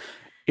 years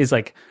is,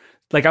 like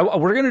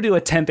we're going to do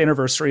a 10th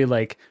anniversary,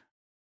 like,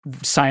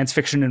 science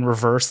fiction in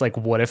reverse, like,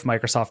 what if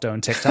Microsoft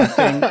owned TikTok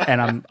thing?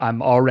 And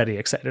I'm already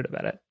excited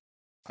about it.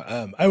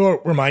 I will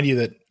remind you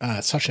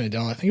that Satya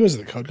Nadella, I think it was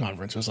at the Code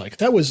Conference, was like,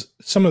 that was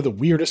some of the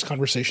weirdest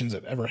conversations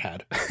I've ever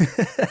had.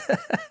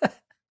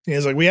 He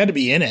was like, we had to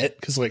be in it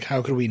because, like,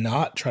 how could we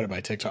not try to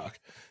buy TikTok?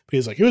 But he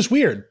was like, it was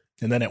weird.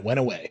 And then it went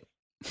away.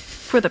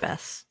 For the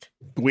best.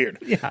 Weird.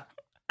 Yeah.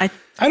 I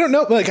don't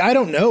know. Like, I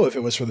don't know if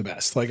it was for the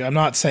best. Like, I'm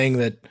not saying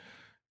that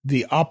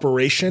the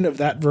operation of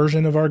that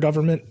version of our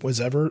government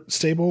was ever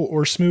stable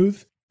or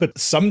smooth. But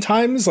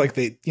sometimes, like,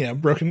 they,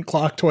 broken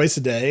clock twice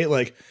a day,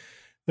 like,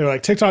 they're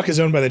like, TikTok is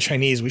owned by the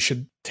Chinese. We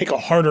should take a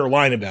harder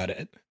line about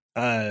it.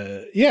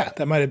 Yeah,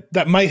 that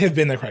might have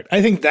been the correct.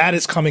 I think that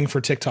is coming for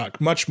TikTok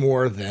much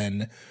more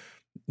than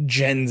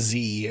Gen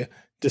Z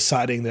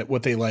deciding that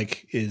what they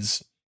like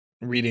is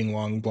reading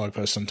long blog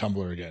posts on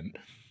Tumblr again,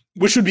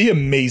 which would be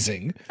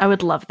amazing. I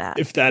would love that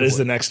if that is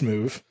the next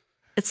move.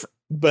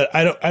 But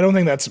I don't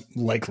think that's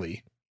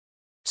likely.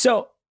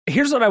 So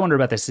here's what I wonder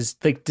about this: is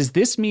like, does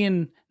this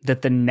mean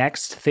that the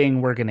next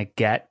thing we're gonna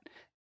get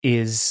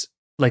is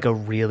like a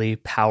really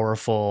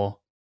powerful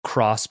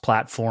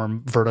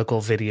cross-platform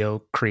vertical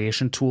video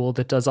creation tool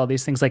that does all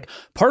these things? Like,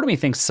 part of me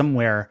thinks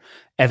somewhere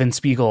Evan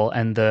Spiegel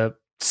and the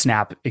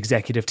Snap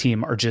executive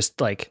team are just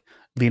like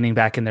leaning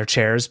back in their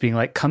chairs being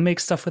like, come make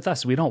stuff with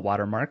us. We don't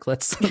watermark.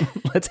 Let's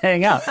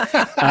hang out.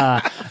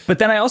 But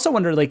then I also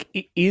wonder,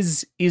 like,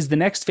 is the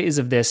next phase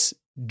of this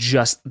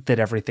just that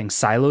everything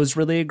silos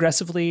really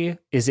aggressively?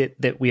 Is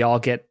it that we all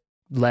get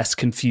less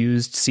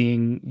confused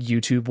seeing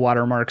YouTube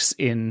watermarks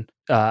in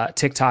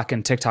TikTok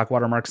and TikTok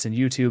watermarks in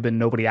YouTube, and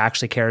nobody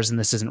actually cares and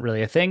this isn't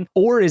really a thing?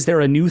 Or is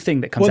there a new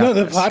thing that comes out? Well,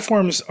 no, the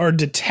platforms are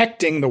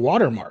detecting the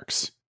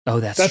watermarks. Oh,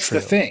 that's true.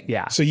 The thing.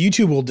 Yeah. So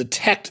YouTube will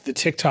detect the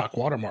TikTok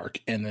watermark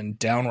and then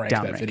downrank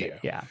that video.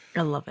 Yeah.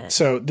 I love it.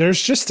 So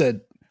there's just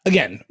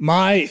again,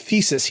 my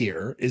thesis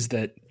here is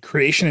that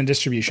creation and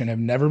distribution have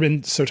never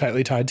been so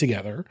tightly tied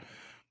together,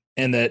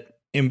 and that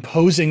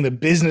imposing the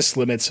business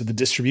limits of the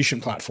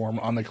distribution platform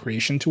on the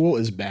creation tool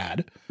is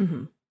bad.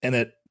 Mm-hmm. And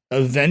that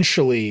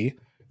eventually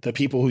the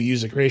people who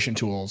use the creation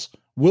tools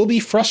will be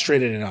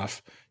frustrated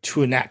enough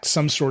to enact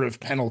some sort of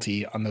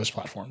penalty on those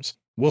platforms.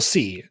 We'll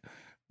see.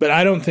 But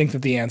I don't think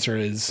that the answer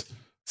is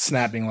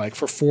snapping, like,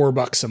 for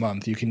 $4 a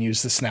month, you can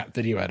use the Snap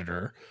video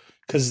editor,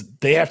 because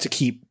they have to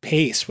keep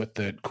pace with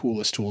the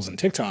coolest tools in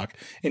TikTok.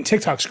 And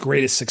TikTok's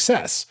greatest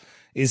success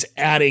is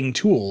adding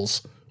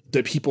tools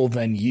that people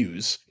then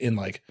use in,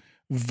 like,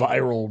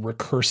 viral,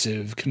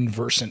 recursive,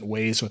 conversant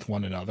ways with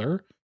one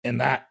another.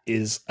 And that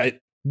is,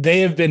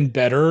 they have been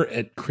better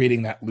at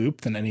creating that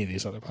loop than any of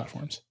these other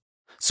platforms.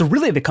 So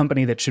really the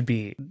company that should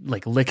be,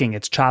 like, licking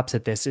its chops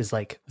at this is,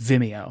 like,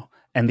 Vimeo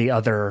and the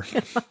other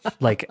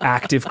like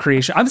active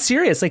creation. I'm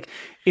serious. Like,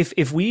 if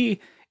Vimeo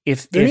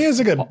is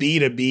like a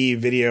B2B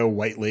video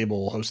white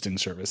label hosting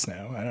service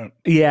now.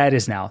 Yeah, it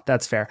is now.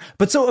 That's fair.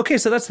 But so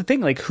that's the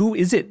thing. Like, who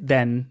is it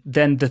then?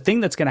 Then the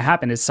thing that's going to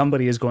happen is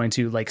somebody is going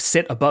to, like,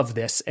 sit above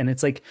this. And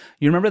it's like,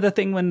 you remember the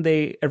thing when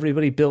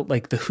everybody built,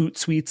 like, the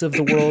Hootsuites of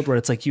the world, where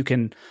it's like you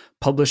can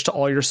publish to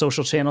all your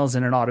social channels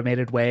in an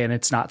automated way, and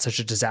it's not such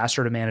a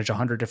disaster to manage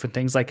 100 different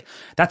things. Like,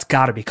 that's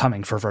got to be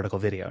coming for vertical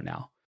video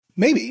now.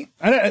 Maybe.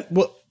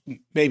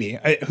 Maybe.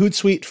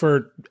 Hootsuite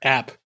for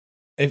app.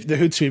 If the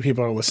Hootsuite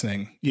people are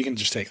listening, you can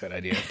just take that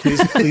idea.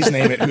 Please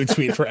name it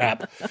Hootsuite for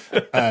app.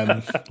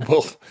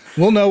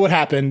 We'll know what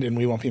happened and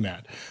we won't be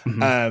mad.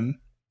 Mm-hmm.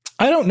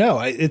 I don't know.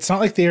 It's not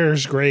like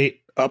there's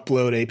great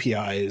upload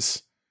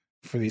APIs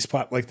for these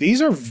like, these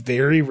are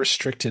very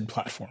restricted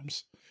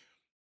platforms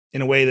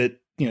in a way that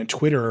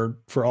Twitter,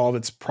 for all of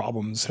its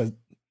problems,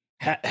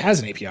 has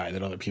an API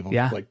that other people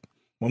like.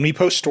 When we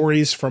post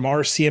stories from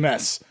our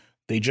CMS,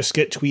 they just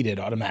get tweeted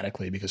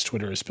automatically because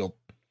Twitter has built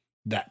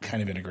that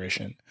kind of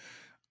integration.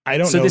 I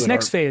don't know. So this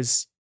next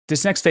phase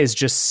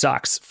just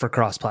sucks for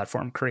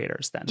cross-platform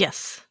creators then.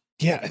 Yes.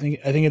 Yeah, I think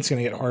it's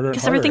going to get harder and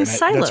because harder. Everything's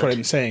siloed. That's what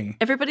I'm saying.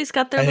 Everybody's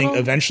got their I think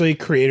eventually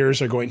creators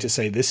are going to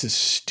say, this is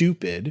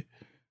stupid.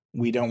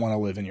 We don't want to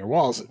live in your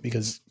walls,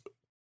 because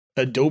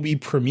Adobe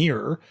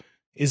Premiere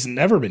has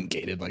never been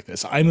gated like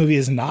this. iMovie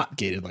is not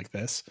gated like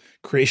this.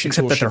 Creation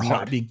tools should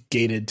not be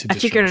gated to I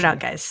figured it out,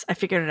 guys. I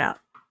figured it out.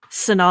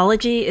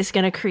 Synology is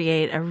going to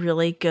create a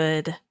really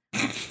good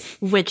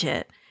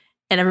widget.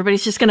 And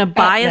everybody's just going to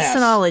buy a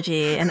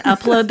Synology and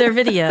upload their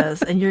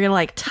videos. And you're going to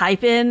like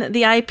type in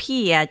the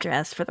IP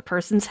address for the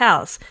person's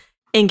house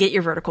and get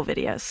your vertical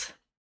videos.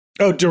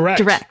 Oh,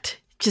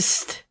 direct.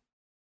 Just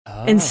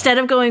instead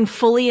of going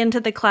fully into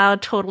the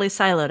cloud, totally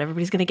siloed,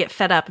 everybody's going to get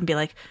fed up and be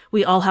like,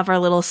 we all have our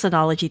little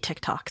Synology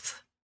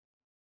TikToks.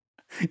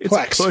 It's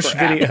Plex push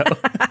video.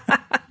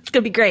 It's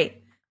going to be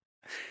great.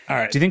 All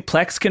right. Do you think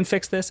Plex can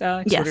fix this,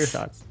 Alex? Yes. What are your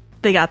thoughts?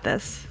 They got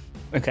this.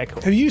 Okay,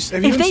 cool. Have you if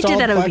they did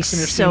that, I would be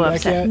so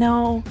upset. Yet?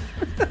 No,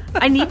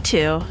 I need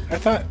to. I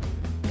thought.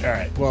 All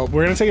right. Well,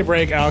 we're gonna take a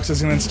break. Alex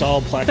is gonna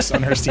install Plex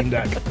on her Steam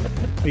Deck.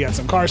 We got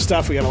some car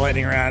stuff. We got a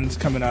lightning round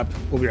coming up.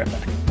 We'll be right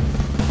back.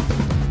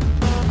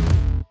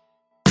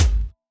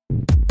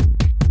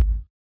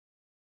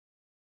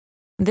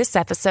 This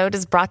episode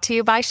is brought to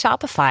you by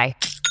Shopify.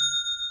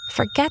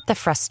 Forget the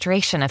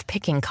frustration of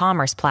picking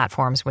commerce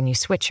platforms when you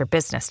switch your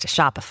business to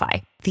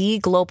Shopify, the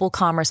global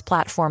commerce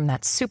platform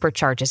that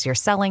supercharges your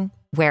selling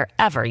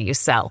wherever you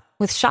sell.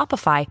 With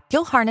Shopify,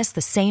 you'll harness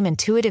the same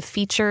intuitive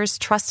features,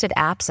 trusted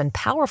apps, and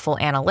powerful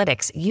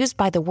analytics used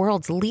by the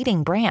world's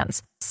leading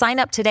brands. Sign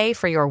up today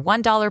for your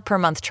 $1 per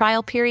month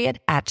trial period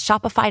at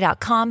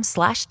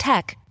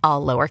shopify.com/tech,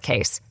 all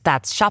lowercase.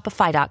 That's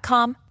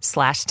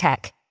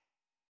shopify.com/tech.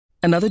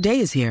 Another day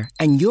is here,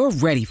 and you're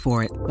ready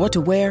for it. What to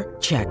wear?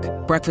 Check.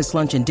 Breakfast,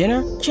 lunch, and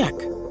dinner? Check.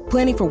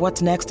 Planning for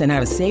what's next and how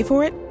to save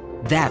for it?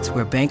 That's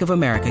where Bank of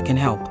America can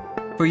help.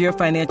 For your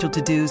financial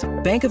to-dos,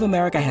 Bank of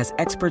America has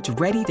experts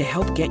ready to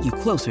help get you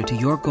closer to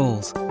your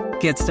goals.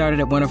 Get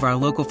started at one of our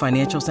local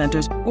financial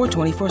centers or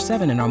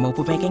 24/7 in our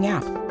mobile banking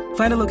app.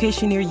 Find a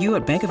location near you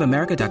at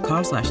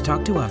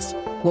bankofamerica.com/talktous.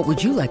 What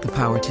would you like the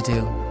power to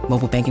do?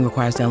 Mobile banking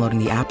requires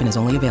downloading the app and is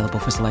only available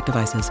for select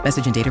devices.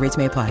 Message and data rates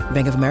may apply.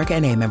 Bank of America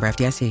N.A., member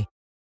FDIC.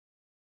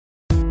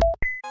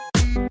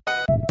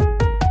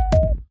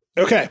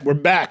 Okay, we're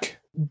back.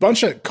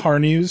 Bunch of car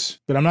news,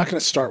 but I'm not going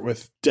to start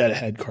with dead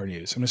ahead car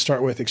news. I'm going to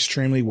start with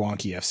extremely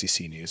wonky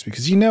FCC news,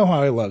 because you know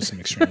how I love some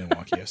extremely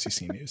wonky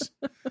FCC news.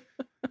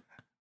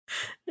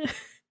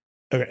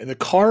 Okay, the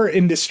car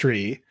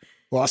industry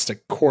lost a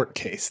court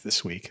case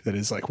this week that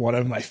is like one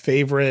of my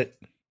favorite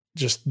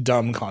just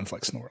dumb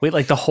conflicts in the world. Wait,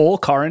 like the whole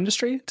car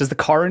industry? Does the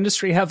car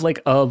industry have like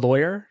a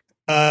lawyer?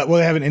 Well,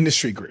 they have an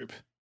industry group.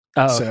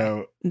 Oh,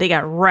 so they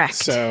got wrecked.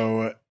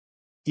 So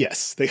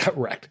yes, they got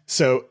wrecked.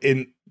 So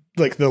in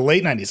like the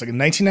late 90s, like in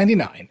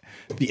 1999,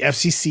 the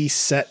FCC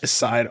set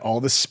aside all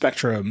the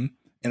spectrum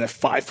in a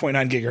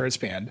 5.9 gigahertz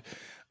band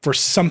for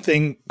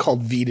something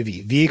called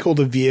V2V, vehicle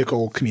to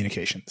vehicle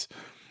communications.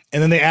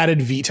 And then they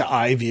added V to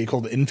I,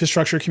 vehicle to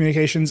infrastructure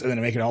communications. And then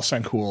to make it all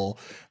sound cool,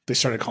 they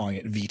started calling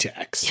it V to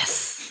X.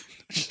 Yes.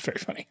 Which is very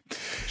funny.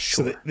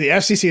 Sure. So the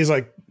FCC is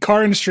like,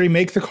 car industry,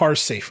 make the cars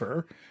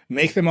safer,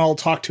 make them all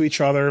talk to each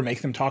other,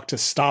 make them talk to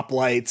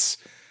stoplights,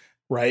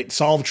 right?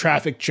 Solve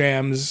traffic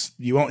jams.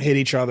 You won't hit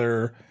each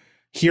other.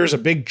 Here's a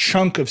big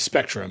chunk of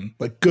spectrum,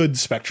 like good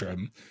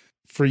spectrum,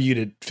 for you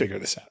to figure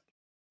this out.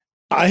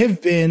 I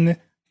have been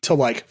to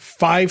like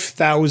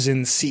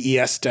 5,000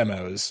 CES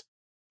demos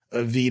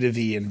of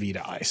V2V and V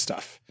to I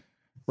stuff,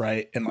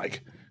 right? And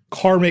like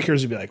car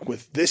makers would be like,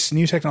 with this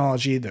new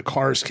technology, the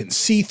cars can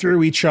see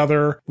through each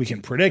other. We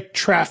can predict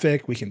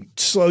traffic. We can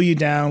slow you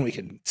down. We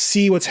can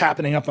see what's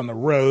happening up on the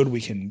road. We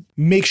can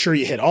make sure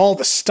you hit all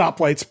the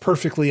stoplights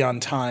perfectly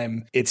on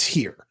time. It's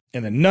here.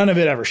 And then none of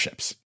it ever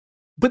ships.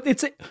 But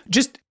it's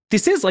just,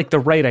 this is like the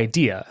right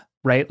idea,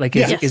 right? Like,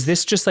 is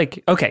this just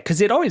like, okay,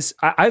 because it always,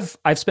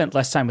 I've spent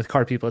less time with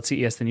car people at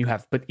CES than you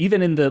have, but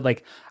even in the,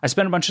 like, I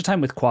spent a bunch of time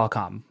with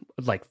Qualcomm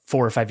like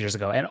 4 or 5 years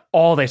ago, and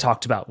all they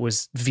talked about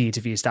was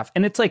V2V stuff.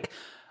 And it's like,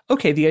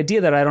 okay, the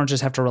idea that I don't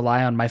just have to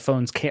rely on my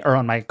phone's or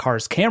on my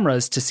car's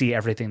cameras to see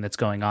everything that's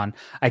going on.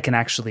 I can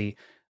actually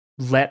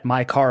let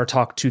my car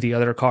talk to the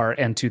other car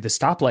and to the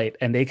stoplight,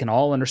 and they can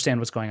all understand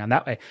what's going on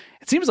that way.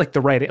 It seems like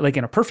the right, like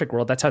in a perfect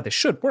world, that's how they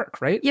should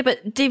work, right? Yeah,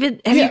 but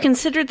David, have you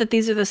considered that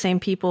these are the same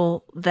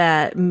people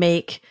that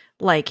make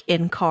like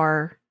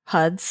in-car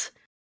HUDs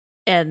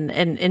and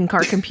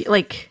in-car compute?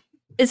 Like,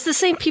 it's the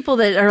same people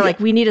that are like,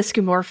 we need a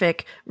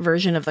skeuomorphic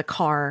version of the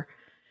car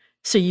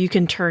so you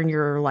can turn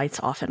your lights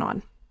off and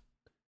on.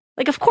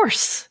 Like, of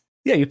course.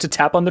 Yeah, you have to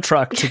tap on the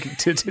truck to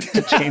change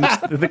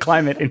the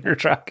climate in your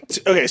truck.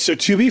 Okay, so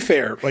to be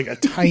fair, like a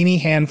tiny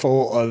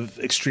handful of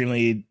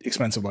extremely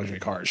expensive luxury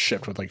cars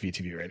shipped with like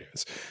V2V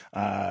radios.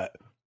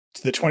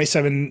 the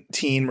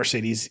 2017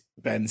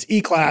 Mercedes-Benz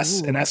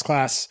E-Class and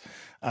S-Class,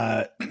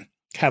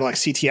 Cadillac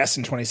CTS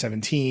in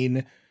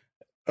 2017.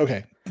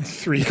 Okay,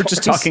 3 You're cars.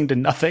 just talking to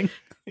nothing.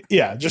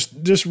 Yeah,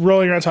 just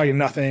rolling around talking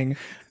nothing.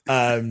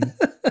 And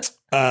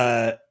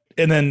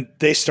then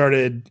they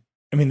started,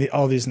 I mean,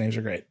 all these names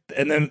are great.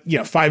 And then,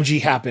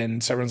 5G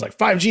happened. So everyone's like,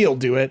 5G will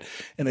do it.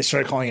 And they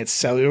started calling it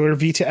cellular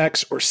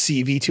V2X or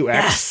CV2X.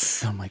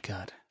 Yes. Oh my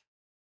God.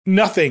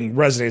 Nothing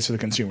resonates with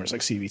the consumers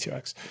like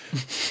CV2X.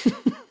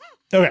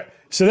 Okay.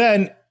 So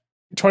then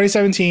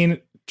 2017,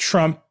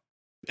 Trump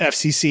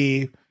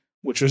FCC,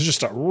 which was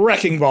just a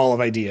wrecking ball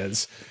of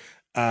ideas,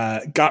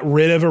 got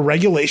rid of a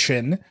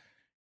regulation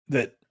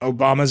that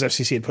Obama's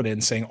FCC had put in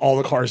saying all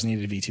the cars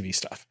needed V2V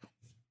stuff.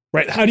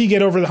 Right? How do you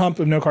get over the hump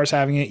of no cars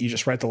having it? You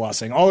just write the law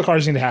saying all the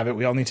cars need to have it.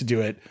 We all need to do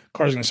it.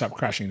 Cars are going to stop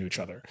crashing into each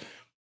other.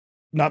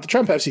 Not the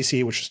Trump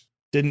FCC, which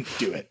didn't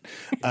do it.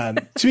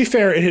 To be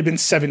fair, it had been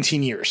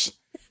 17 years.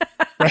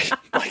 Right?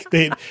 Like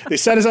they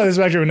set aside the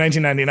spectrum in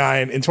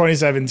 1999. In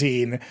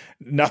 2017,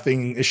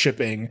 nothing is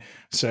shipping.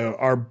 So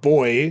our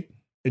boy,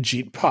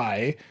 Ajit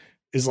Pai,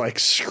 is like,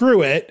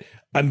 screw it.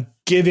 I'm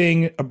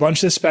giving a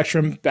bunch of the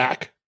spectrum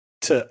back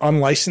to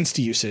unlicensed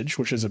usage,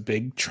 which is a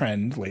big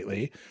trend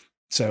lately.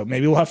 So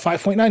maybe we'll have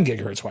 5.9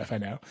 gigahertz Wi-Fi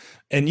now.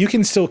 And you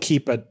can still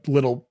keep a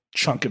little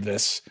chunk of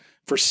this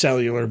for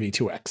cellular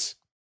V2X,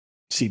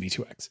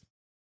 CV2X.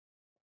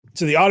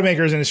 So the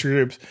automakers, industry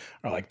groups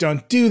are like,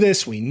 don't do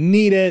this. We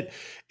need it.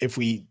 If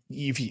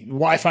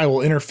Wi-Fi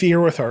will interfere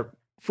with our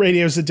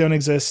radios that don't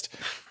exist.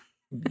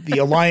 The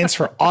Alliance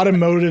for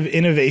Automotive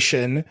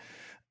Innovation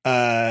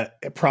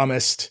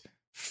promised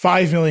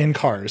 5 million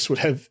cars would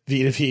have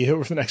V2V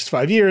over the next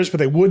 5 years, but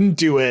they wouldn't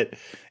do it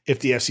if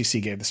the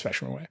FCC gave the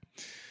spectrum away.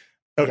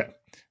 Okay,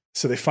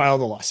 so they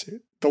filed a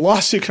lawsuit. The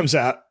lawsuit comes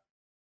out,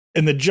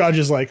 and the judge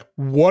is like,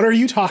 what are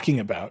you talking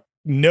about?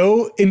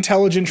 No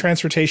intelligent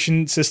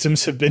transportation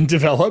systems have been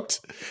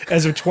developed.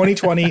 As of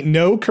 2020,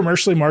 no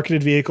commercially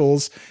marketed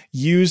vehicles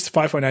used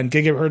 5.9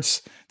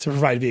 gigahertz to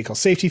provide vehicle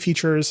safety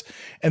features.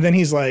 And then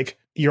he's like,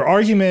 your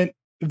argument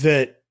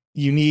that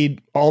you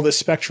need all this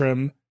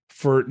spectrum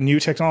for new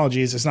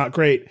technologies is not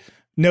great.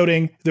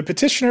 Noting, the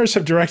petitioners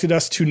have directed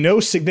us to no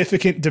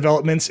significant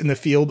developments in the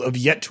field of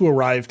yet to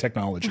arrive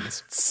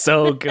technologies.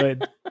 So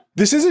good.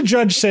 This is a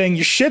judge saying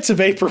your shit's a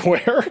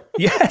vaporware.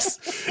 Yes.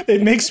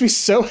 It makes me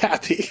so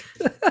happy.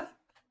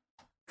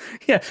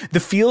 Yeah. The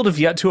field of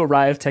yet to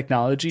arrive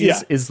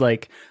technologies is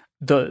like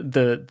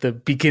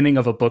the beginning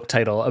of a book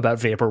title about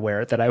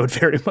vaporware that I would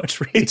very much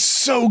read. It's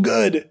so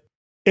good.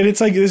 And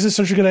it's like, this is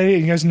such a good idea.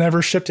 You guys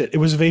never shipped it. It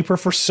was vapor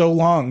for so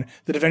long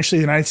that eventually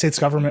the United States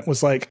government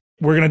was like,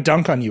 we're going to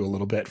dunk on you a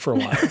little bit for a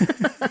while.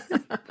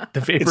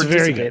 The vapor it's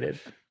very dissipated.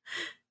 Good.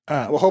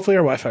 Well, hopefully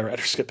our Wi-Fi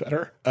routers get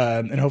better.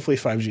 And hopefully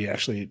 5G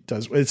actually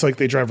does. It's like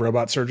they drive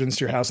robot surgeons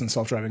to your house in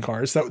self-driving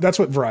cars. That's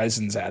what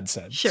Verizon's ad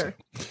said. Sure.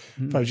 So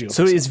 5G.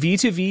 So is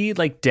V2V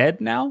like dead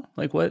now?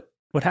 Like what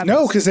happens?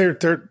 No, because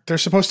they're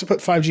supposed to put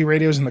 5G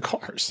radios in the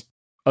cars.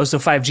 Oh, so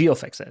 5G will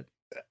fix it.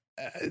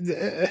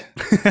 They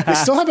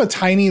still have a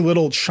tiny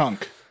little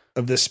chunk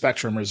of this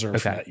spectrum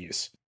reserved for that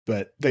use,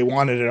 but they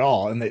wanted it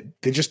all, and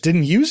they just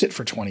didn't use it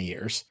for 20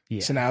 years.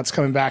 Yeah. So now it's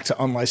coming back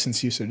to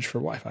unlicensed usage for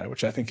Wi-Fi,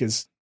 which I think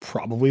is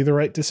probably the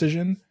right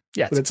decision.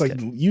 Yeah, but it's like,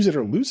 use it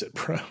or lose it,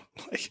 bro.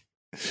 Like,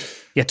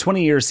 yeah,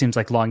 20 years seems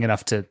like long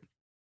enough to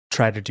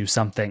try to do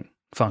something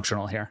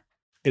functional here.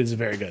 It is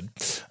very good.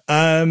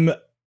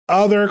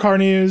 Other car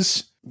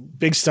news,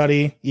 big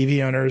study,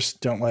 EV owners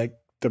don't like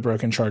the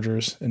broken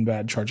chargers and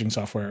bad charging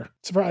software.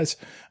 Surprise.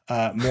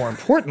 More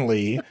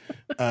importantly,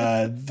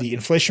 the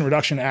Inflation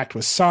Reduction Act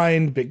was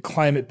signed, big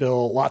climate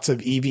bill, lots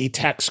of EV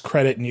tax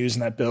credit news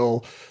in that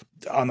bill.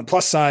 On the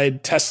plus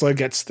side, Tesla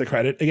gets the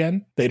credit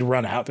again. They'd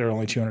run out. There were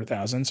only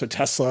 200,000. So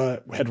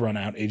Tesla had run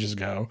out ages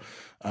ago.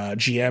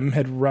 GM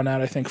had run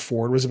out. I think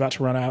Ford was about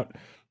to run out.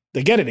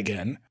 They get it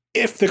again.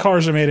 If the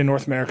cars are made in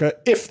North America,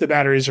 if the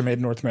batteries are made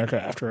in North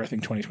America after, I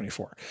think,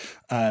 2024.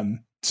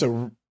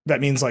 So that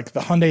means like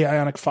the Hyundai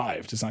Ioniq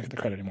 5 does not get the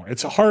credit anymore.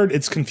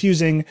 It's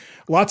confusing.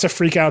 Lots of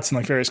freakouts in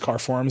like various car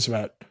forums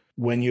about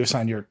when you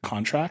assign your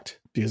contract.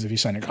 Because if you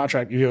sign your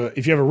contract,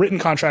 if you have a written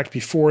contract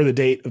before the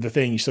date of the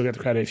thing, you still get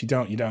the credit. If you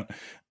don't, you don't.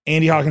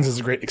 Andy Hawkins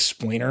is a great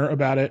explainer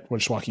about it. We're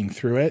just walking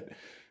through it.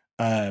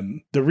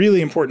 The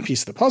really important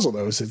piece of the puzzle,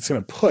 though, is it's going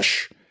to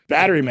push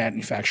battery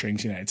manufacturing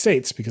to the United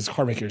States because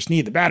car makers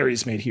need the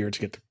batteries made here to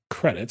get the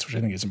credits, which I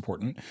think is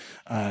important.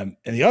 And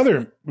the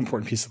other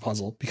important piece of the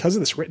puzzle, because of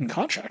this written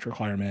contract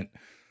requirement,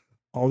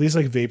 all these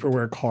like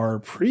vaporware car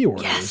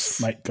pre-orders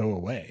might go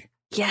away.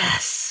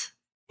 Yes.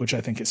 Which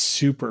I think is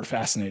super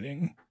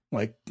fascinating.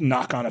 Like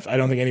knock-on effect. I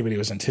don't think anybody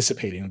was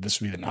anticipating that this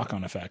would be the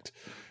knock-on effect.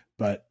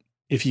 But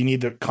if you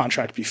need the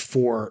contract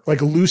before, like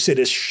Lucid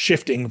is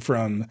shifting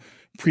from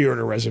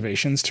pre-order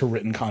reservations to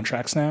written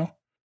contracts now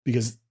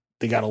because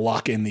they got to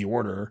lock in the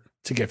order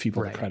to get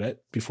people the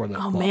credit before the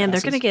law man,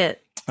 passes. They're going to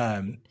get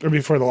or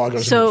before the law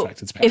goes into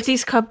effect. It's passed. If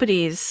these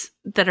companies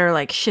that are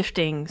like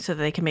shifting so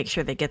that they can make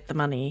sure they get the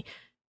money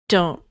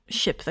don't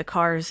ship the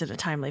cars in a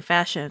timely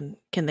fashion,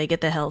 can they get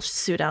the hell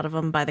sued out of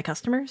them by the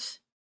customers?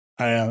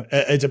 I know.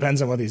 It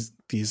depends on what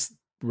these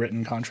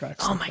written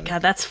contracts. Oh my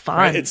God, that's fun.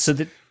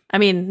 Right? I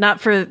mean, not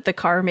for the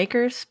car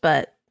makers,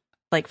 but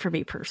like for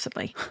me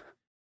personally.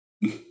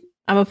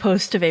 I'm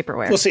opposed to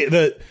vaporware. We'll see.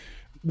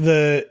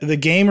 The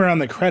game around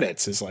the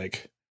credits is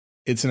like,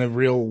 it's in a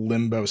real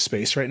limbo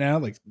space right now.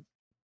 Like,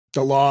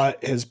 the law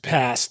has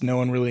passed. No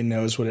one really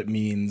knows what it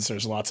means.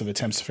 There's lots of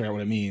attempts to figure out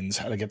what it means,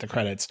 how to get the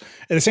credits.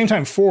 At the same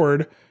time,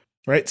 Ford,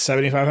 right,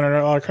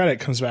 $7,500 credit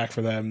comes back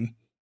for them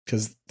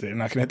because they're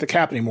not going to hit the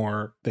cap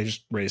anymore. They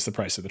just raised the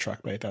price of the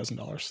truck by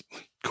 $8,000.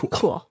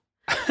 Cool.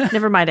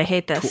 Never mind. I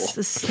hate this. Cool.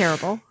 This is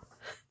terrible.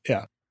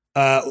 Yeah.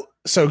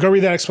 So go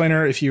read that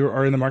explainer if you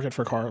are in the market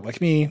for a car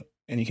like me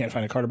and you can't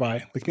find a car to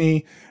buy like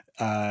me.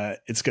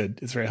 It's good.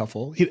 It's very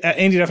helpful.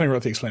 Andy definitely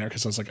wrote the explainer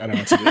because I was like, I don't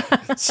know what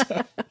to do.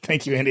 So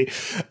thank you, Andy.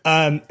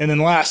 And then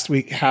last,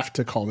 we have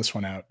to call this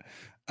one out.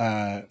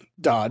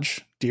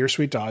 Dodge, Dear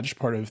Sweet Dodge,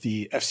 part of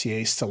the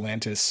FCA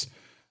Stellantis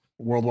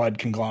worldwide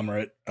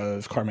conglomerate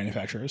of car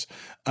manufacturers.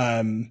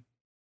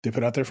 They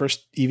put out their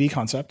first EV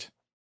concept.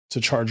 It's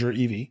a Charger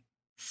EV.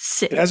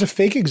 Sick. It has a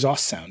fake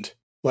exhaust sound.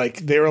 Like,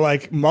 they were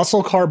like,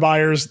 muscle car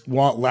buyers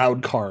want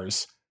loud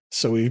cars.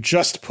 So we've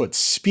just put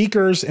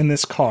speakers in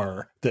this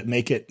car that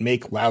make it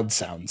make loud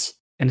sounds.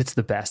 And it's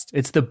the best.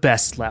 It's the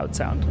best loud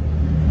sound.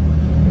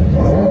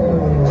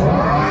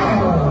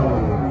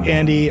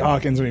 Andy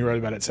Hawkins, when he wrote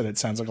about it, said it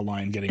sounds like a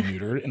lion getting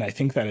neutered. And I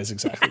think that is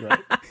exactly right.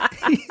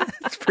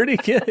 It's pretty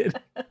good.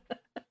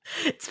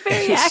 It's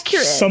very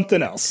accurate.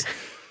 Something else.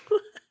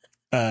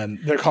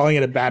 They're calling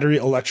it a battery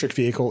electric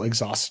vehicle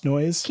exhaust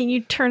noise. Can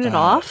you turn it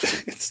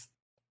off?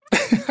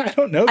 I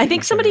don't know. I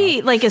think somebody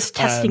is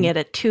testing it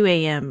at 2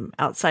 a.m.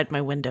 outside my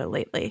window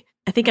lately.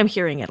 I think I'm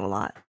hearing it a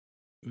lot.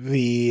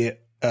 The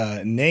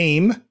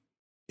name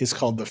is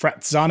called the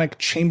Fratzonic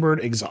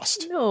Chambered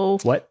Exhaust. No.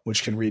 What?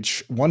 Which can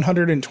reach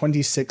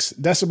 126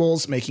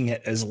 decibels, making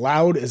it as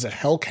loud as a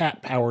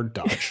Hellcat-powered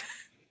Dodge.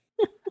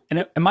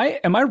 And am I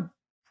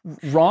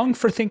wrong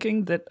for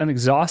thinking that an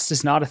exhaust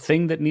is not a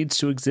thing that needs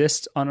to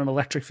exist on an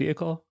electric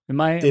vehicle?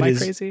 Am I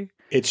crazy?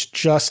 It's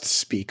just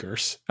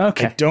speakers.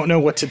 Okay. I don't know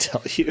what to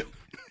tell you.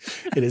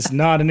 It is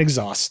not an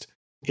exhaust.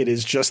 It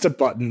is just a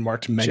button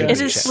marked mega. It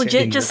is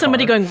legit just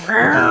somebody going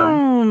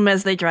vroom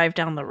as they drive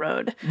down the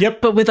road.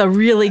 Yep. But with a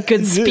really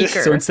good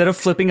speaker. So instead of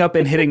flipping up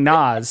and hitting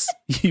NOS,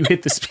 you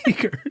hit the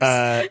speakers.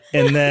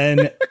 And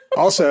then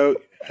also,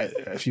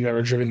 if you've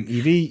ever driven an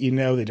EV, you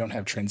know they don't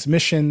have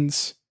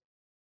transmissions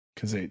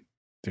because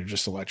they're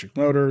just electric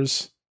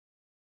motors.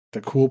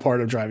 The cool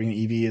part of driving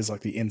an EV is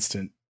like the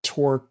instant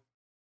torque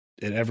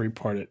in every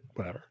part,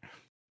 whatever.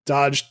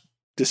 Dodge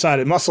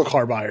decided muscle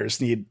car buyers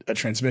need a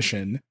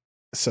transmission.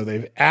 So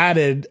they've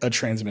added a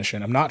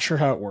transmission. I'm not sure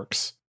how it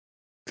works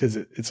because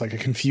it's like a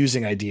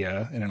confusing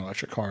idea in an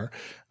electric car.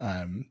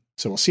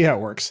 So we'll see how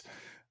it works.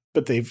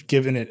 But they've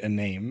given it a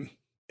name,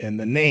 and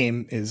the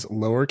name is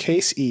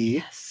lowercase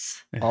e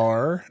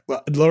r,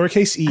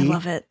 lowercase e. I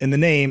love it. And the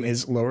name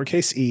is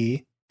lowercase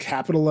e,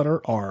 capital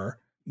letter R,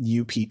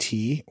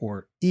 UPT,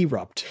 or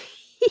erupt.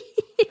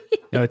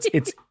 No,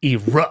 it's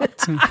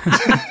erupt.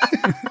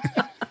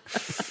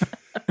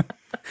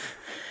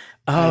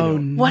 Oh,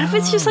 no. What if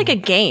it's just like a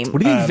game?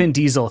 What do you think Vin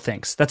Diesel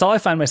thinks? That's all I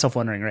find myself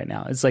wondering right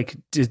now. It's like,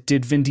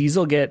 did Vin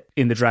Diesel get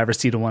in the driver's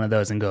seat of one of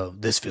those and go,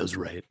 this feels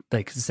right?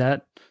 Like, is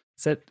that,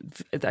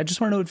 I just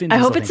want to know what Vin Diesel thinks. I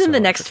hope it's in the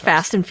next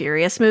Fast and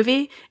Furious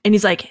movie. And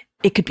he's like,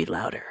 it could be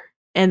louder.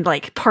 And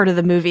like part of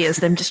the movie is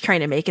them just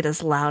trying to make it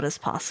as loud as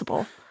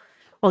possible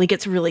while he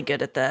gets really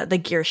good at the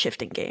gear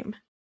shifting game.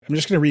 I'm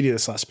just going to read you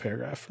this last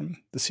paragraph from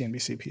the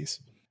CNBC piece.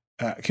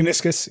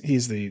 Kuniskis,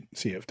 he's the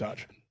CEO of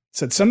Dodge,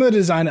 said some of the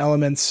design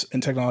elements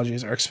and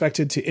technologies are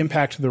expected to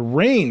impact the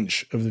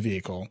range of the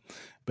vehicle,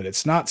 but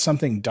it's not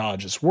something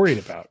Dodge is worried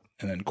about.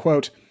 And then,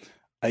 quote,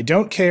 I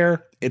don't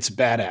care. It's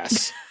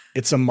badass.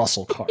 It's a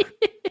muscle car.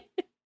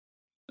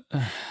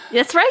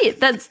 That's right.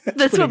 That's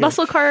what good.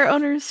 muscle car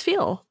owners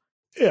feel.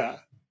 Yeah.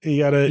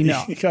 You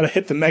gotta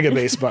hit the mega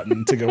base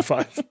button to go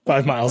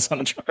five miles on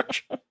a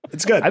charge.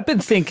 It's good. I've been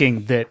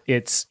thinking that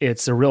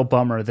it's a real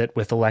bummer that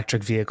with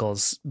electric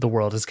vehicles, the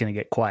world is going to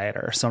get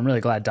quieter. So I'm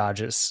really glad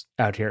Dodge is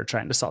out here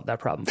trying to solve that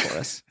problem for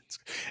us.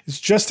 It's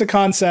just a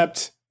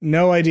concept.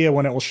 No idea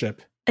when it will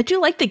ship. I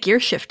do like the gear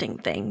shifting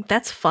thing.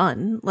 That's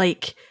fun.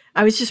 Like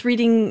I was just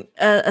reading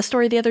a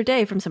story the other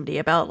day from somebody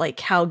about like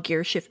how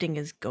gear shifting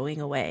is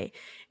going away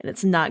and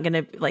it's not going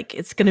to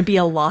it's going to be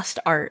a lost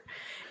art.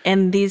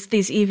 And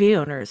these EV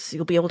owners,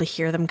 you'll be able to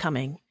hear them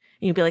coming.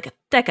 And you'll be like,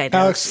 that guy knows.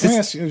 Alex, let me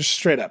ask you just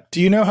straight up. Do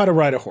you know how to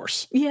ride a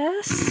horse?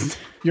 Yes.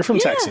 You're from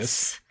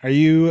Texas. Are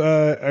you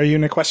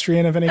an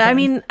equestrian of any kind? I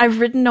mean, I've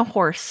ridden a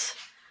horse.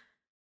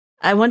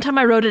 One time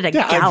I rode it at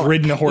Gallop. I've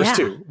ridden a horse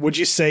too. Would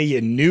you say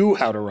you knew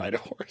how to ride a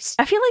horse?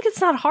 I feel like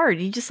it's not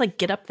hard. You just like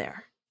get up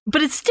there.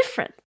 But it's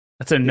different.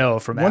 That's a no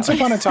from Alex. Once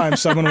upon a time,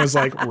 someone was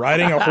like,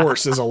 riding a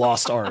horse is a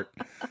lost art.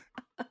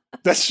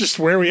 That's just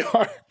where we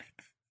are.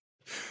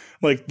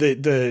 Like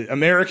the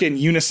American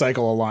Unicycle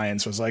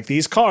Alliance was like,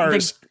 these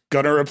cars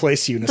gonna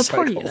replace unicycles. The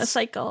poor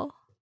unicycle.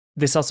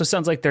 This also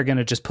sounds like they're going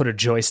to just put a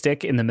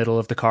joystick in the middle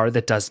of the car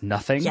that does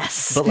nothing.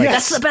 Yes. But like,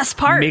 that's the best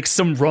part. Makes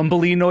some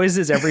rumbly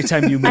noises every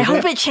time you move I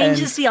hope it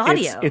changes the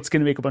audio. It's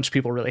going to make a bunch of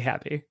people really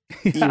happy.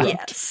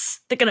 Yes.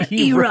 They're going to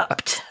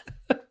erupt.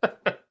 All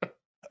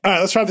right,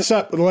 let's wrap this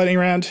up with a lightning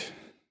round.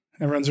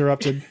 Everyone's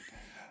erupted.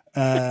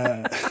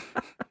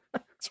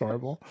 It's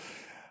horrible.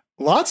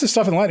 Lots of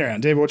stuff in the lightning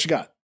round. David, what you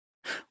got?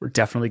 We're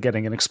definitely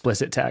getting an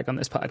explicit tag on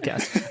this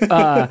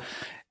podcast.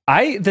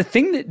 The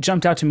thing that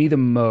jumped out to me the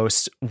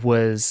most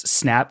was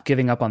Snap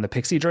giving up on the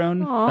Pixie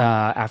drone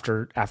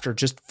after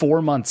just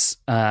 4 months.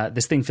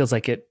 This thing feels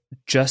like it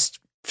just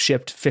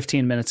shipped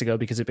 15 minutes ago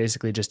because it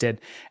basically just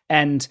did.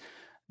 And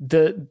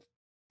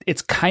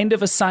it's kind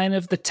of a sign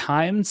of the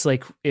times.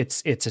 Like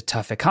it's a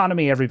tough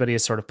economy. Everybody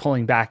is sort of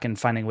pulling back and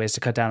finding ways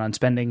to cut down on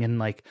spending. And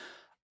like,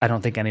 I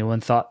don't think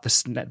anyone thought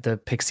the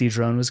Pixie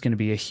drone was going to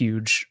be a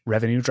huge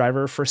revenue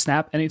driver for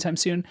Snap anytime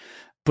soon.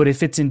 But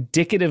if it's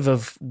indicative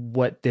of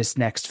what this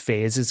next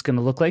phase is going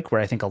to look like, where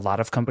I think a lot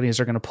of companies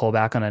are going to pull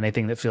back on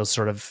anything that feels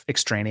sort of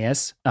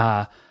extraneous,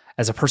 as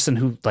a person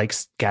who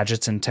likes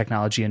gadgets and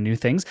technology and new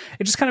things,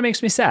 it just kind of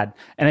makes me sad.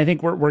 And I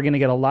think we're going to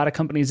get a lot of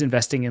companies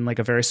investing in like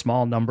a very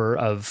small number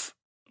of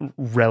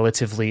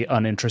relatively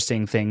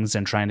uninteresting things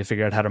and trying to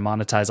figure out how to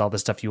monetize all the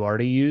stuff you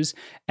already use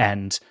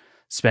and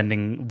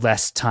spending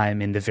less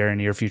time in the very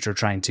near future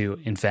trying to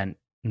invent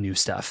new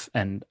stuff.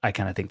 And I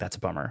kind of think that's a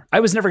bummer.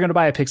 I was never going to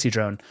buy a Pixie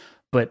drone,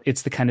 but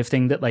it's the kind of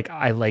thing that like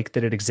I like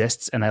that it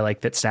exists, and I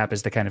like that Snap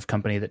is the kind of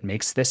company that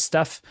makes this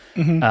stuff.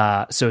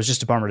 So it's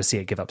just a bummer to see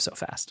it give up so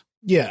fast.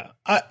 Yeah,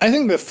 I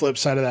think the flip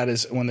side of that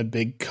is when the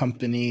big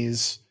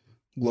companies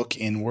look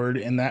inward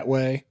in that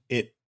way,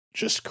 it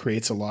just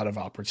creates a lot of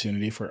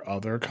opportunity for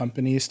other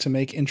companies to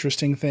make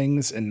interesting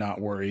things and not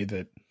worry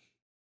that,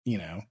 you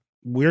know,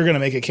 we're going to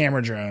make a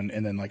camera drone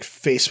and then like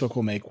Facebook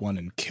will make one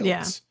and kill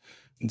us.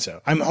 And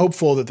so I'm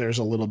hopeful that there's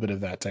a little bit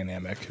of that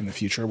dynamic in the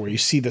future where you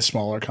see the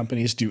smaller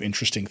companies do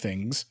interesting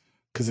things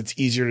because it's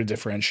easier to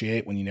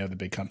differentiate when you know the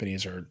big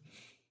companies are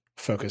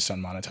focused on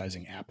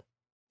monetizing app.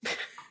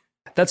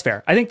 That's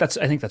fair. I think that's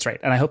right.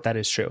 And I hope that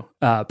is true.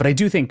 But I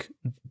do think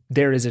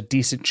there is a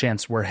decent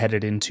chance we're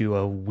headed into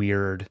a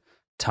weird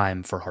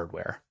time for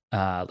hardware.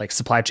 Like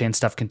supply chain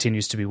stuff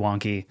continues to be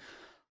wonky.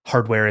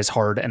 Hardware is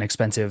hard and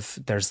expensive.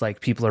 There's like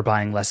people are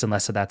buying less and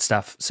less of that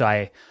stuff. So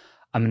I'm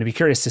going to be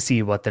curious to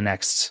see what the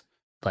next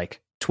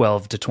like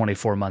 12 to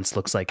 24 months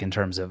looks like in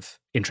terms of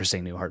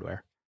interesting new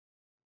hardware.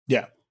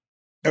 Yeah.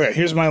 Okay,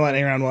 here's my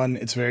lightning round one.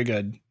 It's very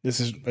good. This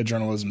is a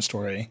journalism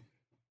story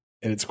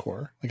at its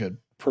core, like a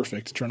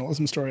perfect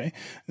journalism story.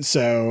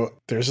 So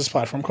there's this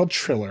platform called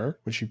Triller,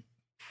 which you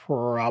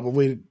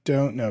probably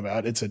don't know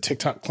about. It's a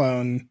TikTok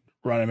clone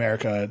run in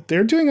America.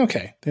 They're doing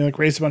okay. They like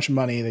raised a bunch of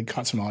money. They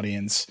caught some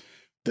audience.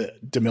 The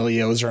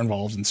D'Amelios are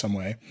involved in some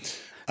way.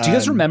 Do you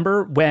guys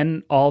remember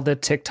when all the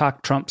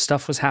TikTok Trump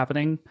stuff was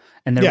happening?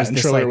 And there was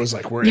this Triller like, was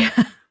like, we're they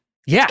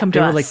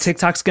were like,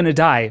 TikTok's going to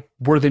die.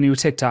 We're the new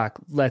TikTok.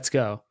 Let's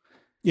go.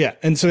 Yeah.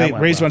 And so they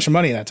raised a bunch of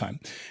money at that time.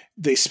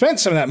 They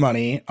spent some of that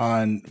money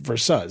on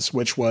Versus,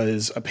 which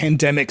was a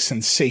pandemic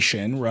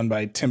sensation run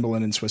by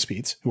Timbaland and Swiss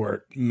Beats, who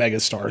are mega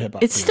star hip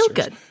hop. It's still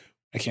good.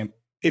 I can't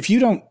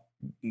believe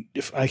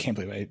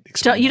I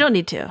explained You don't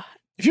need to.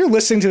 If you're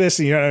listening to this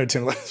and you don't know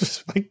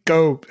Timbaland, like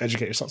go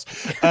educate yourselves.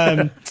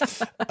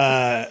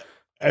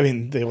 I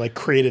mean, they like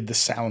created the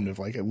sound of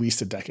like at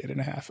least a decade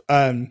and a half.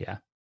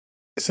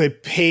 So they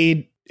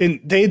paid, and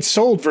they had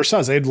sold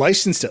Versus. They had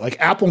licensed it. Like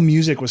Apple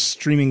Music was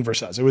streaming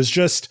Versus. It was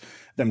just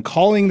them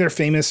calling their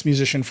famous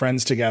musician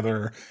friends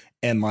together,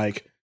 and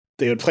like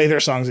they would play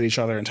their songs at each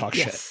other and talk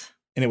shit.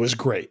 And it was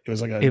great. It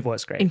was like it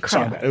was great.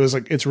 Incredible. It was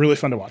like, it's really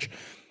fun to watch.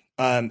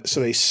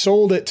 So they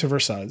sold it to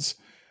Versus.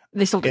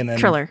 They sold it to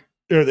Triller.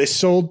 Or they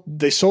sold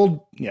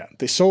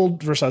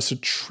Versus to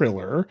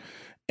Triller,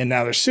 and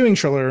now they're suing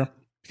Triller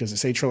because they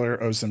say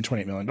Triller owes them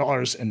 $28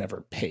 million and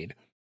never paid.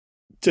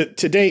 To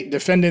date,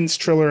 defendants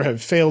Triller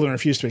have failed and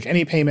refused to make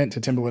any payment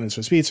to Timbaland and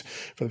Swiss Beats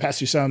for the past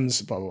two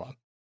sums, blah, blah, blah.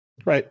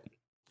 Right?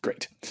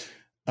 Great.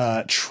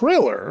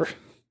 Triller,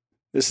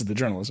 this is the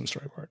journalism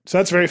story part. So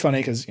that's very funny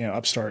because, you know,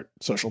 upstart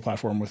social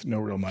platform with no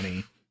real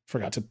money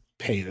forgot to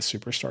pay the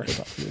superstar hip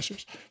hop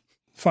producers.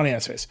 Funny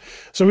ass face.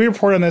 So we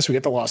report on this. We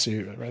get the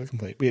lawsuit, rather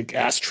complete. We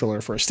asked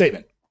Triller for a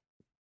statement.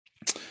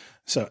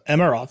 So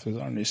Emma Roth, who's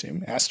on our news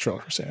team, asked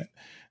Triller for a statement.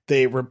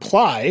 They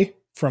reply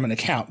from an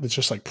account that's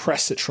just like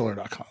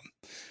press@triller.com.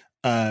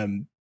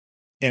 And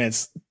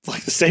it's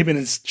like the statement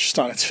is just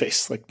on its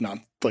face, like not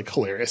like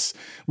hilarious.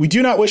 We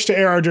do not wish to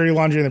air our dirty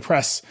laundry in the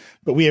press,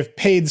 but we have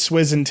paid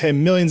Swizz and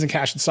Tim millions in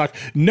cash and stock.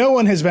 No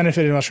one has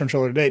benefited much from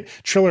Triller to date.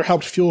 Triller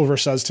helped fuel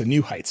Versus to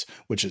new heights,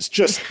 which is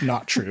just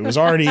not true. It was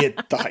already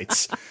at the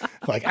heights.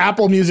 Like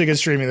Apple Music is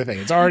streaming the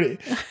thing.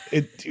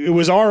 It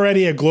was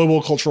already a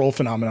global cultural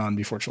phenomenon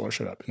before Triller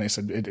showed up. And they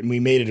said,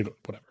 we made it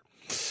whatever.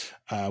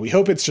 We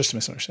hope it's just a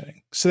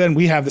misunderstanding. So then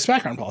we have this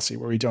background policy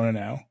where we don't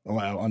now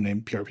allow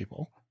unnamed PR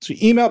people. So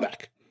we email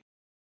back.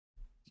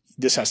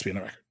 This has to be on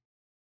the record.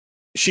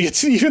 She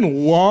gets an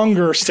even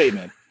longer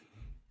statement,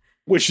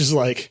 which is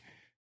like,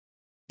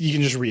 you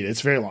can just read it.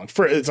 It's very long.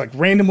 It's like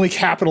randomly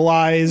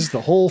capitalized,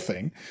 the whole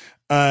thing.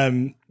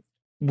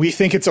 We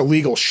think it's a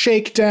legal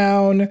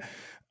shakedown.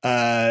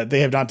 They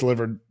have not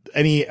delivered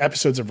any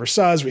episodes of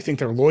Versailles. We think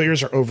their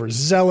lawyers are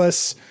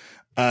overzealous.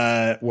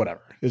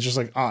 Whatever. It's just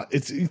like,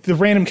 it's the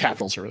random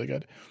capitals are really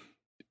good.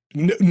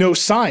 No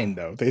sign,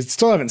 though. They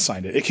still haven't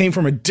signed it. It came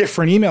from a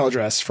different email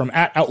address from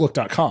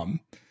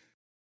 @outlook.com.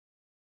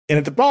 And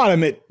at the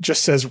bottom, it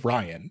just says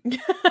Ryan.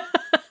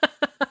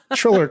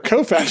 Triller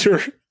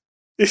co-founder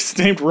is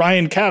named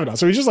Ryan Kavanaugh.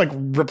 So we just like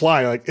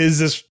reply like, is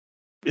this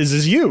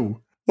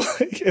you?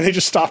 And they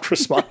just stopped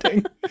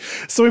responding.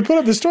 So we put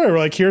up the story. We're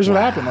like, here's what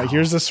happened. Like,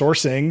 here's the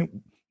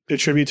sourcing.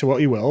 Attribute to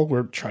what you will.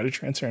 We're trying to be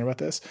transparent about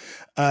this.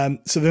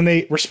 So then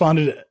they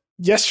responded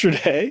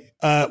yesterday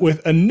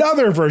with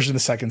another version of the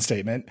second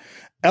statement,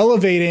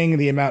 elevating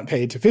the amount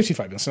paid to $55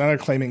 million. So now they're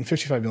claiming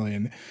 $55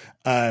 million.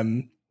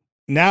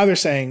 Now they're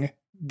saying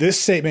this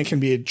statement can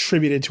be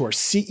attributed to our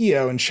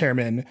CEO and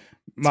chairman,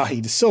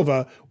 Mahi De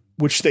Silva,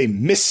 which they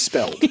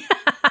misspelled.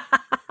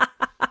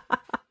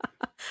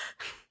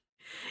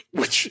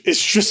 Which is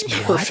just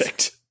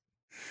perfect.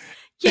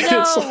 You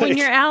know, when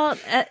you're out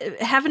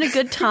having a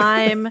good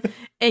time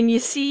and you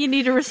see you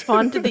need to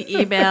respond to the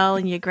email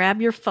and you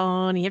grab your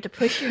phone and you have to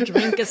push your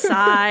drink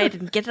aside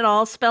and get it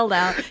all spelled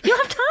out, you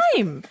don't have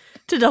time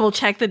to double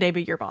check the name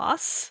of your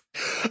boss.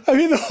 I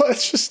mean,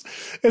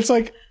 it's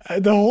like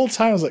the whole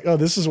time I was like, oh,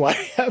 this is why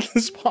I have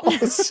this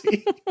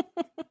policy.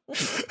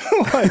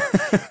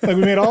 like we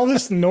made all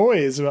this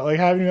noise about like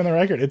having me on the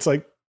record. It's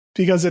like,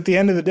 because at the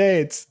end of the day,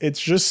 it's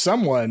just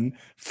someone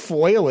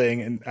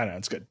foiling, and I don't know,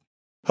 it's good.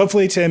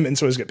 Hopefully Tim and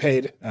Swizz get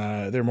paid.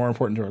 They're more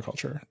important to our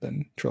culture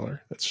than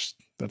Triller.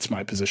 That's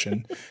my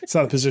position. It's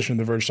not a position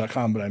of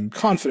TheVerge.com, but I'm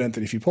confident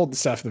that if you pulled the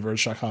staff of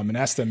TheVerge.com and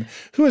asked them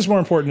who is more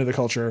important to the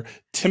culture,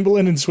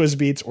 Timbaland and Swizz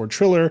Beatz or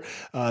Triller,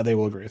 they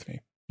will agree with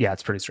me. Yeah,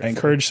 it's pretty straightforward. I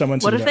encourage someone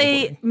to What if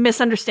they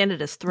misunderstand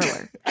it as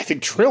Thriller? I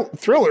think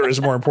Thriller is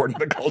more important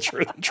to the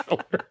culture than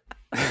Triller.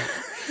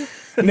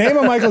 Name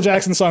a Michael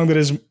Jackson song that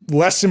is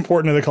less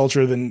important to the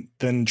culture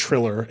than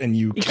Triller, and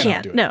you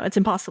cannot do it. No, it's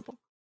impossible.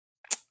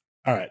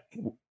 All right.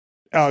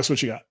 Alex,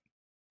 what you got?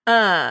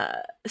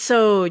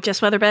 So Jess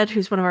Weatherbed,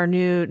 who's one of our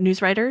new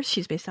news writers,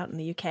 she's based out in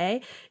the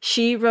UK.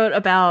 She wrote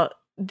about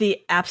the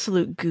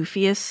absolute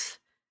goofiest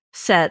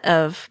set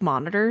of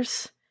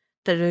monitors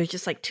that are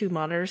just like two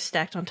monitors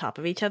stacked on top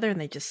of each other,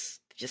 and they just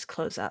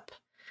close up.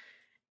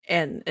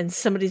 And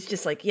somebody's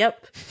just like,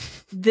 yep,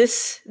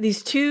 these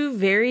two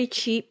very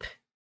cheap,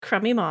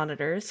 crummy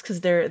monitors,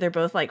 because they're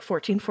both like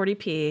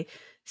 1440p,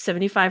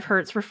 75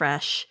 hertz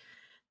refresh,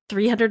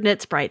 300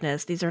 nits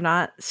brightness. These are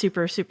not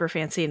super, super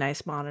fancy,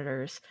 nice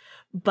monitors.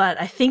 But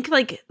I think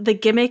like the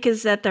gimmick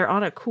is that they're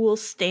on a cool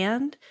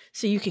stand,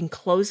 so you can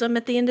close them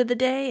at the end of the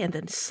day and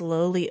then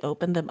slowly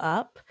open them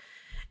up.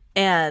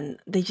 And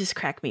they just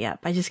crack me up.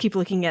 I just keep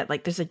looking at,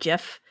 like, there's a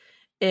GIF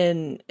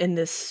in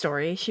this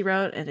story she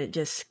wrote, and it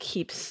just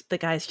keeps the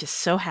guy's just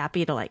so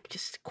happy to like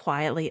just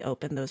quietly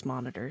open those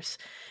monitors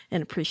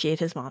and appreciate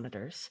his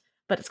monitors.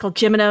 But it's called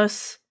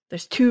Giminos.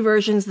 There's two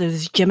versions.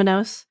 There's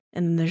Giminos,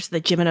 and then there's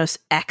the Giminos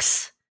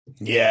X.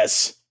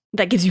 Yes.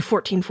 That gives you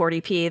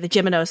 1440p. The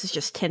Giminos is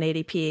just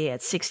 1080p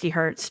at 60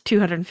 hertz,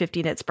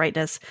 250 nits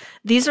brightness.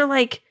 These are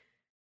like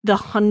the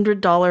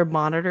 $100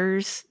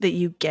 monitors that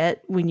you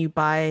get when you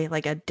buy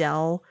like a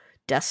Dell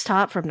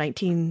desktop from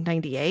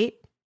 1998.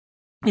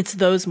 It's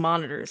those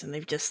monitors, and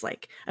they've just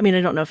like, I mean,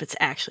 I don't know if it's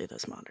actually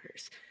those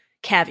monitors.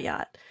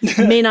 Caveat.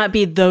 It may not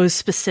be those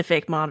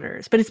specific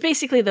monitors, but it's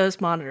basically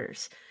those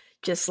monitors.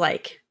 Just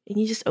like, and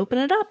you just open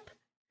it up.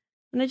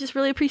 And I just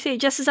really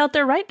appreciate Jess is out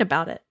there writing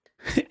about it.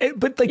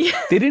 But like,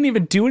 they didn't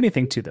even do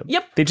anything to them.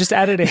 Yep. They just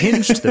added a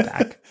hinge to the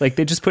back. Like,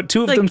 they just put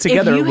two of them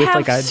together with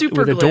like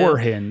with a door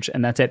hinge,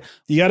 and that's it.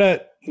 You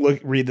gotta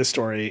read the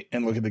story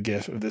and look at the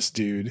GIF of this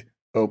dude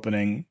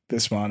opening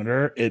this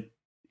monitor. It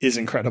is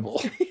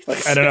incredible.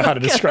 Like, I don't know how to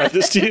describe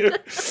this to you.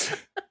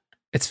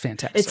 It's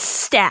fantastic. It's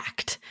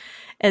stacked,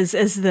 as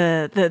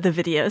the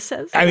video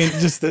says. I mean,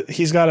 just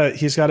he's got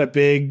a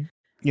big,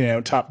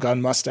 Top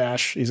Gun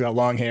mustache. He's got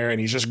long hair, and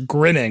he's just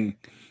grinning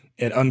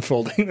and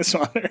unfolding this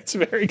monitor. It's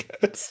very good.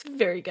 It's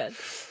very good.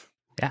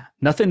 Yeah,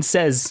 nothing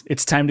says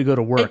it's time to go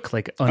to work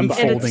like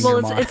unfolding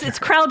your monitor. It's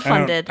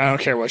crowdfunded. I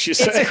don't care what you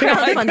say. It's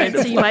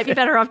crowdfunded, so you might be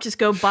better off just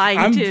go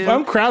buying two.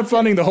 I'm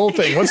crowdfunding the whole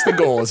thing. What's the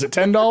goal? Is it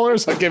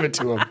 $10? I'll give it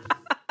to him.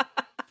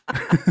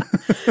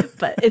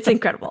 But it's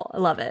incredible. I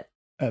love it.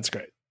 That's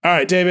great. All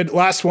right, David,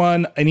 last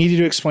one. I need you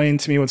to explain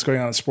to me what's going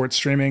on in sports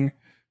streaming,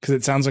 because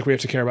it sounds like we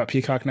have to care about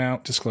Peacock now.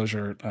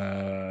 Disclosure,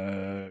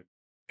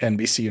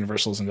 NBC,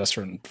 Universal's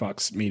investor in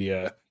Fox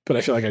Media. But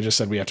I feel like I just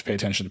said we have to pay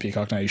attention to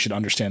Peacock now. You should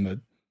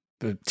understand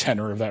the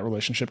tenor of that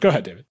relationship. Go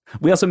ahead, David.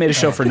 We also made a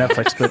show for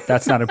Netflix, but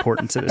that's not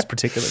important to this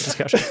particular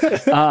discussion.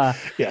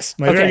 Yes,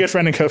 my very good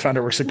friend and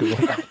co-founder works at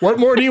Google. What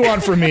more do you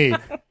want from me?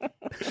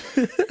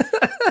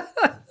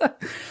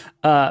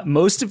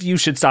 Most of you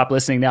should stop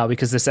listening now,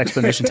 because this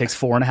explanation takes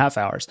 4.5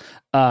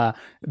 hours.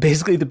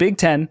 Basically, the Big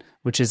Ten,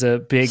 which is a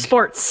big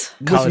sports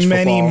with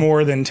many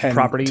more than 10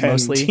 property, 10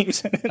 mostly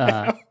teams in it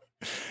now.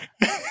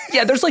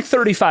 Yeah, there's like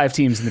 35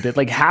 teams in the Big.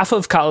 Like half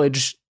of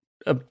college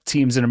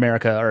teams in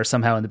America are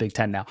somehow in the Big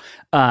Ten now.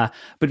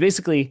 But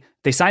basically,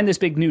 they signed this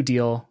big new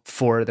deal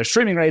for their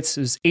streaming rights.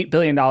 It was $8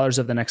 billion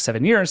over the next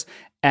 7 years.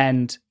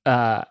 And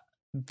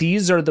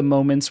these are the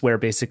moments where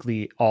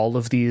basically all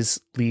of these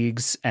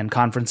leagues and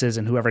conferences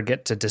and whoever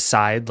get to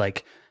decide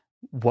like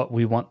what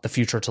we want the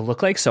future to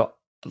look like. So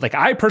like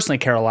I personally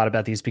care a lot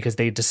about these because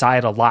they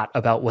decide a lot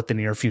about what the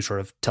near future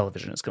of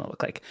television is going to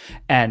look like.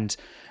 And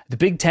the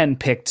Big Ten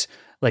picked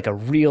like a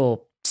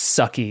real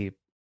sucky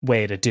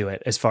way to do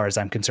it as far as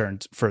I'm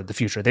concerned for the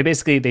future. They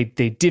basically, they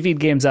divvied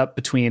games up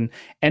between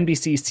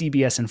NBC,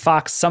 CBS, and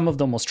Fox. Some of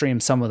them will stream,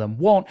 some of them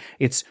won't.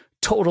 It's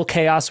total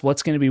chaos.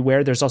 What's going to be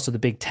where? There's also the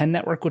Big Ten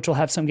Network, which will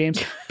have some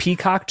games.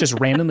 Peacock just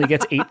randomly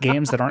gets 8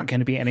 games that aren't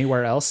going to be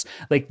anywhere else.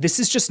 Like this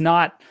is just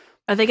not...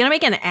 Are they going to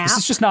make an app? This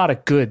is just not a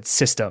good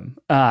system.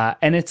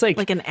 And it's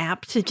like an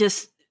app to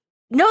just...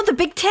 No, the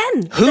Big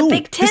Ten. Who? The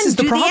Big Ten. This is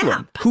the problem. The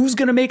app. Who's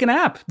going to make an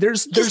app?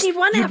 There's just need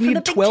one app for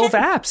the Big 12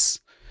 Ten. apps.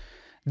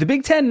 The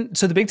Big Ten,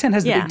 so the Big Ten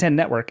has the Big Ten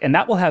Network, and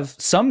that will have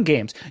some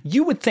games.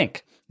 You would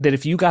think that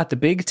if you got the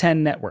Big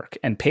Ten Network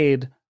and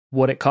paid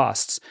what it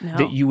costs,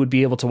 that you would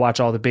be able to watch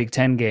all the Big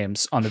Ten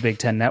games on the Big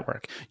Ten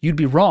Network. You'd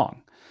be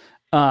wrong,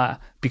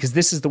 because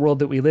this is the world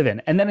that we live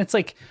in. And then it's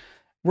like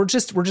we're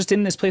just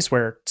in this place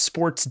where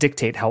sports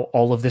dictate how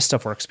all of this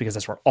stuff works because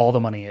that's where all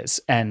the money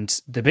is. And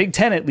the Big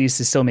Ten, at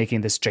least, is still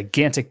making this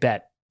gigantic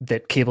bet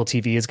that cable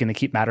TV is going to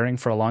keep mattering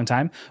for a long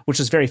time,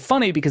 which is very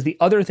funny because the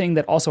other thing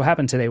that also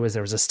happened today was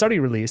there was a study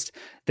released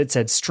that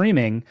said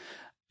streaming,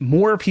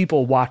 more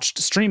people watched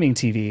streaming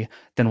TV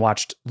than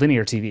watched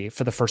linear TV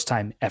for the first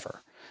time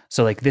ever.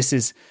 So like this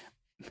is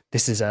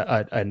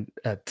a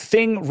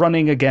thing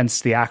running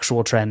against the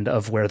actual trend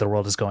of where the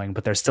world is going,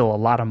 but there's still a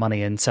lot of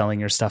money in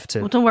selling your stuff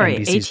to don't worry,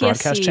 NBC's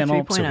broadcast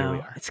channel. 3.0, so here we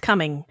are. it's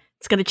coming.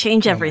 It's going to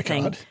change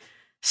everything. God.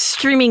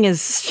 Streaming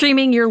is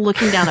streaming. You're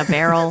looking down a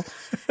barrel.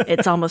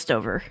 It's almost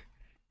over.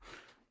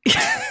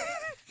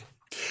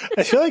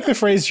 I feel like the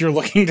phrase "you're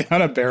looking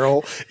down a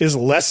barrel" is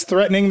less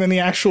threatening than the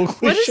actual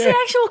cliche. What is the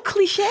actual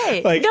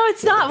cliche? Like, no,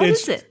 it's not. What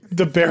is it?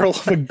 The barrel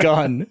of a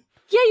gun.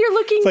 Yeah, you're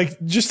looking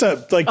Like just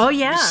a like. Oh,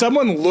 yeah.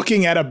 Someone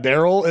looking at a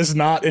barrel is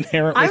not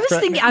inherently.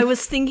 I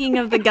was thinking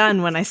of the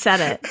gun when I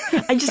said it.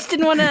 I just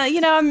didn't want to.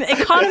 I'm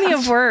economy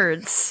of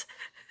words.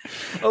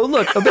 Oh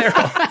look, a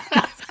barrel.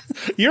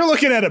 You're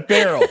looking at a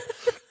barrel.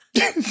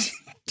 They're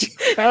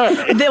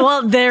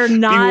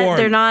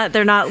not.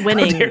 They're not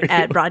winning you.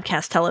 at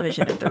broadcast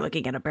television if they're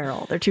looking at a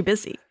barrel. They're too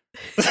busy.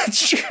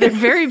 That's true. They're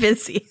very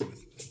busy.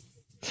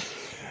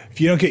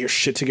 If you don't get your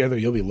shit together,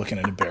 you'll be looking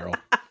at a barrel.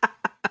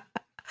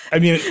 I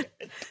mean,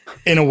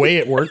 in a way,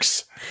 it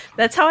works.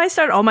 That's how I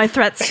start all my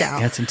threats now.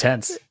 That's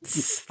intense.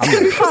 It's gonna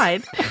be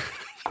fine.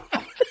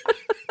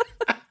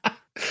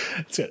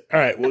 That's it. All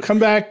right, we'll come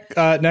back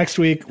next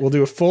week. We'll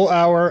do a full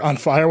hour on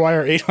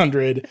Firewire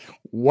 800.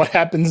 What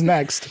happens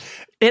next?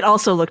 It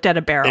also looked at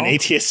a barrel. In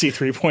ATSC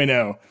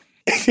 3.0.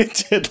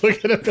 It did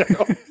look at a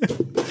barrel.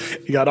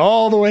 You got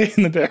all the way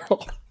in the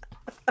barrel.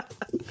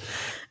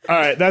 All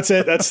right, that's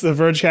it. That's the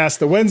Vergecast,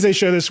 the Wednesday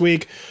show this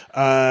week.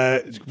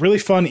 Really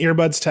fun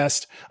earbuds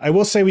test. I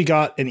will say we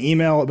got an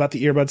email about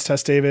the earbuds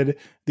test, David.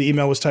 The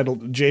email was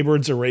titled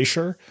Jaybird's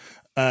Erasure,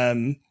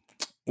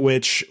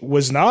 which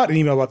was not an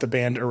email about the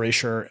band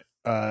Erasure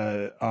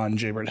on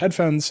Jaybird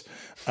headphones.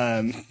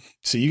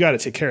 So you got to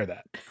take care of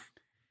that.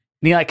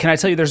 Neil, can I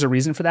tell you there's a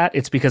reason for that?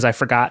 It's because I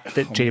forgot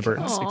that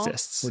Jaybirds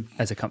exists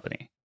as a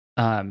company.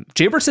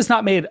 Jaybirds has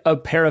not made a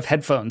pair of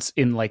headphones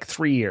in like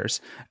 3 years.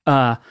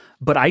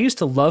 But I used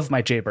to love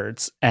my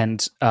Jaybirds,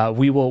 and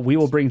we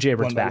will bring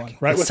Jaybirds back.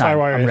 Right, it's with time.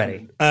 Firewire. I'm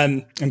ready.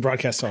 And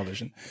broadcast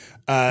television.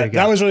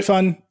 That was really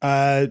fun.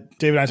 David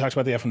and I talked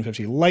about the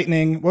F-150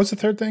 Lightning. What was the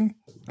third thing?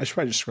 I should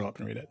probably just scroll up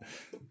and read it.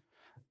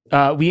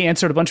 We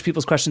answered a bunch of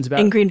people's questions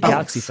about green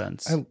Galaxy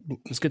bubbles. phones. It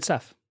was good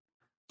stuff.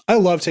 I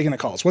love taking the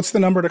calls. What's the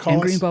number to call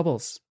us? Green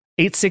bubbles.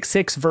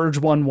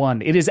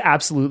 866-VERGE11. It is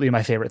absolutely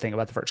my favorite thing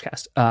about the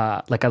Vergecast.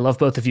 I love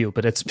both of you,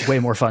 but it's way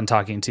more fun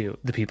talking to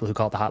the people who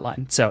call the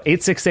hotline. So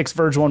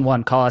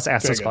 866-VERGE11. Call us,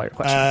 ask us all your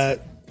questions. A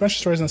bunch of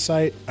stories on the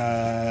site.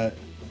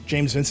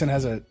 James Vincent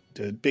has a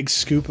big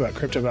scoop about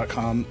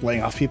Crypto.com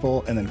laying off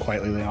people and then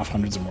quietly laying off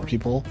hundreds of more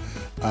people.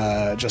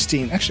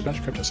 Justine, actually a bunch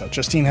of crypto stuff.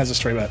 Justine has a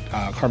story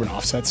about carbon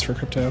offsets for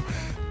crypto.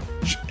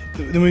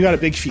 Then we got a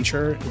big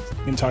feature,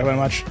 we didn't talk about it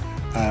much,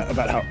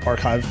 about how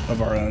Archive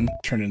of Our Own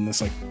turned into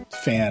this like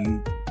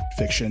fan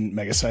fiction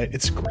mega site.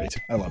 It's great.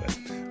 I love it.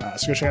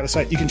 So go check out the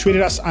site. You can tweet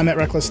at us. I'm at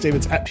Reckless.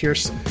 David's at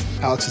Pierce.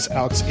 Alex is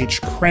Alex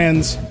H.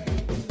 Kranz.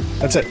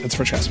 That's it. That's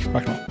Vergecast.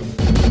 Rock and roll.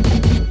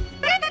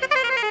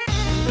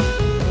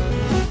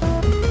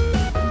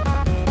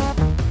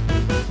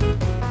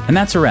 And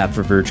that's a wrap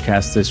for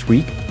Vergecast this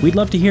week. We'd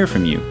love to hear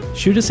from you.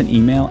 Shoot us an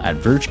email at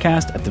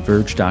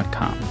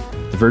vergecast@theverge.com.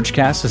 The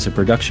Vergecast is a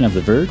production of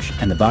The Verge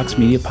and the Vox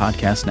Media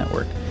Podcast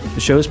Network. The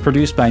show is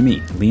produced by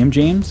me, Liam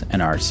James,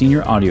 and our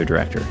senior audio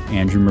director,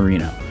 Andrew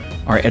Marino.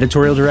 Our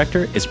editorial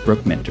director is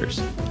Brooke Minters.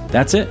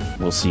 That's it.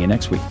 We'll see you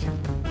next week.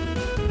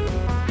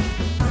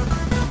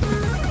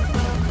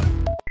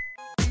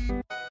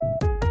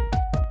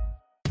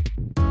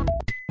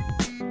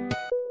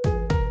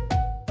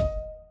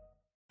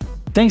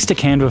 Thanks to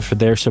Canva for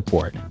their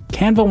support.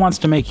 Canva wants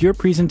to make your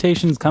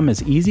presentations come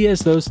as easy as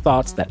those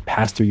thoughts that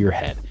pass through your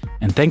head.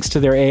 And thanks to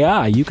their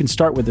AI, you can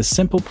start with a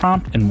simple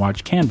prompt and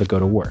watch Canva go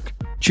to work.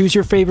 Choose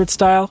your favorite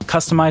style,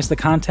 customize the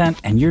content,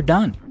 and you're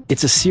done.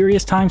 It's a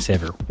serious time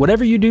saver.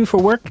 Whatever you do for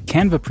work,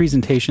 Canva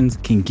presentations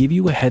can give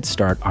you a head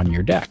start on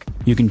your deck.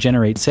 You can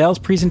generate sales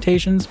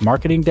presentations,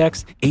 marketing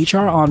decks,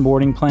 HR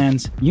onboarding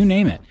plans, you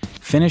name it.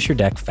 Finish your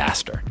deck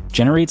faster.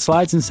 Generate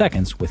slides in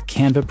seconds with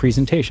Canva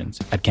presentations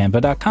at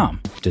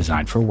canva.com.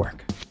 Designed for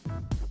work.